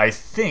 and I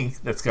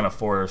think that's going to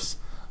force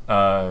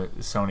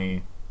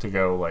Sony to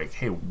go like,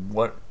 hey,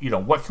 what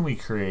can we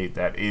create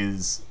that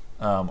is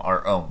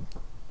our own?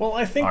 Well,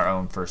 I think our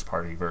own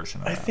first-party version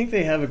of that. I think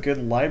they have a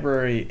good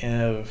library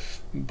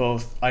of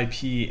both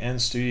IP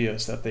and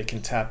studios that they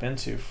can tap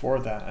into for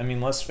that. I mean,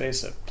 let's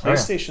face it,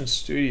 PlayStation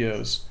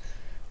Studios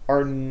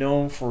are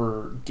known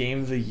for Game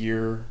of the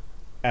Year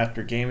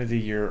after Game of the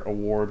Year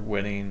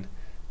award-winning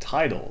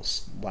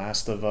titles.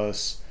 Last of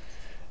Us,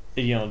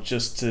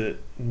 just to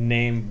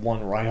name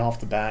one right off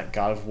the bat,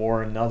 God of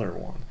War, another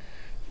one.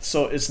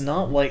 So it's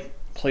not like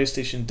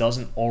PlayStation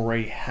doesn't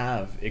already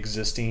have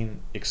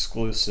existing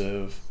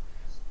exclusive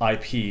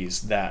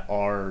IPs that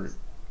are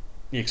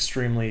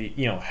extremely,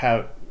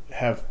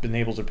 have been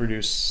able to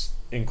produce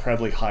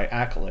incredibly high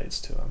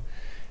accolades to them.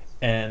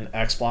 And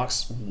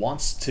Xbox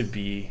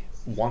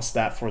wants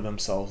that for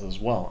themselves as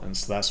well. And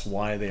so that's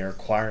why they are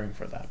acquiring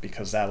for that,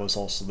 because that was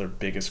also their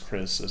biggest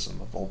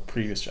criticism of all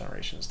previous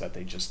generations, that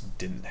they just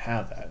didn't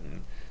have that.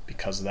 And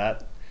because of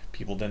that,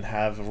 people didn't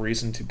have a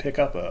reason to pick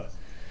up a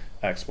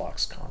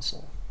Xbox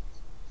console.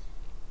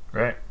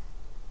 Right.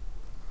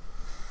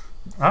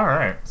 All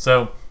right.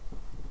 So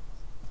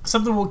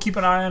something we'll keep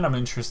an eye on. I'm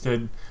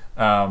interested.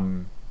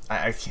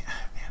 I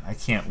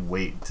can't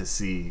wait to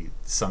see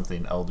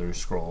something Elder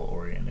Scroll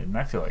oriented, and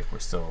I feel like we're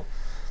still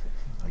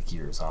like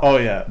years off. Oh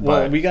yeah,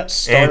 well, we got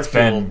Starfield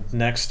been...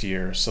 next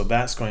year, so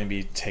that's going to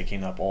be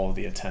taking up all of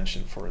the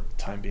attention for the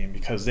time being,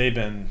 because they've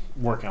been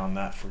working on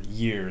that for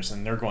years,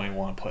 and they're going to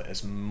want to put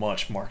as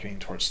much marketing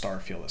towards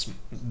Starfield as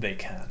they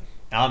can.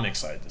 I'm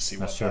excited to see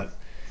what that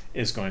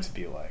is going to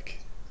be like.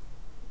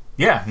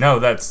 Yeah, no,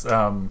 that's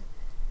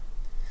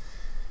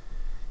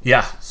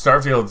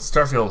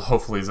Starfield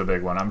hopefully is a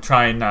big one. I'm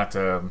trying not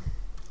to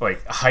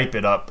hype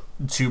it up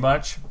too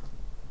much,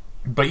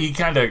 but you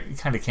kind of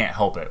can't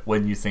help it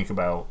when you think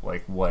about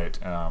what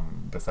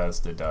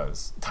Bethesda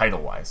does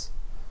title wise,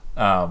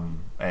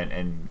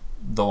 and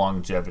the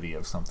longevity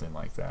of something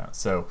like that.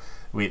 So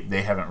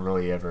they haven't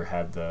really ever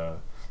had the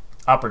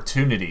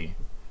opportunity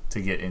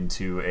to get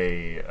into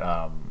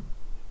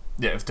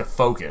to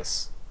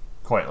focus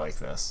quite like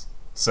this.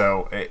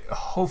 So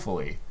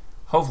hopefully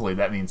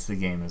that means the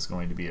game is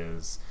going to be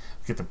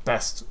get the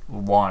best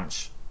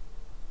launch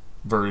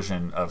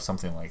version of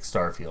something like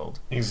Starfield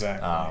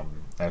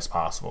as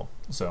possible.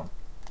 So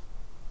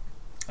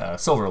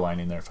silver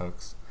lining there,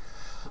 folks.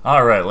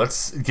 All right,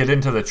 let's get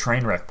into the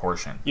train wreck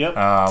portion. Yep.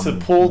 To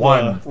pull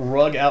the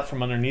rug out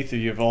from underneath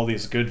you of all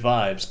these good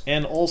vibes,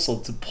 and also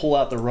to pull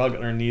out the rug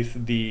underneath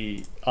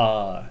the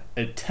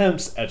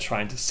attempts at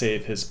trying to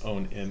save his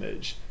own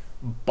image.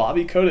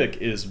 Bobby Kotick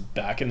is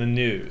back in the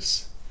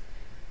news.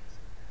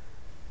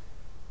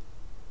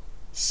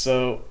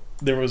 So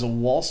there was a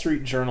Wall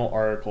Street Journal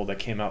article that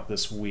came out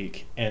this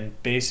week,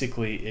 and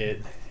basically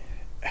it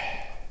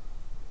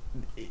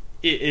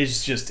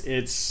is just,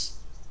 it's,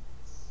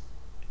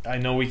 I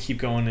know we keep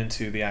going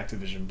into the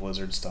Activision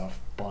Blizzard stuff,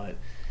 but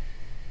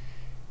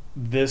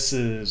this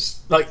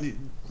is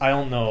I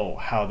don't know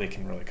how they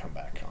can really come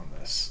back on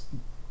this,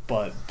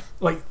 but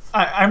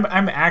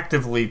I'm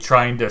actively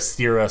trying to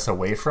steer us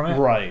away from it,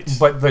 right?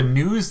 But the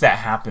news that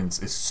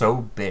happens is so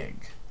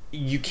big.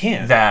 You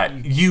can't.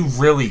 That you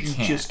really can't.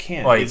 You just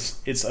can't.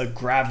 It's a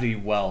gravity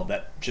well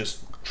that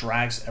just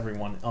drags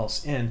everyone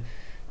else in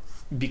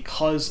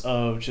because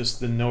of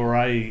just the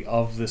notoriety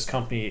of this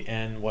company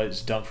and what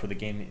it's done for the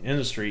gaming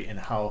industry,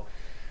 and how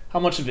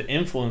much of an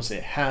influence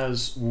it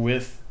has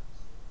with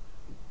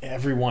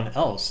everyone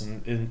else,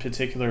 and in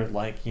particular,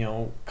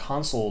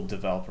 console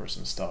developers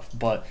and stuff.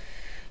 But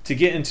to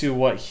get into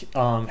what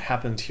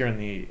happened here in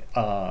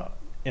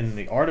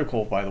the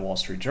article by the Wall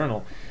Street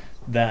Journal,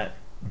 that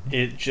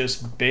it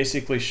just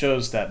basically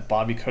shows that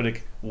Bobby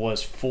Kotick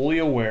was fully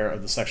aware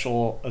of the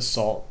sexual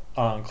assault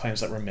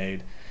claims that were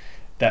made,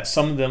 that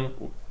some of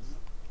them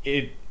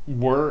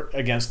were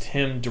against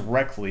him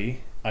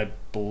directly, I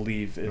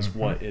believe is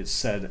what it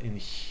said in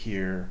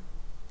here.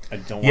 I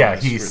don't. Yeah,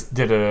 he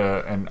did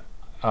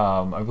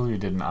I believe he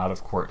did an out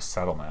of court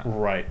settlement.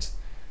 Right.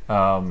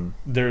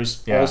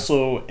 There's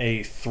also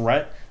a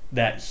threat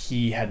that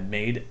he had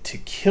made to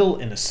kill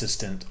an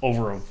assistant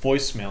over a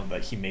voicemail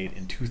that he made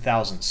in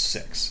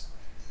 2006.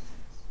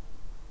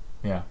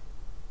 Yeah.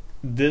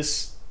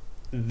 This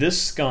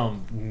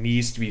scum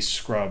needs to be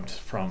scrubbed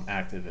from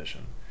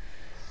Activision.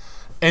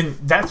 And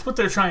that's what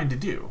they're trying to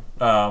do.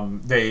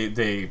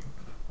 They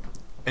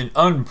an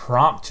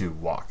unpromptu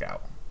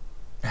walkout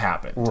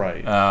happened.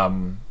 Right.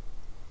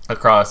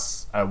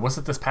 Across, was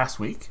it this past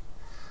week?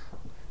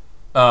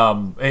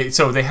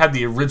 So they had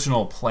the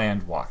original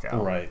planned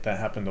walkout. Right, that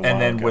happened a while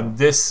and then ago.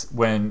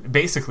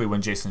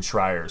 when Jason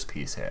Schreier's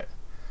piece hit,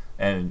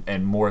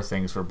 and more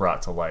things were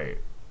brought to light,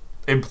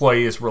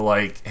 employees were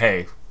like,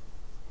 "Hey,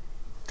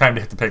 time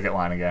to hit the picket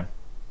line again."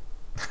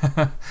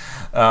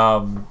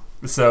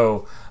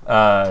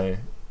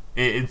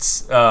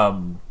 It's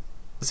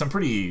some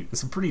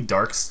pretty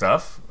dark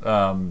stuff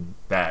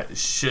that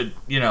should,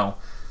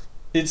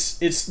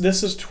 This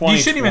is 2021.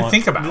 You shouldn't even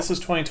think about. This is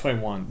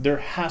 2021. There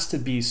has to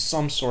be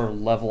some sort of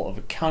level of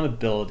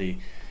accountability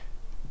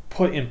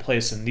put in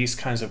place in these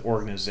kinds of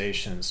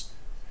organizations,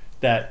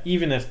 that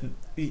even if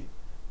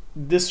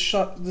this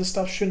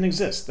stuff shouldn't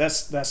exist,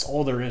 that's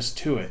all there is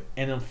to it.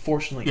 And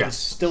unfortunately, It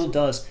still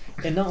does.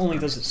 And not only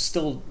does it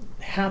still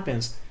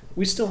happens,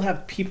 we still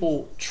have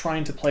people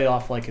trying to play it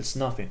off like it's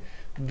nothing.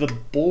 The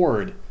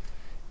board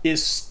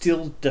is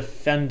still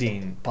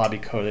defending Bobby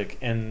Kotick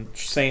and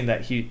saying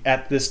that he,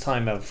 at this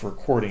time of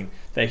recording,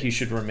 that he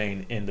should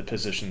remain in the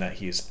position that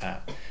he's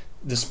at,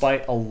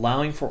 despite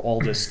allowing for all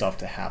this stuff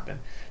to happen,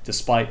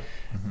 despite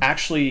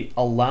actually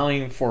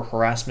allowing for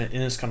harassment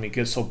in his company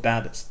get so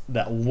bad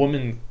that a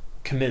woman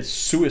commits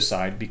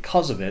suicide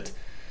because of it.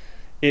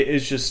 It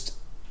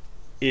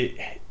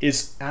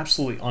is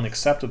absolutely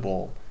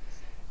unacceptable.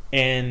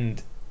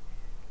 And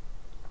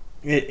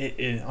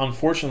it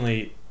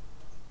unfortunately,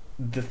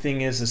 the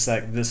thing is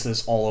that this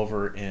is all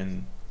over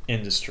in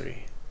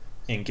industry,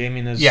 in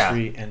gaming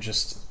industry, and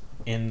just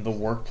in the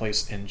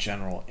workplace in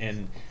general.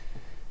 And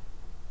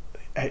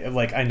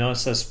I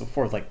noticed this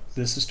before, like,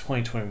 this is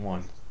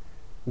 2021.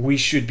 We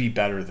should be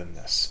better than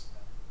this.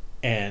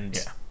 And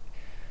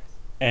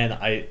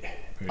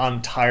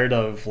I'm tired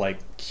of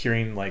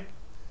hearing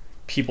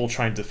people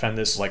trying to defend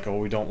this, oh,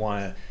 we don't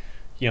want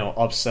to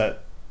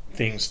upset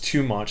things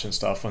too much and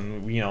stuff,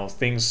 and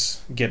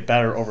things get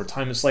better over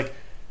time. It's like,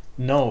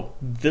 no,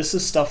 this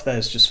is stuff that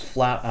is just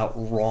flat out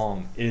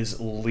wrong, is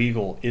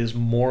illegal, is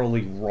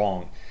morally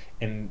wrong.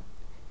 And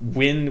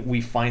when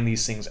we find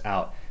these things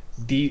out,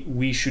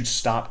 we should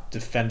stop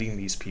defending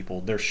these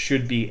people. There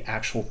should be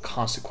actual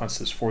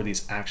consequences for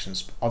these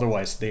actions.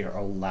 Otherwise, they are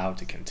allowed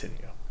to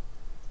continue.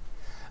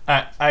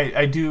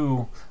 I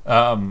do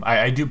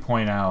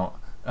point out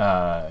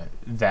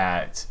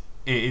that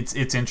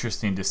it's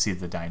interesting to see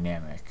the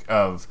dynamic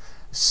of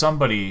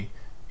somebody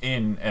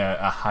in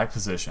a high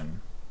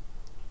position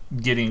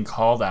getting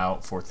called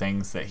out for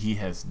things that he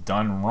has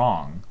done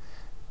wrong,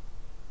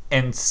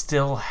 and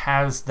still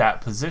has that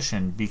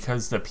position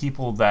because the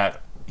people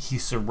that he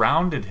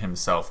surrounded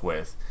himself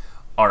with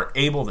are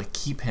able to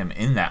keep him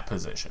in that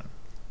position.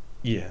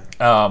 Yeah.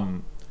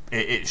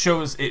 It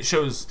shows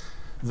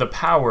the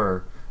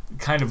power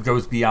kind of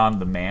goes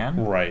beyond the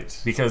man,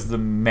 right? Because the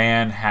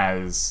man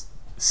has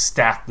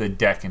stacked the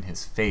deck in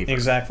his favor.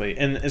 Exactly,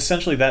 and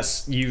essentially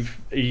that's you've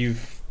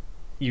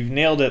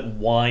nailed it.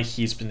 Why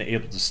he's been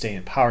able to stay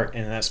in power,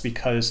 and that's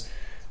because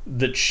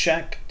the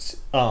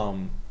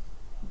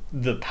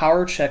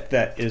power check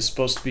that is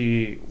supposed to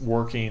be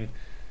working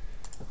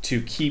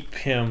to keep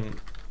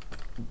him,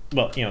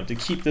 to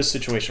keep this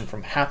situation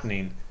from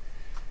happening,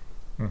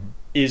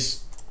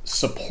 is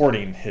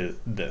supporting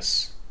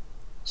this.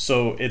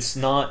 So it's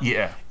not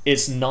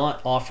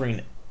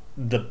offering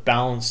the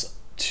balance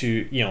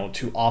to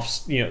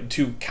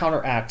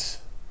counteract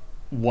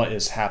what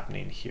is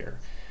happening here,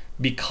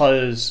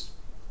 because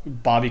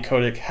Bobby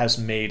Kotick has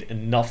made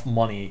enough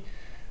money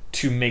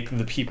to make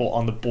the people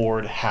on the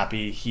board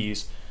happy.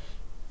 He's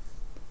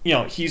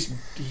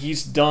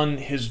done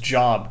his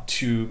job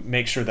to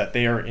make sure that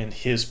they are in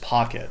his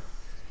pocket,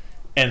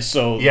 and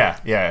so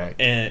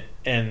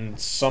and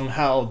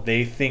somehow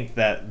they think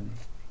that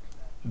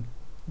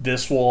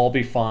this will all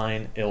be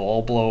fine, it'll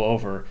all blow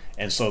over,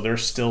 and so they're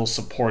still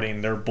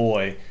supporting their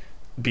boy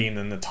being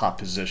in the top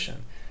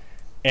position.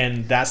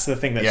 And that's the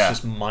thing that's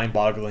just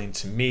mind-boggling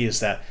to me, is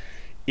that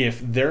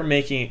if they're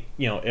making,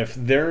 if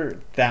they're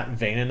that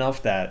vain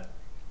enough that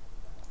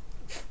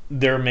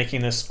they're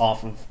making this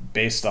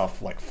based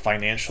off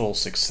financial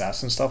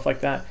success and stuff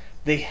like that,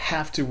 they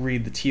have to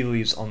read the tea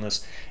leaves on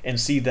this and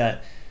see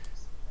that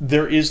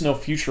there is no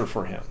future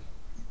for him.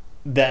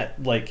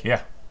 That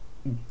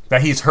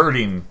that he's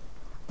hurting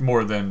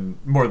more than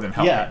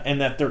helping. Yeah, and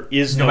that there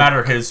is no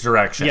matter his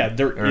direction. Yeah,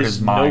 there is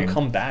no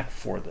comeback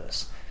for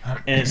this.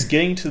 And it's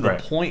getting to the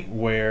point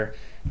where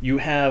you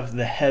have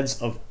the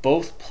heads of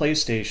both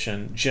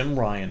PlayStation, Jim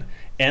Ryan,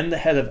 and the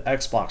head of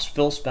Xbox,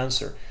 Phil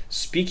Spencer,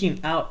 speaking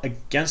out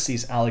against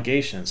these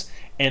allegations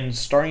and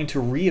starting to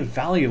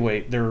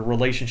reevaluate their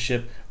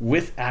relationship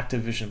with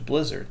Activision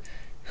Blizzard,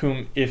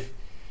 whom, if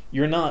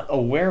you're not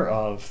aware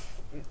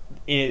of,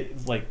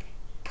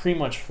 pretty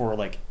much for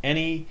like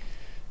any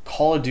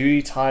Call of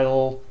Duty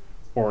title,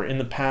 or in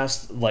the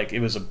past, like it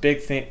was a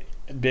big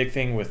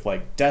thing with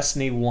like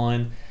Destiny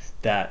 1,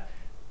 that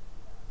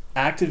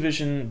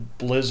Activision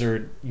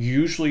Blizzard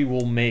usually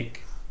will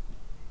make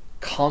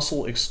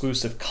console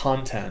exclusive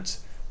content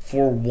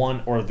for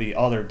one or the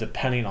other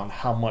depending on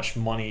how much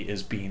money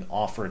is being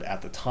offered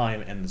at the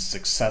time and the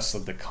success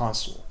of the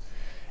console.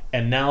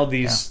 And now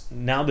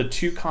the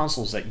two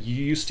consoles that you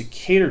used to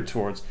cater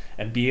towards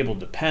and be able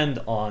to depend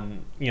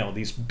on,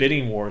 these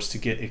bidding wars to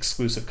get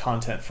exclusive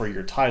content for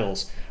your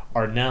titles,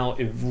 are now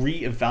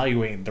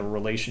reevaluating the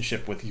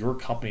relationship with your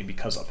company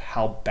because of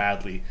how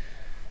badly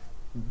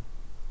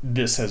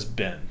this has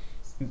been.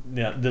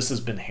 This has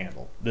been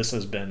handled. This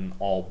has been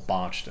all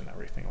botched and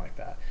everything like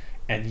that.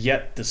 And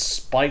yet,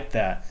 despite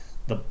that,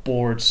 the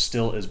board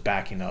still is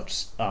backing up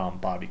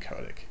Bobby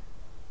Kotick.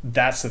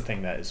 That's the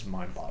thing that is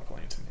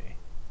mind-boggling to me.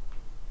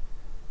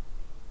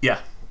 Yeah,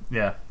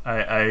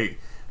 I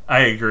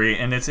agree,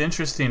 and it's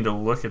interesting to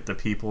look at the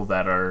people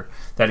that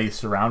he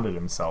surrounded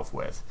himself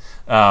with.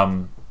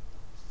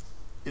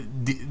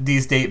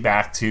 These date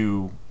back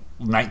to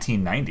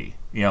 1990.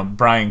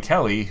 Brian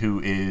Kelly, who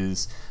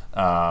is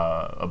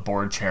a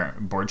board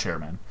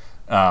chairman,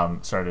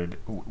 started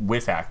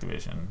with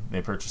Activision.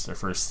 They purchased their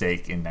first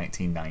stake in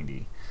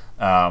 1990.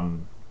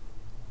 And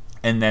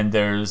then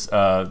there's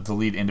the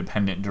lead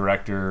independent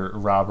director,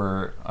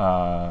 Robert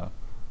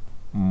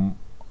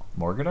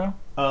Morgado?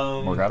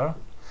 Morgado?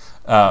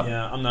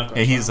 I'm not going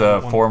to. He's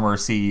a former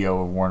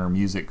CEO of Warner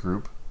Music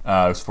Group.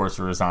 Was forced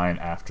to resign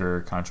after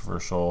a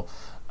controversial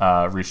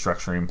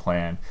restructuring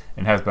plan,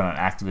 and has been on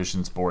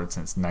Activision's board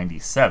since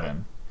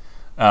 '97.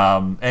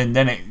 And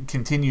then it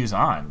continues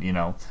on.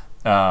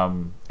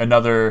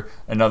 Another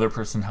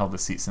person held the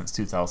seat since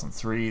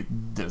 2003.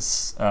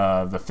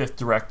 The fifth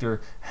director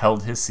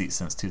held his seat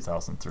since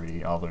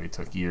 2003, although he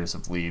took years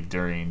of leave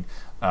during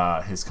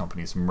his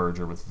company's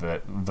merger with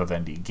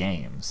Vivendi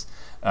Games.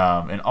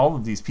 And all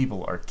of these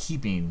people are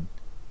keeping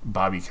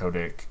Bobby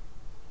Kotick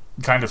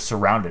kind of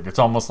surrounded. It's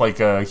almost like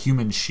a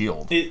human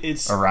shield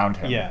around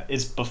him. Yeah,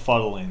 it's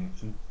befuddling,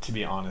 to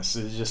be honest.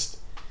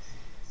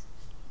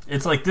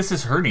 It's like, this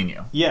is hurting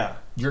you. Yeah.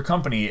 Your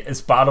company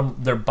is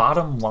their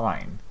bottom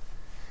line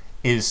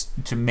is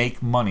to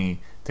make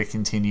money, to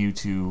continue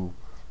to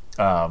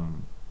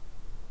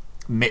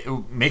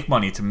make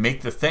money, to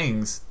make the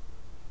things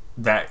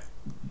that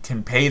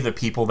can pay the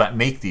people that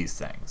make these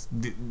things.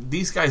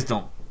 These guys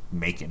don't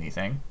make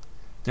anything.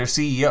 They're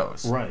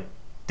CEOs. Right.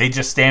 They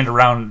just stand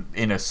around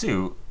in a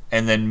suit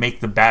and then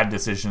make the bad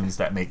decisions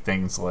that make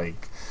things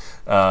like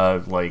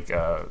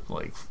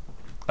Cyberpunk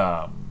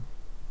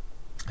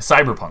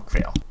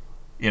fail.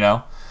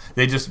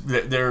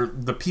 They're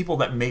the people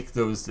that make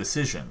those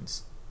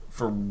decisions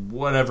for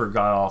whatever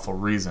god awful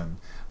reason,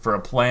 for a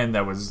plan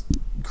that was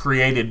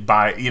created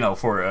by,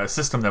 for a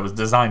system that was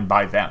designed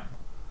by them.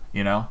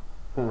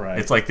 Right.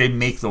 It's like they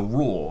make the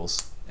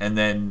rules, and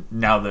then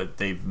now that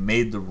they've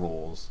made the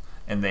rules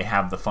and they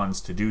have the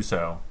funds to do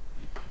so,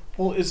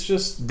 well, it's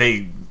just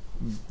they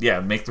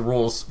make the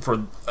rules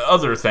for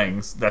other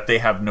things that they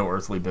have no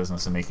earthly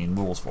business in making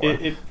rules for.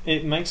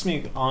 It makes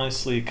me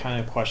honestly kind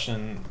of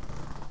question,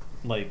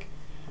 like,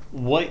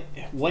 what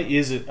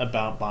is it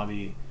about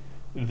Bobby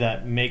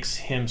that makes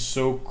him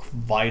so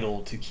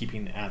vital to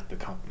keeping at the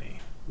company?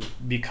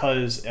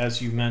 Because,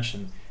 as you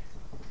mentioned,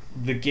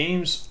 the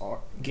games are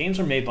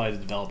made by the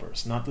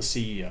developers, not the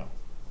CEO.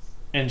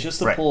 And just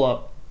to pull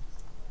up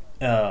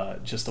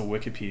just the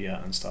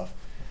Wikipedia and stuff,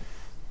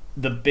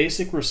 the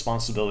basic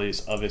responsibilities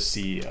of a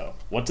CEO.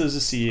 What does a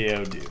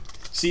CEO do?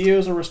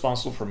 CEOs are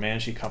responsible for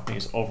managing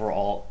companies'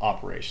 overall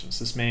operations.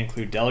 This may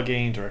include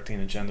delegating,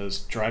 directing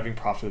agendas, driving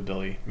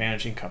profitability,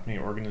 managing company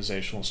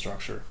organizational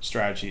structure,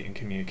 strategy, and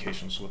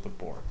communications with the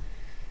board.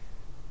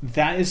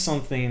 That is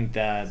something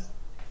that,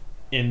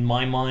 in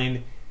my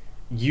mind,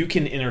 you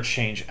can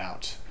interchange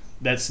out.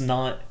 That's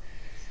not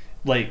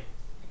that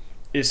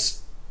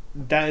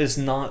is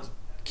not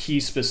key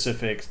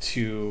specific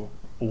to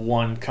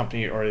one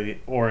company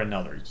or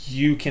another.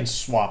 You can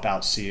swap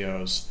out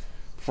CEOs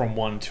from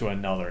one to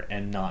another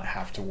and not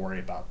have to worry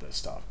about this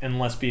stuff. And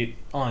let's be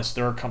honest,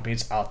 there are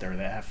companies out there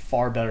that have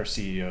far better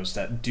CEOs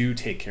that do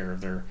take care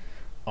of their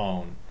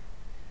own.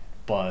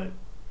 But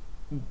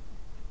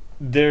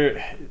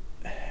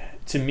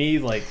to me,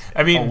 a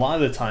lot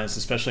of the times,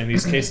 especially in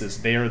these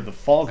cases, they are the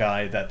fall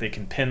guy that they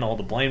can pin all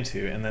the blame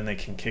to, and then they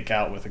can kick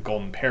out with a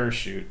golden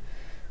parachute.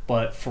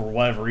 But for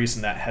whatever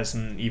reason, that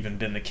hasn't even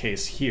been the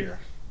case here.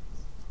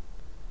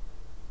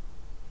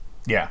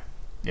 Yeah.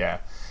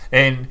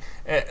 And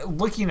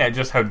looking at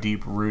just how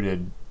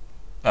deep-rooted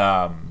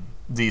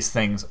these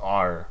things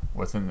are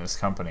within this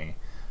company,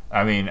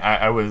 I mean,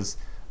 I was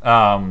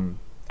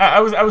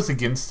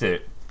against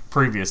it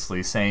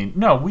previously, saying,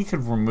 no, we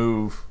could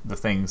remove the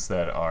things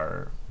that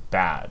are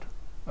bad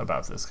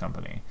about this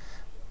company,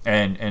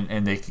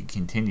 and they could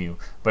continue.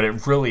 But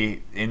it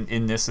really,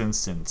 in this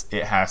instance,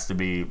 it has to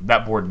be,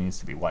 that board needs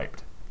to be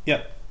wiped.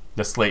 Yep.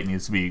 The slate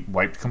needs to be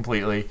wiped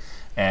completely,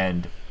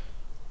 and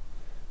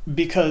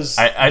because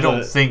I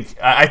don't think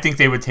I think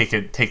they would take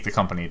the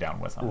company down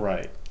with them.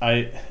 Right.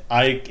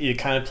 It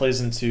kind of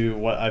plays into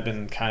what I've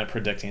been kind of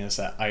predicting, is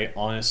that I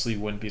honestly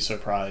wouldn't be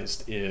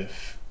surprised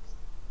if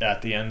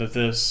at the end of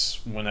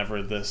this,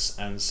 whenever this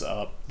ends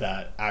up,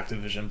 that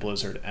Activision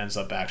Blizzard ends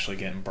up actually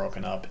getting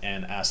broken up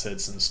and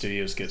assets and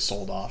studios get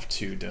sold off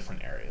to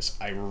different areas.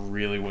 I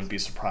really wouldn't be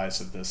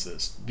surprised if this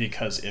is,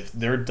 because if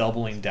they're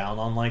doubling down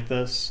on like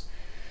this,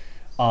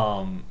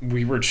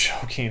 we were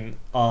joking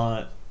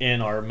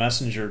in our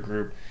messenger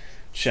group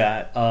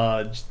chat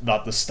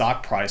about the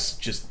stock price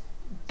just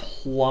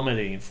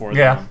plummeting for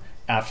them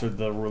after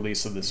the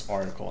release of this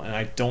article, and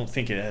I don't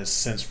think it has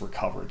since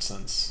recovered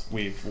since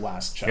we've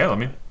last checked. Yeah, let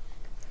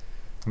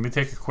me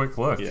take a quick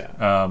look. Yeah,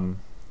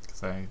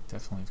 because I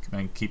definitely have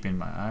been keeping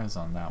my eyes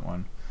on that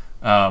one.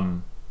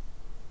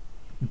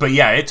 But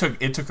yeah, it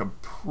took a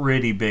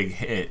pretty big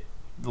hit.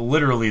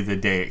 Literally the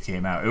day it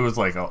came out, it was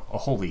like a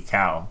holy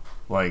cow!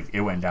 Like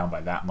it went down by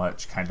that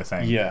much, kind of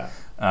thing. Yeah.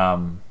 Yeah,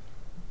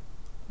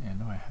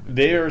 no, I have it.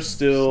 They are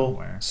still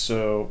somewhere.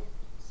 So.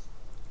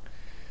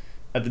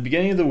 At the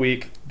beginning of the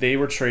week, they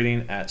were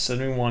trading at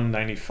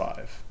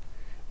 $71.95.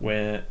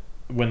 When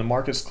the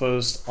markets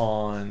closed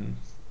on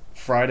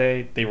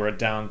Friday, they were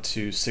down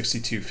to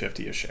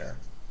 $62.50 a share.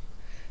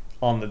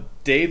 On the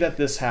day that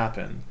this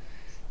happened,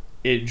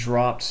 it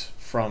dropped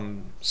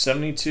from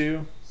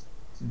 72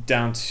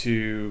 down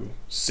to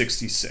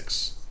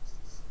 66.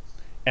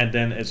 And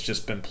then it's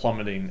just been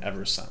plummeting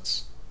ever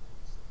since.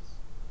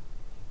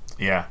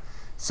 Yeah.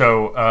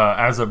 So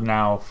as of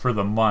now, for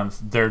the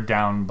month, they're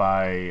down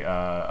by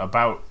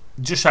about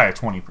just shy of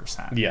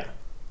 20%. Yeah,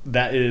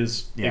 that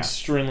is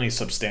extremely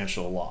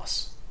substantial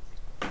loss.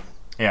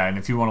 Yeah, and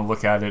if you want to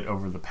look at it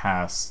over the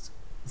past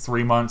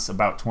 3 months,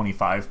 about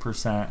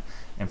 25%,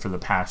 and for the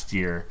past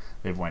year,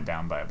 they've went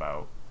down by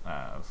about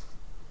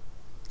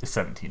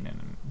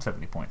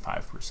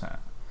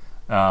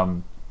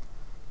 70.5%.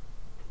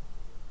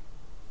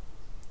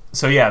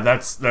 So yeah,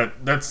 that's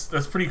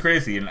pretty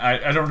crazy, and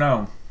I don't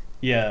know.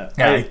 Yeah,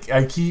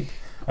 I keep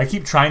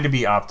trying to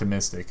be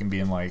optimistic and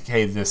being like,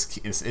 hey, this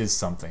is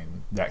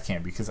something that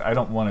can, because I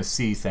don't want to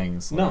see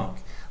things like,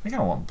 I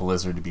don't want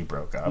Blizzard to be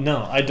broke up.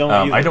 No, I don't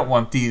either. I don't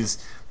want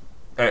these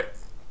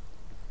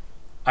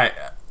I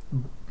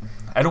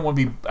don't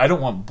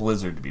want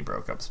Blizzard to be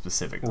broke up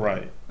specifically.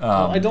 Right.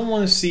 I don't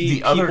want to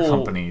see the other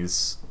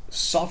companies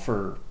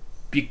suffer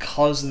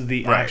because of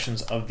the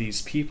actions of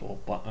these people,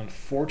 but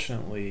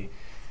unfortunately,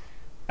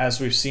 as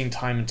we've seen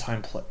time and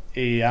time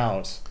play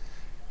out,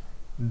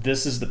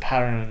 this is the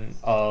pattern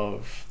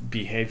of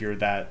behavior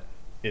that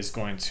is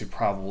going to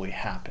probably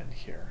happen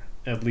here.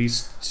 At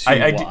least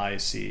I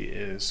see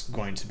is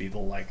going to be the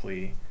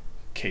likely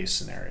case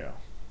scenario.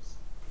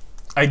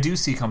 I do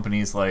see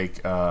companies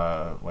like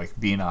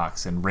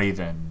Beanox and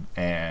Raven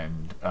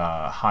and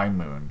High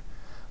Moon.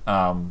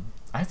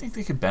 I think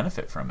they could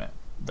benefit from it,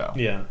 though.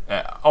 Yeah.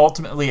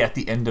 Ultimately, at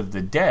the end of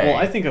the day. Well,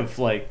 I think of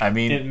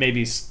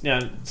maybe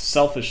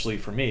selfishly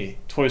for me,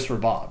 Toys for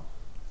Bob,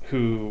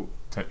 who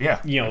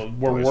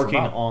we're working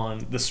on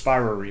the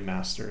Spyro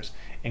remasters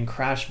and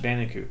Crash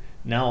Bandicoot.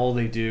 Now all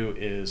they do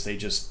is they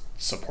just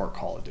support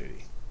Call of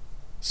Duty.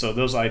 So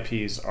those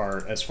IPs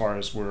are, as far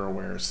as we're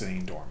aware,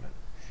 sitting dormant.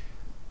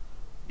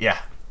 Yeah.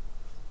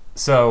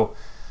 So,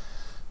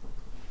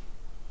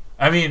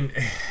 I mean,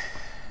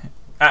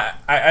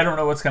 I don't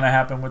know what's going to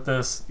happen with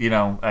this. You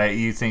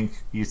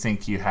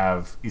think you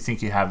have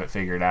it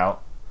figured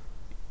out,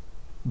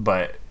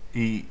 but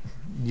you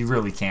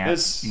really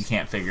can't. You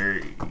can't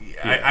figure.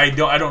 Yeah. I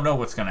don't know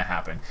what's going to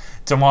happen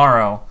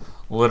tomorrow.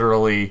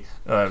 Literally,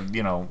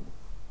 Phil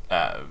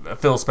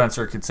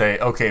Spencer could say,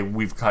 "Okay,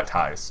 we've cut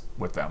ties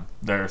with them.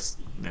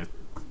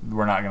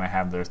 We're not going to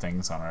have their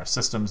things on our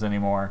systems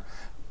anymore."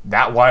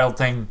 That wild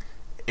thing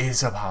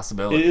is a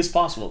possibility. It is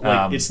possible.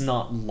 It's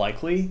not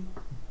likely,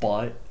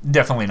 but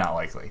definitely not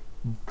likely.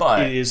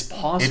 But it is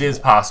possible. It is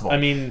possible. I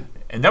mean,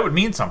 and that would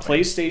mean something.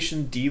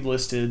 PlayStation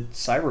delisted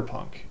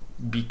Cyberpunk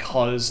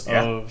because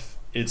of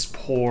its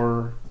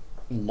poor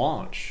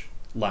launch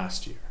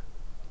last year.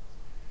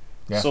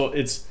 Yeah. So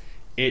it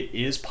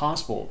is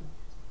possible,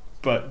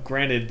 but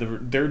granted,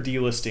 their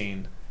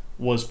delisting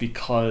was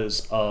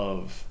because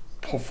of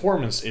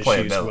performance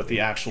issues with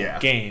the actual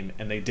game,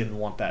 and they didn't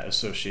want that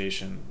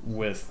association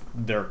with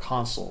their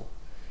console.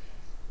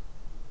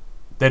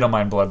 They don't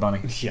mind Blood Money.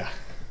 Yeah.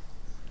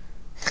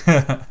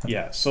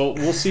 Yeah, so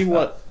we'll see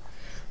what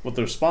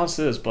the response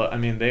is, but I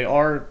mean,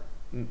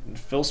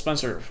 Phil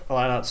Spencer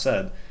flat out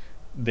said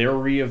they're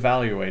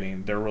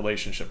reevaluating their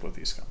relationship with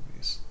these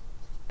companies.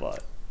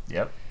 But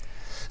yep.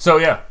 So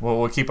yeah,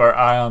 we'll keep our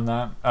eye on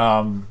that.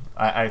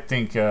 I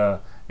think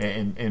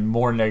in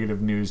more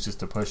negative news, just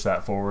to push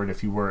that forward,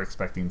 if you were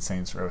expecting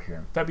Saints Row here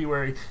in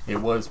February, it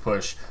was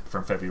pushed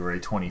from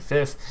February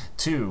 25th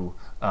to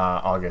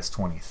August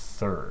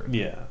 23rd.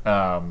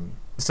 Yeah.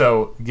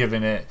 So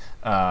giving it,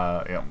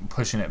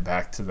 pushing it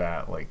back to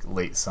that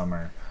late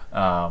summer.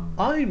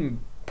 I'm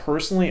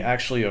personally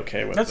actually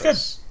okay with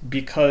this. Good.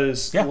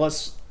 Because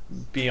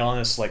be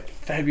honest, like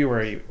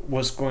February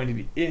was going to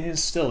be, it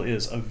still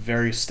is a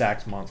very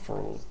stacked month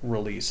for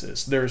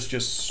releases. There's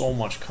just so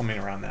much coming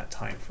around that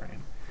time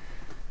frame.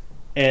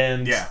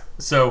 And yeah,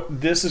 so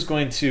this is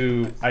going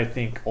to, I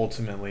think,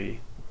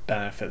 ultimately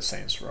benefit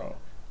Saints Row.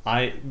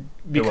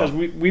 Because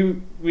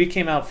we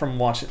came out from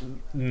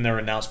watching their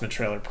announcement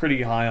trailer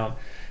pretty high on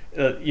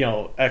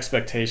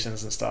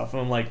expectations and stuff,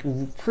 and I'm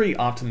like pretty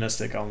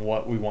optimistic on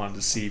what we wanted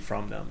to see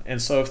from them.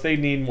 And so if they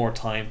need more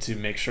time to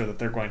make sure that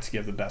they're going to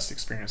give the best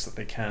experience that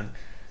they can,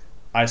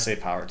 I say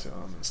power to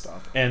them and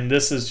stuff. And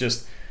this is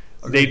just,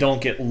 they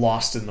don't get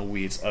lost in the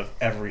weeds of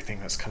everything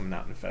that's coming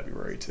out in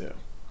February too.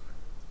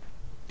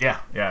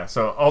 Yeah.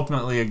 So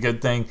ultimately, a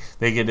good thing.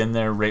 They get in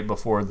there right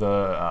before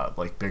the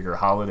bigger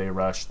holiday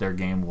rush. Their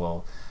game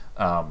will.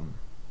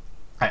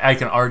 I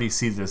can already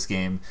see this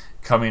game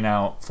coming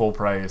out full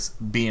price,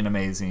 being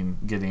amazing,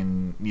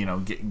 getting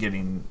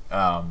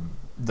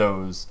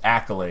those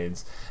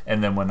accolades,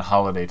 and then when the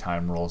holiday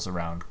time rolls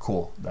around,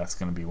 cool. That's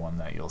going to be one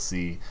that you'll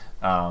see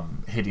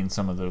hitting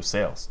some of those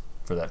sales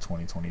for that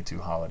 2022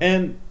 holiday.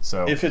 And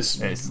so if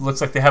it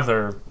looks like they have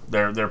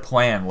their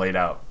plan laid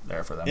out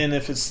there for them. And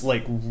if it's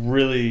like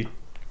really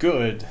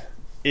good,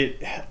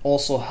 it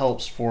also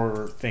helps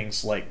for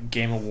things like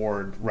Game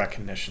Award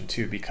recognition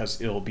too,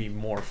 because it'll be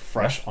more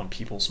fresh on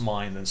people's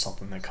mind than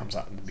something that comes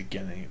out in the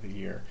beginning of the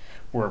year,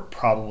 where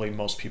probably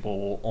most people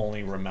will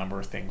only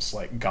remember things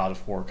like God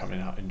of War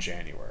coming out in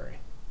January.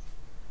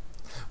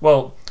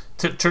 Well,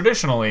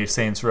 traditionally,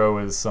 Saints Row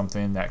is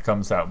something that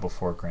comes out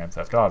before Grand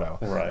Theft Auto.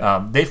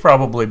 Right. They've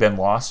probably been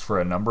lost for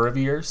a number of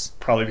years.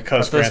 Probably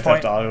because Grand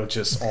Theft Auto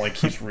just only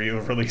keeps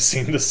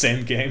re-releasing the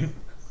same game.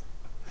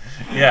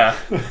 Yeah.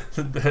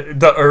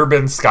 The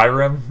urban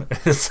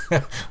Skyrim is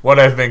what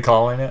I've been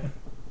calling it.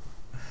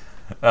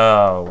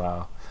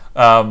 Oh,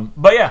 wow.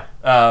 But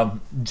yeah,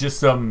 just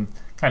some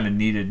kind of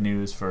needed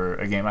news for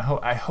a game. I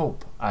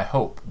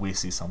hope we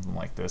see something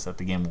like this at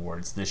the Game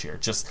Awards this year.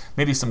 Just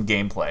maybe some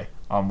gameplay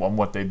on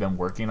what they've been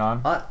working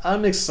on.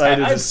 I'm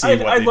excited to see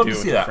what they do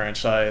with the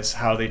franchise,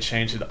 how they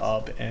change it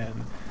up,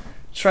 and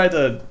try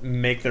to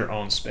make their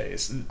own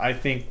space. I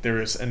think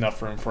there is enough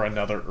room for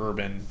another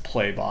urban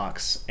play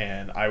box,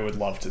 and I would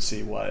love to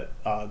see what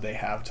they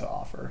have to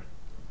offer.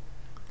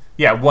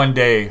 Yeah, one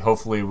day,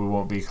 hopefully, we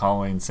won't be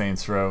calling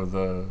Saints Row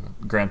the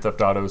Grand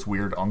Theft Auto's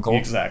weird uncle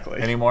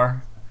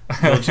anymore.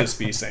 It'll just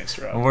be Saints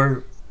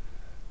Row.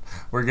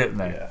 We're getting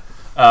there.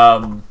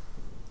 Yeah.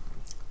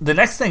 The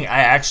next thing I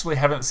actually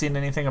haven't seen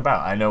anything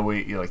about. I know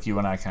you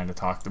and I kind of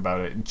talked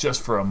about it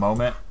just for a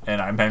moment,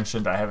 and I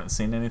mentioned I haven't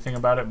seen anything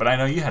about it, but I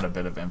know you had a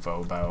bit of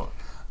info about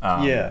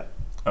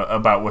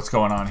about what's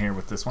going on here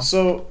with this one.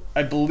 So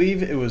I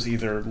believe it was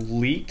either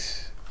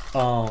leaked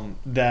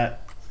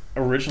that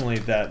originally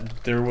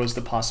that there was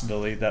the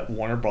possibility that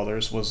Warner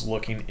Brothers was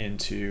looking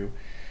into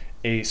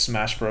a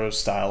Smash Bros.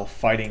 Style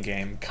fighting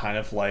game, kind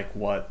of like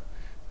what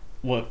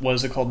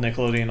was it called,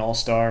 Nickelodeon All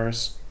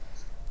Stars?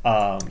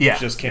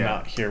 Just came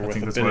out here with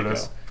a bit ago,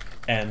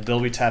 and they'll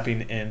be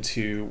tapping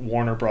into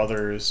Warner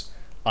Brothers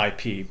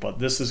IP, but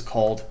this is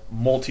called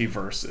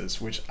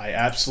Multiverses, which I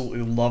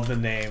absolutely love the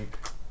name.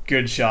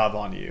 Good job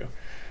on you.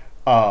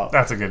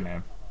 That's a good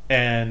name.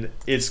 And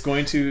it's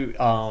going to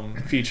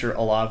feature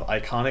a lot of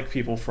iconic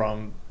people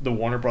from the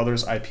Warner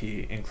Brothers IP,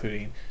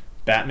 including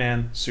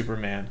Batman,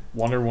 Superman,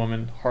 Wonder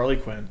Woman, Harley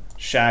Quinn,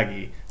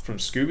 Shaggy from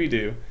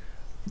Scooby-Doo.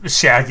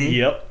 Shaggy?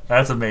 Yep.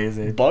 That's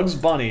amazing. Bugs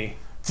Bunny,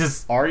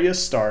 just Arya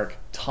Stark,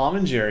 Tom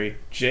and Jerry,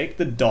 Jake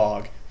the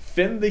Dog,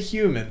 Finn the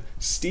Human,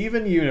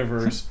 Steven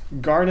Universe,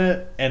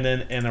 Garnet, and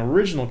then an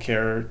original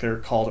character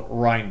called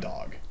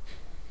Rhine-Dog.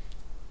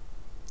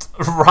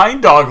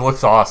 Rhine-Dog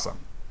looks awesome.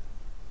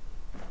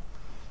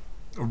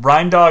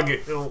 Rhine-Dog...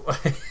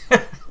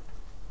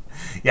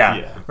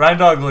 yeah.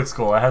 Rhine-Dog looks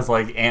cool. It has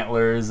like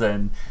antlers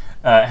and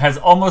has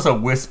almost a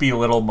wispy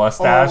little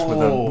mustache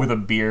with a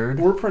beard.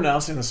 We're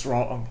pronouncing this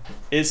wrong.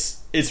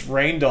 It's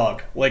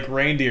Rain-Dog, like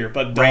reindeer,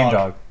 but dog.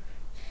 Rain-Dog.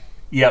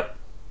 Yep.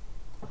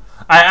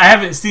 I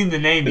haven't seen the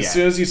name yet. As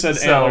soon as you said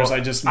antlers, I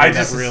just made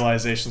that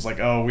realization. It's like,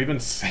 oh, we've been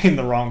saying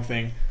the wrong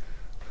thing.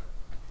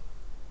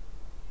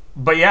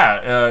 But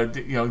yeah,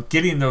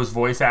 getting those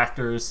voice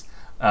actors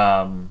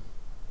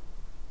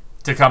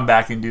to come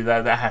back and do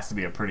that has to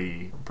be a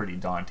pretty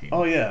daunting.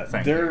 Oh yeah,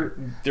 thing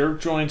they're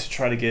going to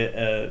try to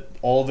get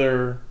all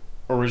their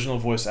original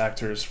voice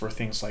actors for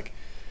things like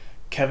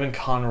Kevin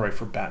Conroy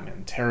for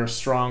Batman, Tara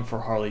Strong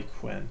for Harley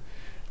Quinn,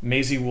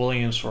 Maisie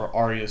Williams for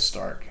Arya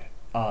Stark,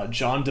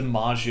 John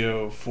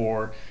DiMaggio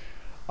for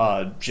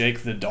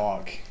Jake the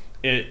Dog.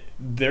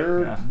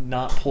 They're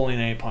not pulling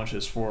any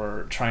punches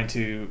for trying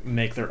to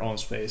make their own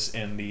space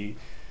in the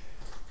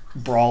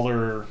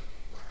brawler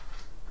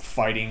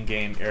fighting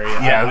game area.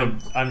 Yeah,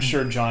 I'm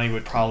sure Johnny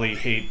would probably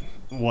hate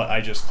what I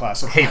just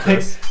classified. Hate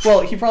this.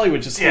 Well, he probably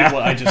would just hate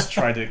what I just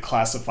tried to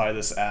classify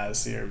this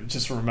as here.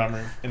 Just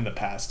remembering in the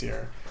past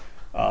year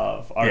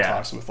of our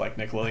talks with like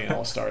Nickelodeon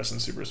All Stars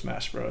and Super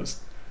Smash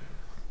Bros.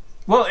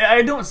 Well,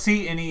 I don't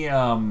see any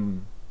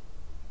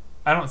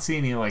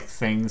like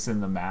things in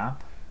the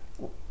map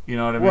You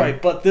know what I mean?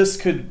 Right, but this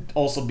could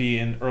also be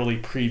an early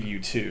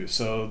preview too.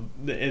 So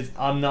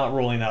I'm not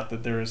ruling out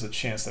that there is a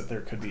chance that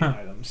there could be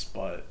items,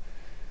 but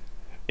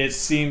it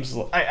seems.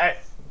 Go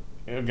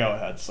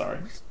ahead. Sorry.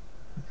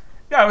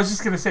 Yeah, I was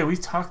just gonna say we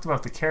talked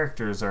about the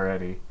characters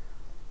already.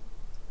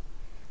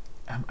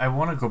 I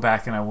want to go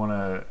back and I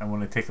want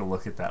to take a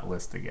look at that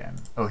list again.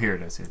 Oh, here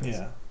it is.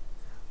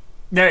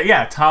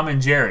 Yeah, Tom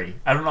and Jerry.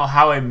 I don't know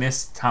how I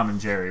missed Tom and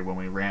Jerry when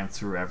we ran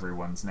through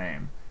everyone's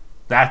name.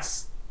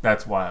 That's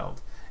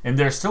wild. And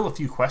there's still a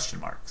few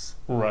question marks.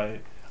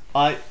 Right.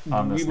 We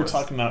were list.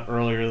 talking about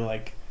earlier,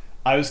 like,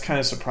 I was kind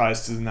of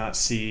surprised to not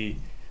see,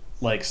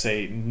 like,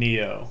 say,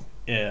 Neo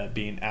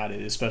being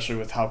added, especially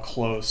with how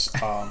close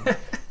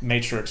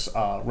Matrix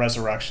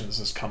Resurrections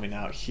is coming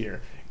out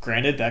here.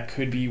 Granted, that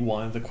could be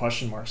one of the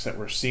question marks that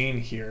we're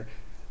seeing here.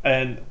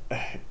 And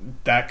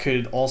that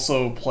could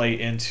also play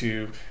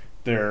into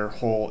their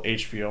whole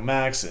HBO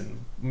Max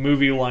and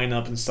movie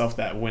lineup and stuff,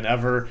 that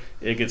whenever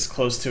it gets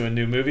close to a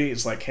new movie,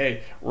 it's like,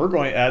 hey, we're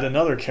going to add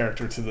another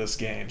character to this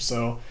game.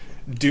 So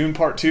Dune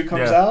Part 2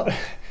 comes out.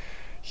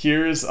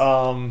 Here's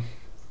God,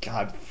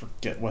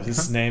 forget what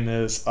his name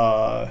is.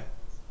 The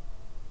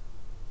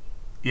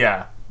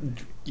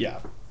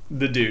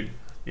dude.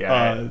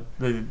 Timothy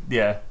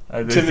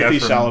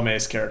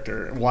Chalamet's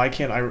character. Why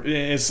can't I?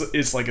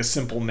 It's like a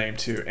simple name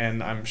too,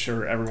 and I'm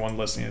sure everyone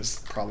listening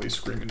is probably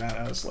screaming that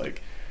at us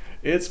like,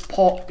 it's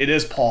Paul. It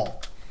is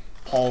Paul.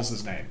 Paul's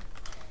his name,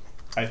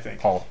 I think.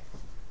 Paul.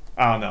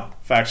 I don't know.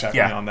 Fact check me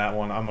on that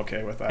one. I'm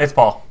okay with that. It's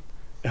Paul.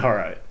 All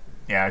right.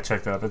 Yeah, I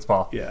checked it up. It's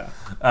Paul. Yeah.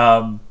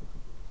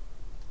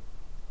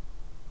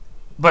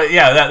 But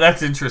yeah,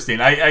 that's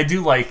interesting. I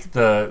do like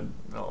the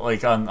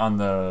on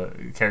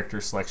the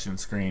character selection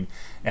screen,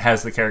 it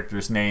has the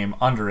character's name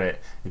under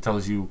it. It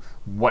tells you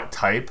what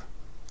type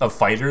of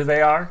fighter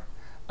they are,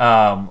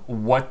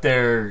 what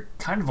their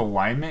kind of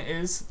alignment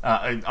is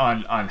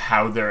on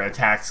how their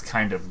attacks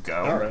kind of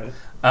go. All right.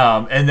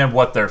 And then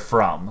what they're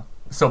from.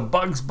 So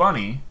Bugs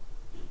Bunny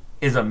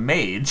is a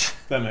mage.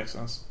 That makes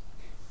sense.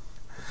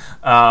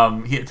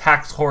 He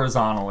attacks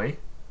horizontally,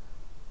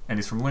 and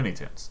he's from Looney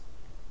Tunes.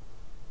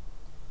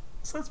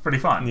 So that's pretty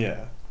fun.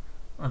 Yeah.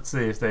 Let's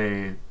see if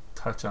they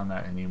touch on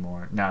that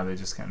anymore. Now they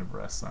just kind of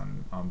rest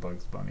on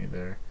Bugs Bunny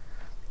there.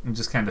 I'm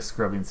just kind of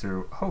scrubbing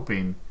through,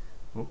 hoping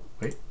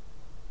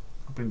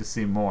to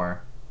see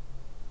more.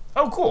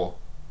 Oh, cool.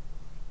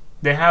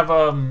 They have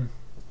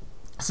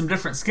some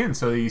different skins.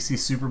 So you see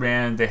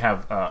Superman. They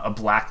have a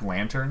Black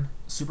Lantern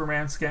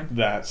Superman skin.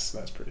 That's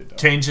pretty dope.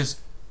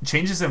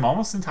 Changes him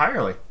almost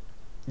entirely.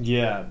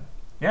 Yeah.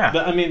 Yeah.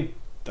 I mean,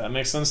 that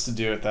makes sense to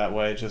do it that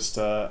way. Just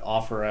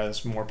offer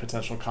as more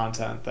potential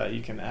content that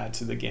you can add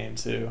to the game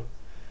too.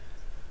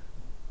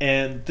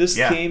 And this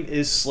game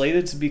is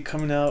slated to be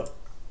coming out.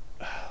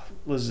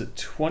 Was it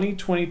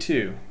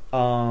 2022?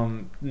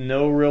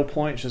 No real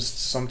point. Just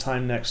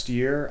sometime next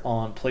year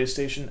on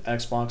PlayStation,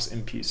 Xbox,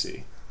 and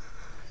PC.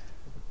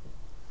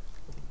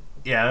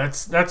 Yeah,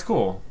 that's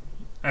cool.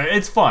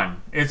 It's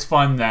fun. It's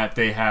fun that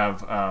they have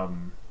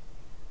Tom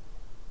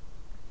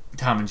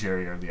and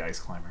Jerry are the Ice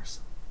Climbers.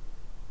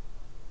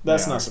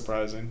 That's not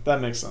surprising.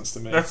 That makes sense to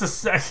me. That's the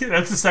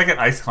second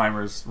Ice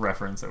Climbers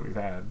reference that we've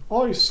had.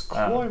 Ice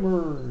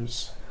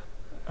Climbers.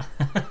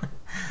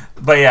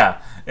 But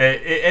yeah,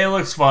 it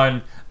looks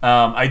fun.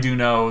 I do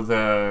know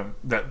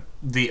that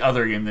the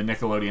other game, the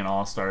Nickelodeon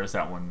All Stars,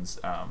 that one's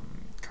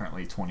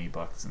currently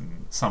 $20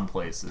 in some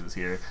places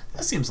here.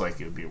 That seems like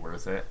it would be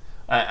worth it.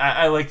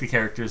 I like the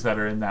characters that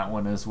are in that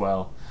one as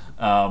well.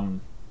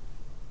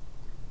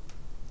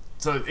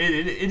 So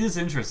it is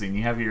interesting.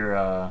 You have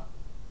your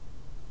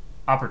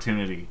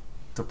opportunity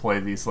to play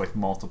these like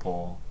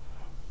multiple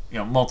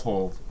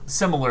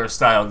similar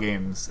style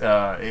games.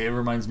 It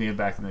reminds me of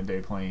back in the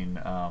day playing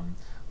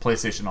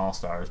PlayStation All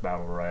Stars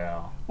Battle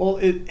Royale. Well,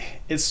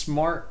 it's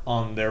smart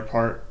on their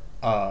part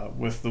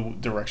with the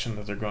direction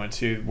that they're going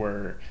to,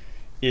 where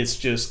it's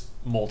just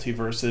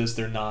multiverses.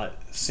 They're not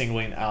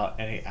singling out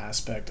any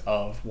aspect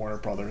of Warner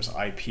Brothers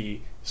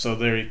IP, so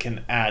they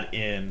can add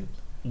in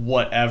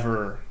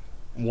whatever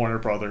Warner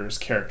Brothers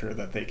character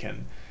that they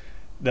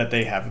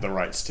have the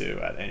rights to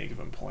at any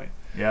given point.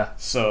 Yeah.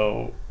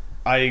 So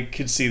I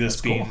could see this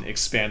That's being cool.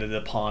 expanded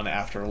upon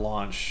after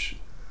launch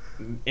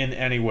in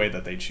any way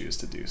that they choose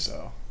to do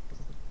so.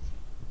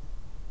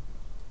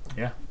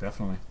 Yeah,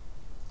 definitely.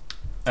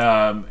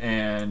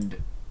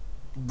 And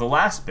the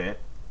last bit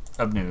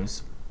of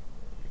news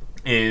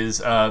is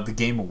the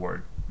Game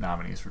Award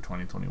nominees for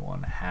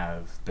 2021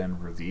 have been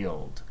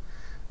revealed.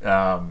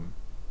 I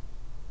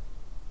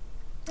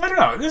don't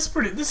know.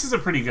 This is a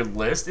pretty good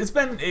list. It's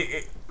been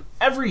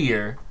every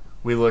year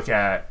we look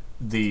at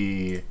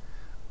the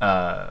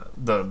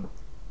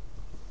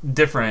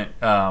different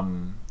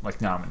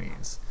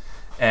nominees,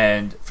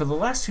 and for the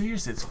last 2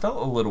 years it's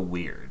felt a little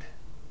weird.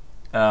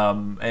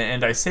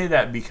 And I say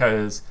that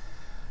because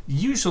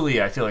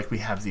usually I feel like we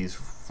have these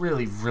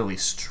really, really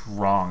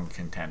strong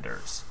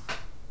contenders,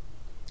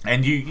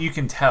 and you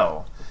can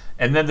tell.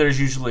 And then there's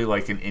usually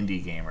like an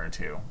indie game or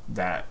two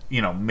that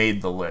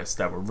made the list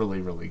that were really,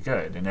 really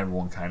good, and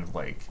everyone kind of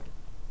like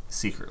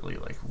secretly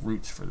like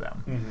roots for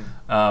them.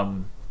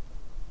 Mm-hmm.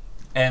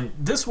 And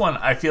this one,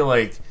 I feel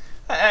like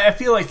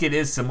it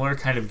is similar,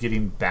 kind of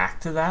getting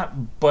back to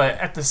that, but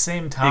at the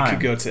same time, it could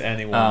go to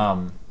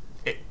anyone.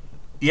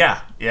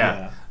 Yeah.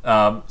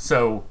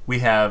 So we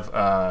have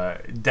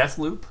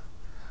Deathloop.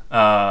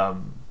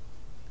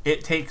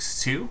 It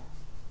Takes Two,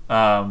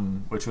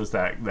 which was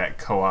that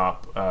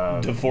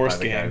co-op divorce by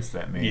the game guys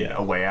that made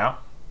A Way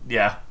Out.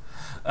 Yeah.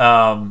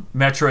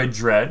 Metroid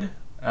Dread.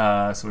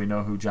 So we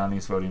know who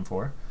Johnny's voting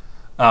for.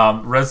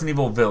 Resident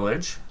Evil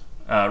Village.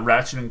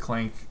 Ratchet and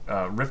Clank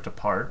Rift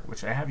Apart,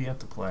 which I have yet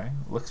to play.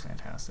 Looks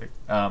fantastic.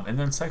 And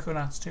then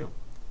Psychonauts 2,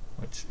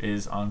 which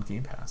is on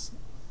Game Pass.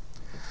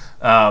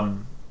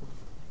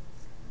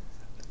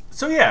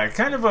 So yeah,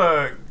 kind of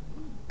a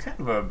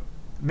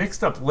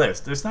mixed up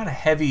list. There's not a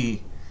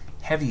heavy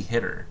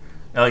hitter.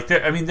 Like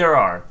there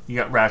are. You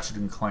got Ratchet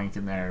and Clank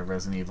in there,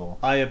 Resident Evil.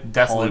 I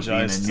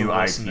apologize to new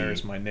listeners.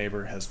 IP. My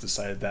neighbor has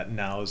decided that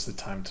now is the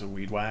time to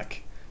weed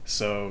whack,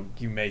 so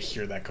you may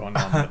hear that going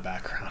on in the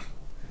background.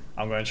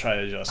 I'm going to try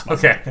to adjust my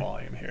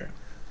volume here.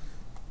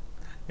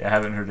 Yeah, I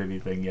haven't heard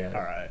anything yet.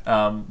 All right.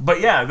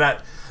 But yeah,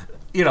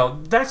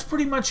 that's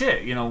pretty much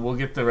it. We'll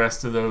get the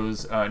rest of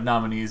those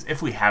nominees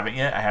if we haven't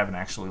yet. I haven't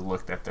actually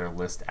looked at their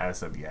list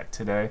as of yet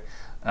today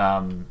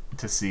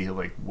to see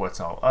like what's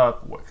all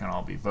up, what can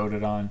all be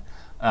voted on.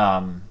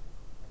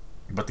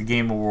 But the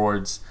Game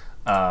Awards,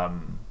 they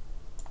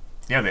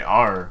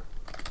are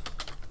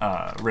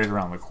right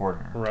around the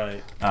corner.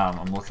 Right.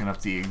 I'm looking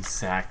up the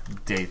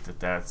exact date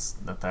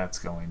that's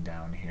going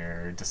down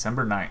here.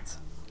 December 9th.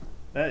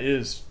 That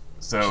is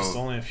so just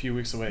only a few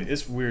weeks away.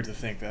 It's weird to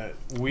think that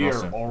we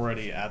are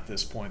already at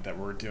this point that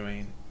we're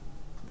doing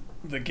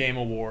the Game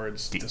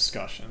Awards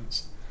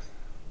discussions.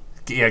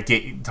 Yeah,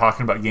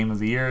 talking about Game of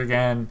the Year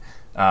again,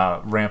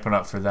 ramping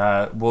up for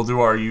that. We'll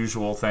do our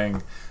usual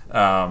thing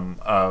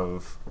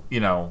of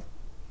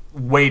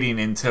waiting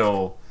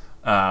until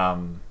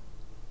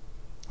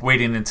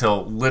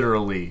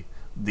literally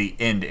the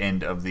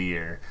end of the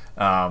year.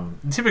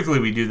 Typically,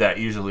 we do that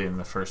usually in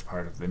the first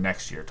part of the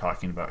next year,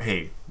 talking about,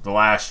 hey, the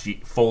last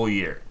full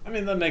year. I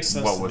mean, that makes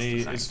sense to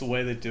me. It's the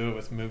way they do it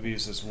with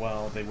movies as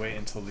well. They wait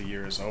until the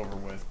year is over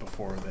with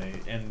before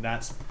and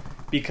that's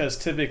because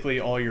typically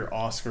all your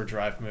Oscar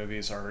Drive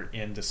movies are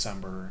in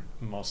December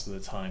most of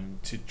the time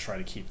to try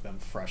to keep them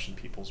fresh in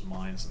people's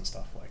minds and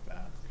stuff like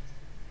that.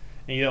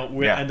 And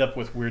we end up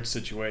with weird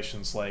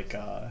situations like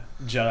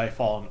Jedi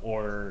Fallen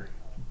Order,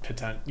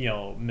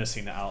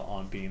 missing out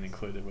on being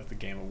included with the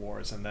Game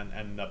Awards, and then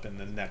end up in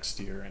the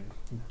next year and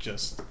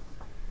just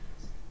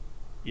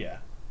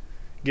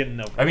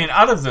getting over. I mean,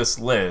 out of this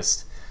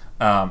list,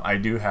 I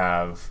do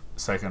have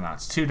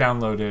Psychonauts 2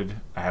 downloaded.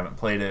 I haven't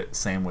played it.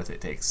 Same with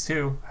It Takes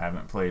Two.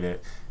 Haven't played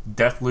it.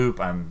 Deathloop,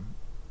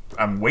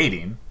 I'm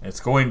waiting. It's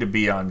going to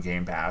be on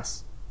Game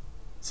Pass,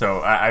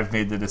 so I've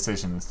made the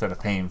decision instead of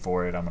paying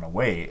for it, I'm going to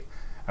wait.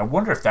 I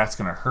wonder if that's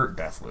going to hurt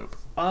Deathloop.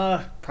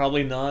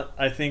 Probably not.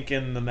 I think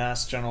in the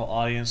mass general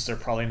audience, they're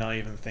probably not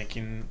even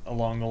thinking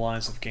along the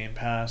lines of Game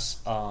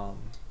Pass.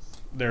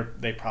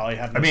 They probably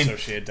haven't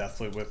associated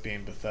Deathloop with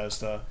being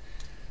Bethesda.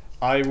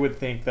 I would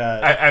think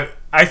that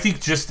I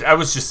think I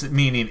was just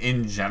meaning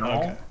in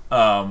general,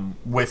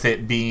 with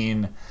it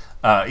being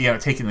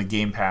taking the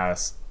Game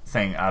Pass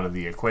thing out of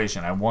the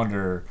equation. I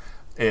wonder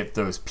if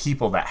those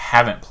people that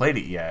haven't played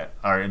it yet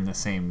are in the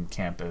same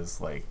camp as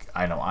like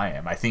I know I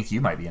am. I think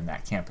you might be in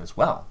that camp as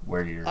well,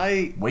 where you're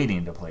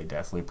waiting to play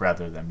Deathloop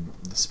rather than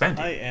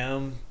spending. I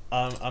am.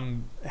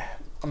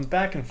 I'm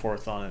back and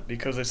forth on it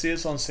because I see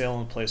it's on sale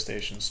in the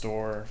PlayStation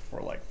Store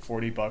for like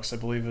 $40, I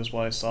believe is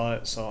why I saw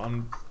it. So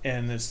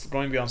and it's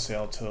going to be on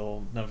sale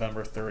till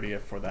November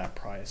 30th for that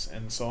price.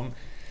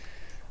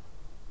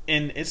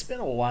 And it's been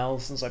a while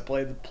since I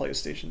played the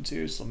PlayStation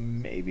 2, so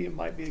maybe it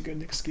might be a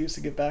good excuse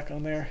to get back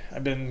on there.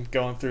 I've been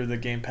going through the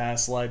Game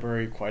Pass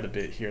library quite a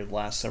bit here the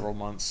last several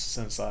months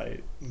since I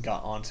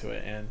got onto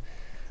it, and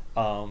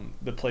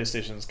the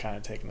PlayStation's kind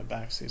of taken the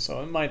backseat,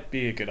 so it might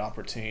be a good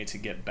opportunity to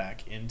get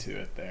back into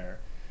it there.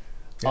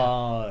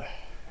 Yeah.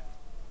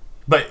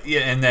 But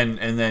yeah, and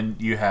then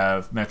you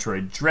have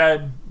Metroid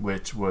Dread,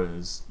 which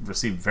was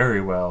received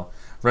very well.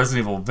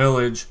 Resident Evil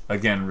Village,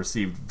 again,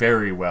 received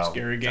very well.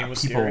 Scary game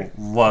was people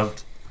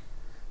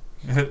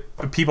scary.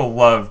 People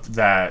loved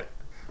that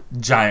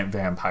giant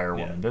vampire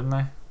woman, didn't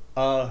they?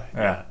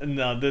 Yeah.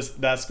 No,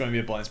 that's going to be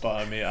a blind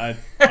spot on me.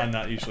 I'm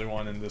not usually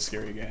one in the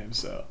scary games,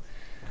 so.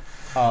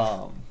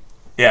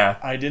 Yeah.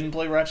 I didn't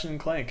play Ratchet and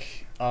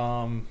Clank.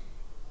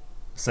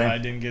 Same. I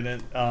didn't get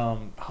it.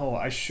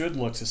 I should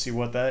look to see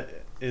what that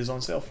is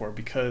on sale for,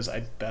 because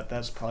I bet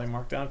that's probably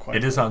marked down quite.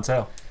 It is on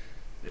sale.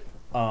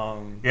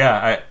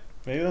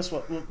 Maybe that's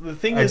what the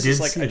thing is.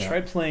 Like I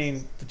tried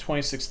playing the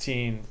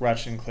 2016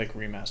 Ratchet and Clank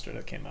remaster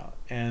that came out,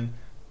 and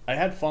I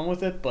had fun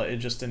with it, but it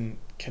just didn't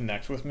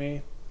connect with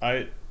me.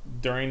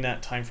 During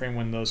that time frame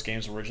when those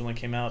games originally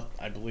came out,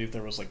 I believe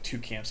there was like two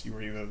camps. You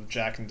were either the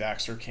Jak and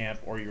Daxter camp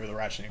or you were the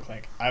Ratchet and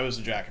Clank. I was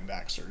the Jak and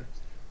Daxter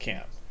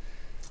camp.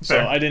 So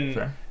Fair. I didn't.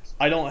 Fair.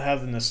 I don't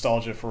have the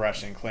nostalgia for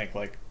Ratchet and Clank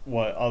like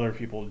what other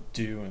people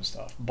do and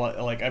stuff. But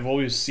like I've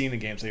always seen the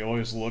games, they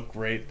always look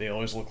great. They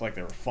always look like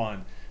they were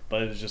fun.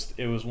 But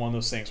it was one of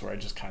those things where I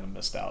just kind of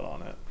missed out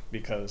on it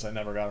because I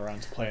never got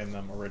around to playing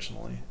them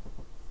originally.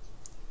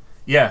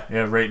 Yeah.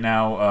 Right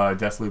now,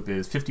 Deathloop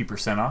is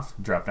 50% off.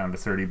 Dropped down to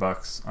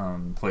 $30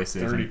 on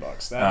PlayStation.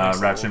 $30. That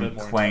makes it a little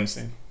bit more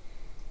enticing.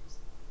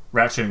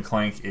 Ratchet and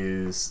Clank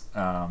is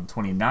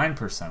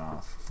 29%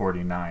 off,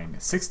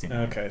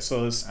 $49.69. Okay,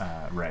 so this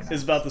right now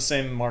is about the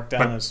same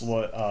markdown as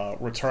what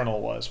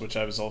Returnal was, which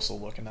I was also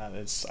looking at.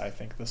 It's, I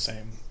think, the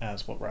same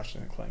as what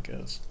Ratchet and Clank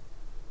is.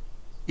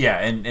 Yeah,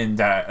 and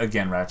that,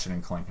 again, Ratchet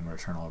and Clank and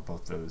Returnal are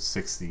both those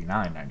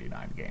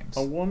 $69.99 games.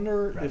 I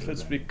wonder if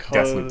it's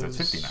because Deathloop that's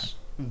 $59.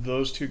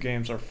 Those two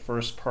games are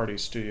first-party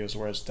studios,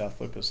 whereas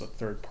Deathloop is a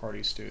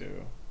third-party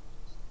studio.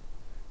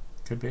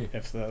 Could be.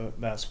 If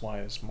that's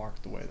why it's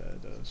marked the way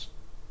that it is.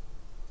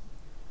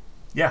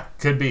 Yeah,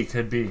 could be.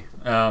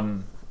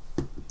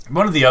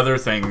 One of the other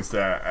things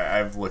that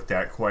I've looked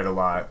at quite a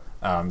lot,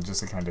 just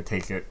to kind of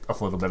take it a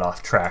little bit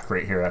off track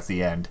right here at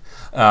the end.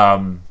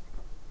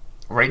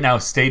 Right now,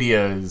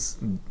 Stadia is,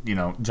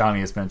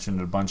 Johnny has mentioned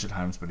it a bunch of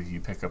times, but if you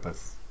pick up a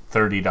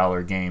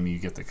 $30 game, you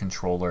get the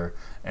controller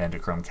and a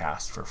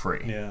Chromecast for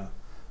free. Yeah.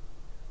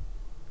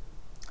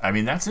 I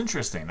mean, that's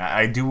interesting.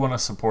 I do want to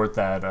support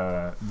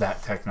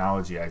that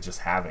technology. I just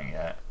haven't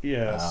yet.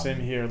 Yeah, same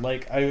here.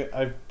 Like,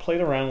 I've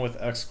played around with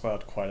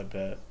xCloud quite a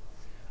bit.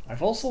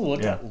 I've also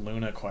looked at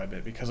Luna quite a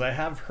bit because I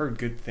have heard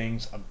good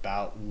things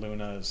about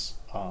Luna's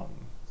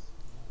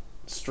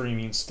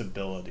streaming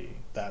stability.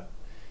 That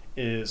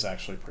is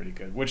actually pretty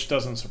good, which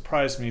doesn't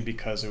surprise me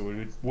because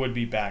it would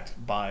be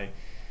backed by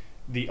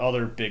the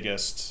other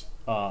biggest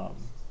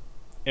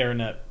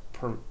internet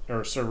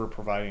or server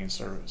providing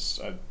service.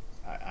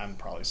 I'm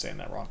probably saying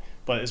that wrong,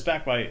 but it's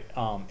backed by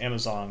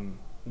Amazon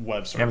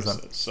Web Services.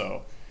 Amazon.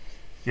 So,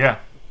 yeah,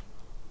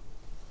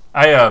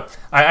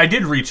 I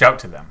did reach out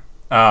to them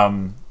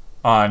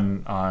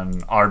on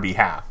our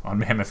behalf, on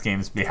Mammoth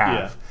Games'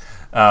 behalf,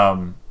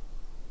 on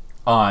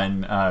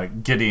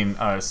getting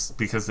us,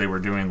 because they were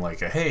doing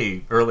like a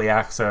hey early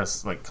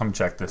access, like come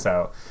check this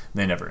out.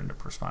 They never ended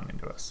up responding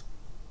to us.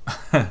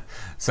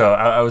 So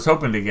I was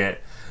hoping to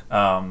get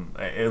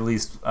at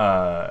least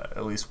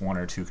one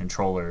or two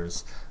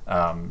controllers,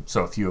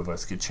 so a few of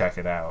us could check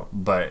it out,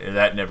 but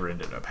that never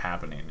ended up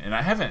happening. And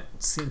I haven't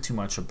seen too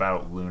much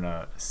about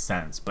Luna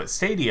since. But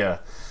Stadia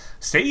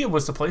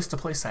was the place to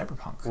play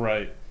Cyberpunk.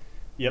 Right.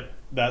 Yep.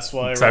 That's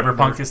why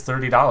Cyberpunk is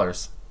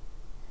 $30.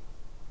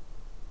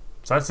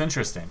 So that's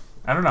interesting.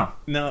 I don't know.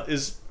 Now,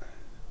 is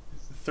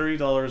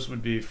 $30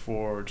 would be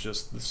for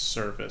just the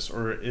service,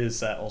 or is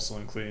that also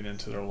included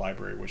into their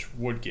library, which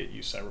would get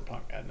you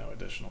Cyberpunk at no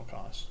additional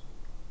cost?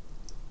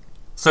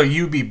 So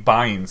you'd be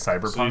buying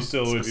Cyberpunk. So you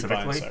still would be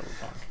buying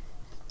Cyberpunk.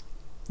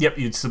 Yep,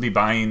 you'd still be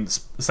buying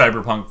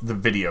Cyberpunk, the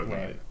video game,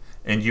 right,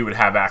 and you would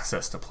have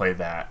access to play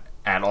that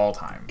at all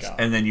times.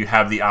 And then you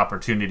have the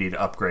opportunity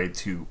to upgrade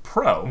to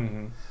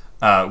Pro,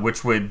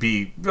 which would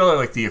be really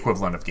like the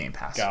equivalent of Game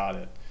Pass. Got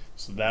it.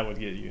 So that would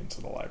get you into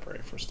the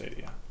library for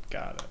Stadia.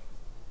 Got it.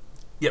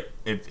 Yep,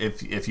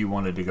 if you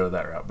wanted to go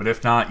that route. But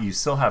if not, you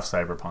still have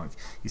Cyberpunk.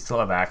 You still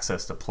have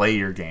access to play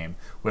your game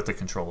with the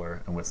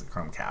controller and with the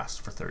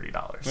Chromecast for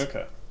 $30.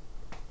 Okay.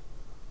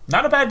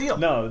 Not a bad deal.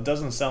 No, it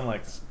doesn't sound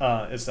like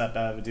it's that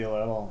bad of a deal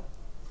at all.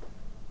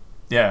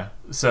 Yeah,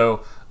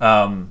 so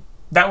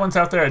that one's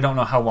out there. I don't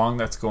know how long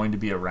that's going to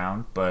be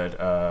around, but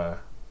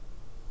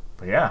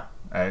yeah,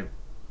 it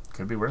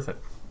could be worth it.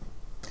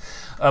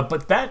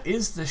 But that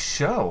is the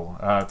show.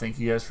 Thank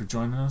you guys for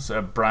joining us.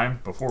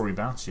 Brian, before we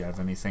bounce, do you have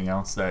anything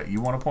else that you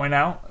want to point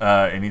out?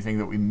 Anything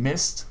that we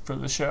missed for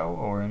the show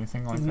or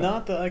anything like that?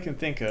 Not that I can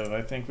think of.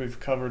 I think we've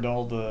covered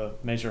all the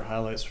major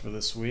highlights for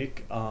this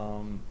week.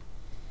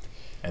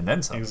 And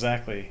then some.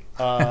 Exactly.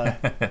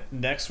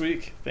 Next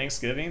week,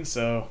 Thanksgiving,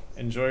 so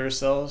enjoy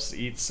yourselves,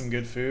 eat some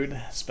good food,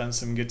 spend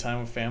some good time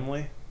with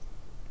family.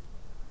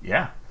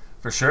 Yeah.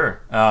 For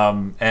sure.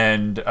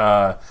 And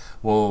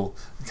we'll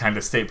kind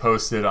of stay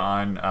posted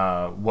on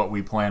what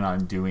we plan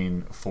on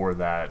doing for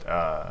that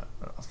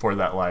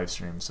live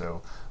stream.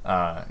 So,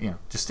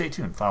 just stay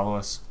tuned. Follow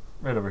us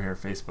right over here,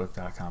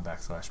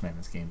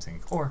 facebook.com/Mammoth Games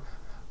Inc.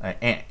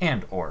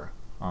 or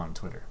on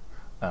Twitter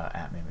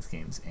at Mammoth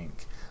Games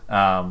Inc.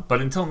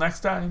 But until next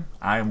time,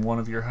 I am one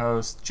of your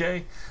hosts,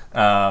 Jay.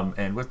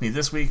 And with me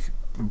this week,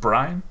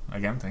 Brian.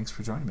 Again, thanks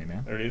for joining me,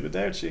 man.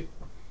 Arrivederci.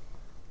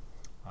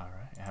 All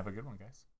right. Have a good one, guys.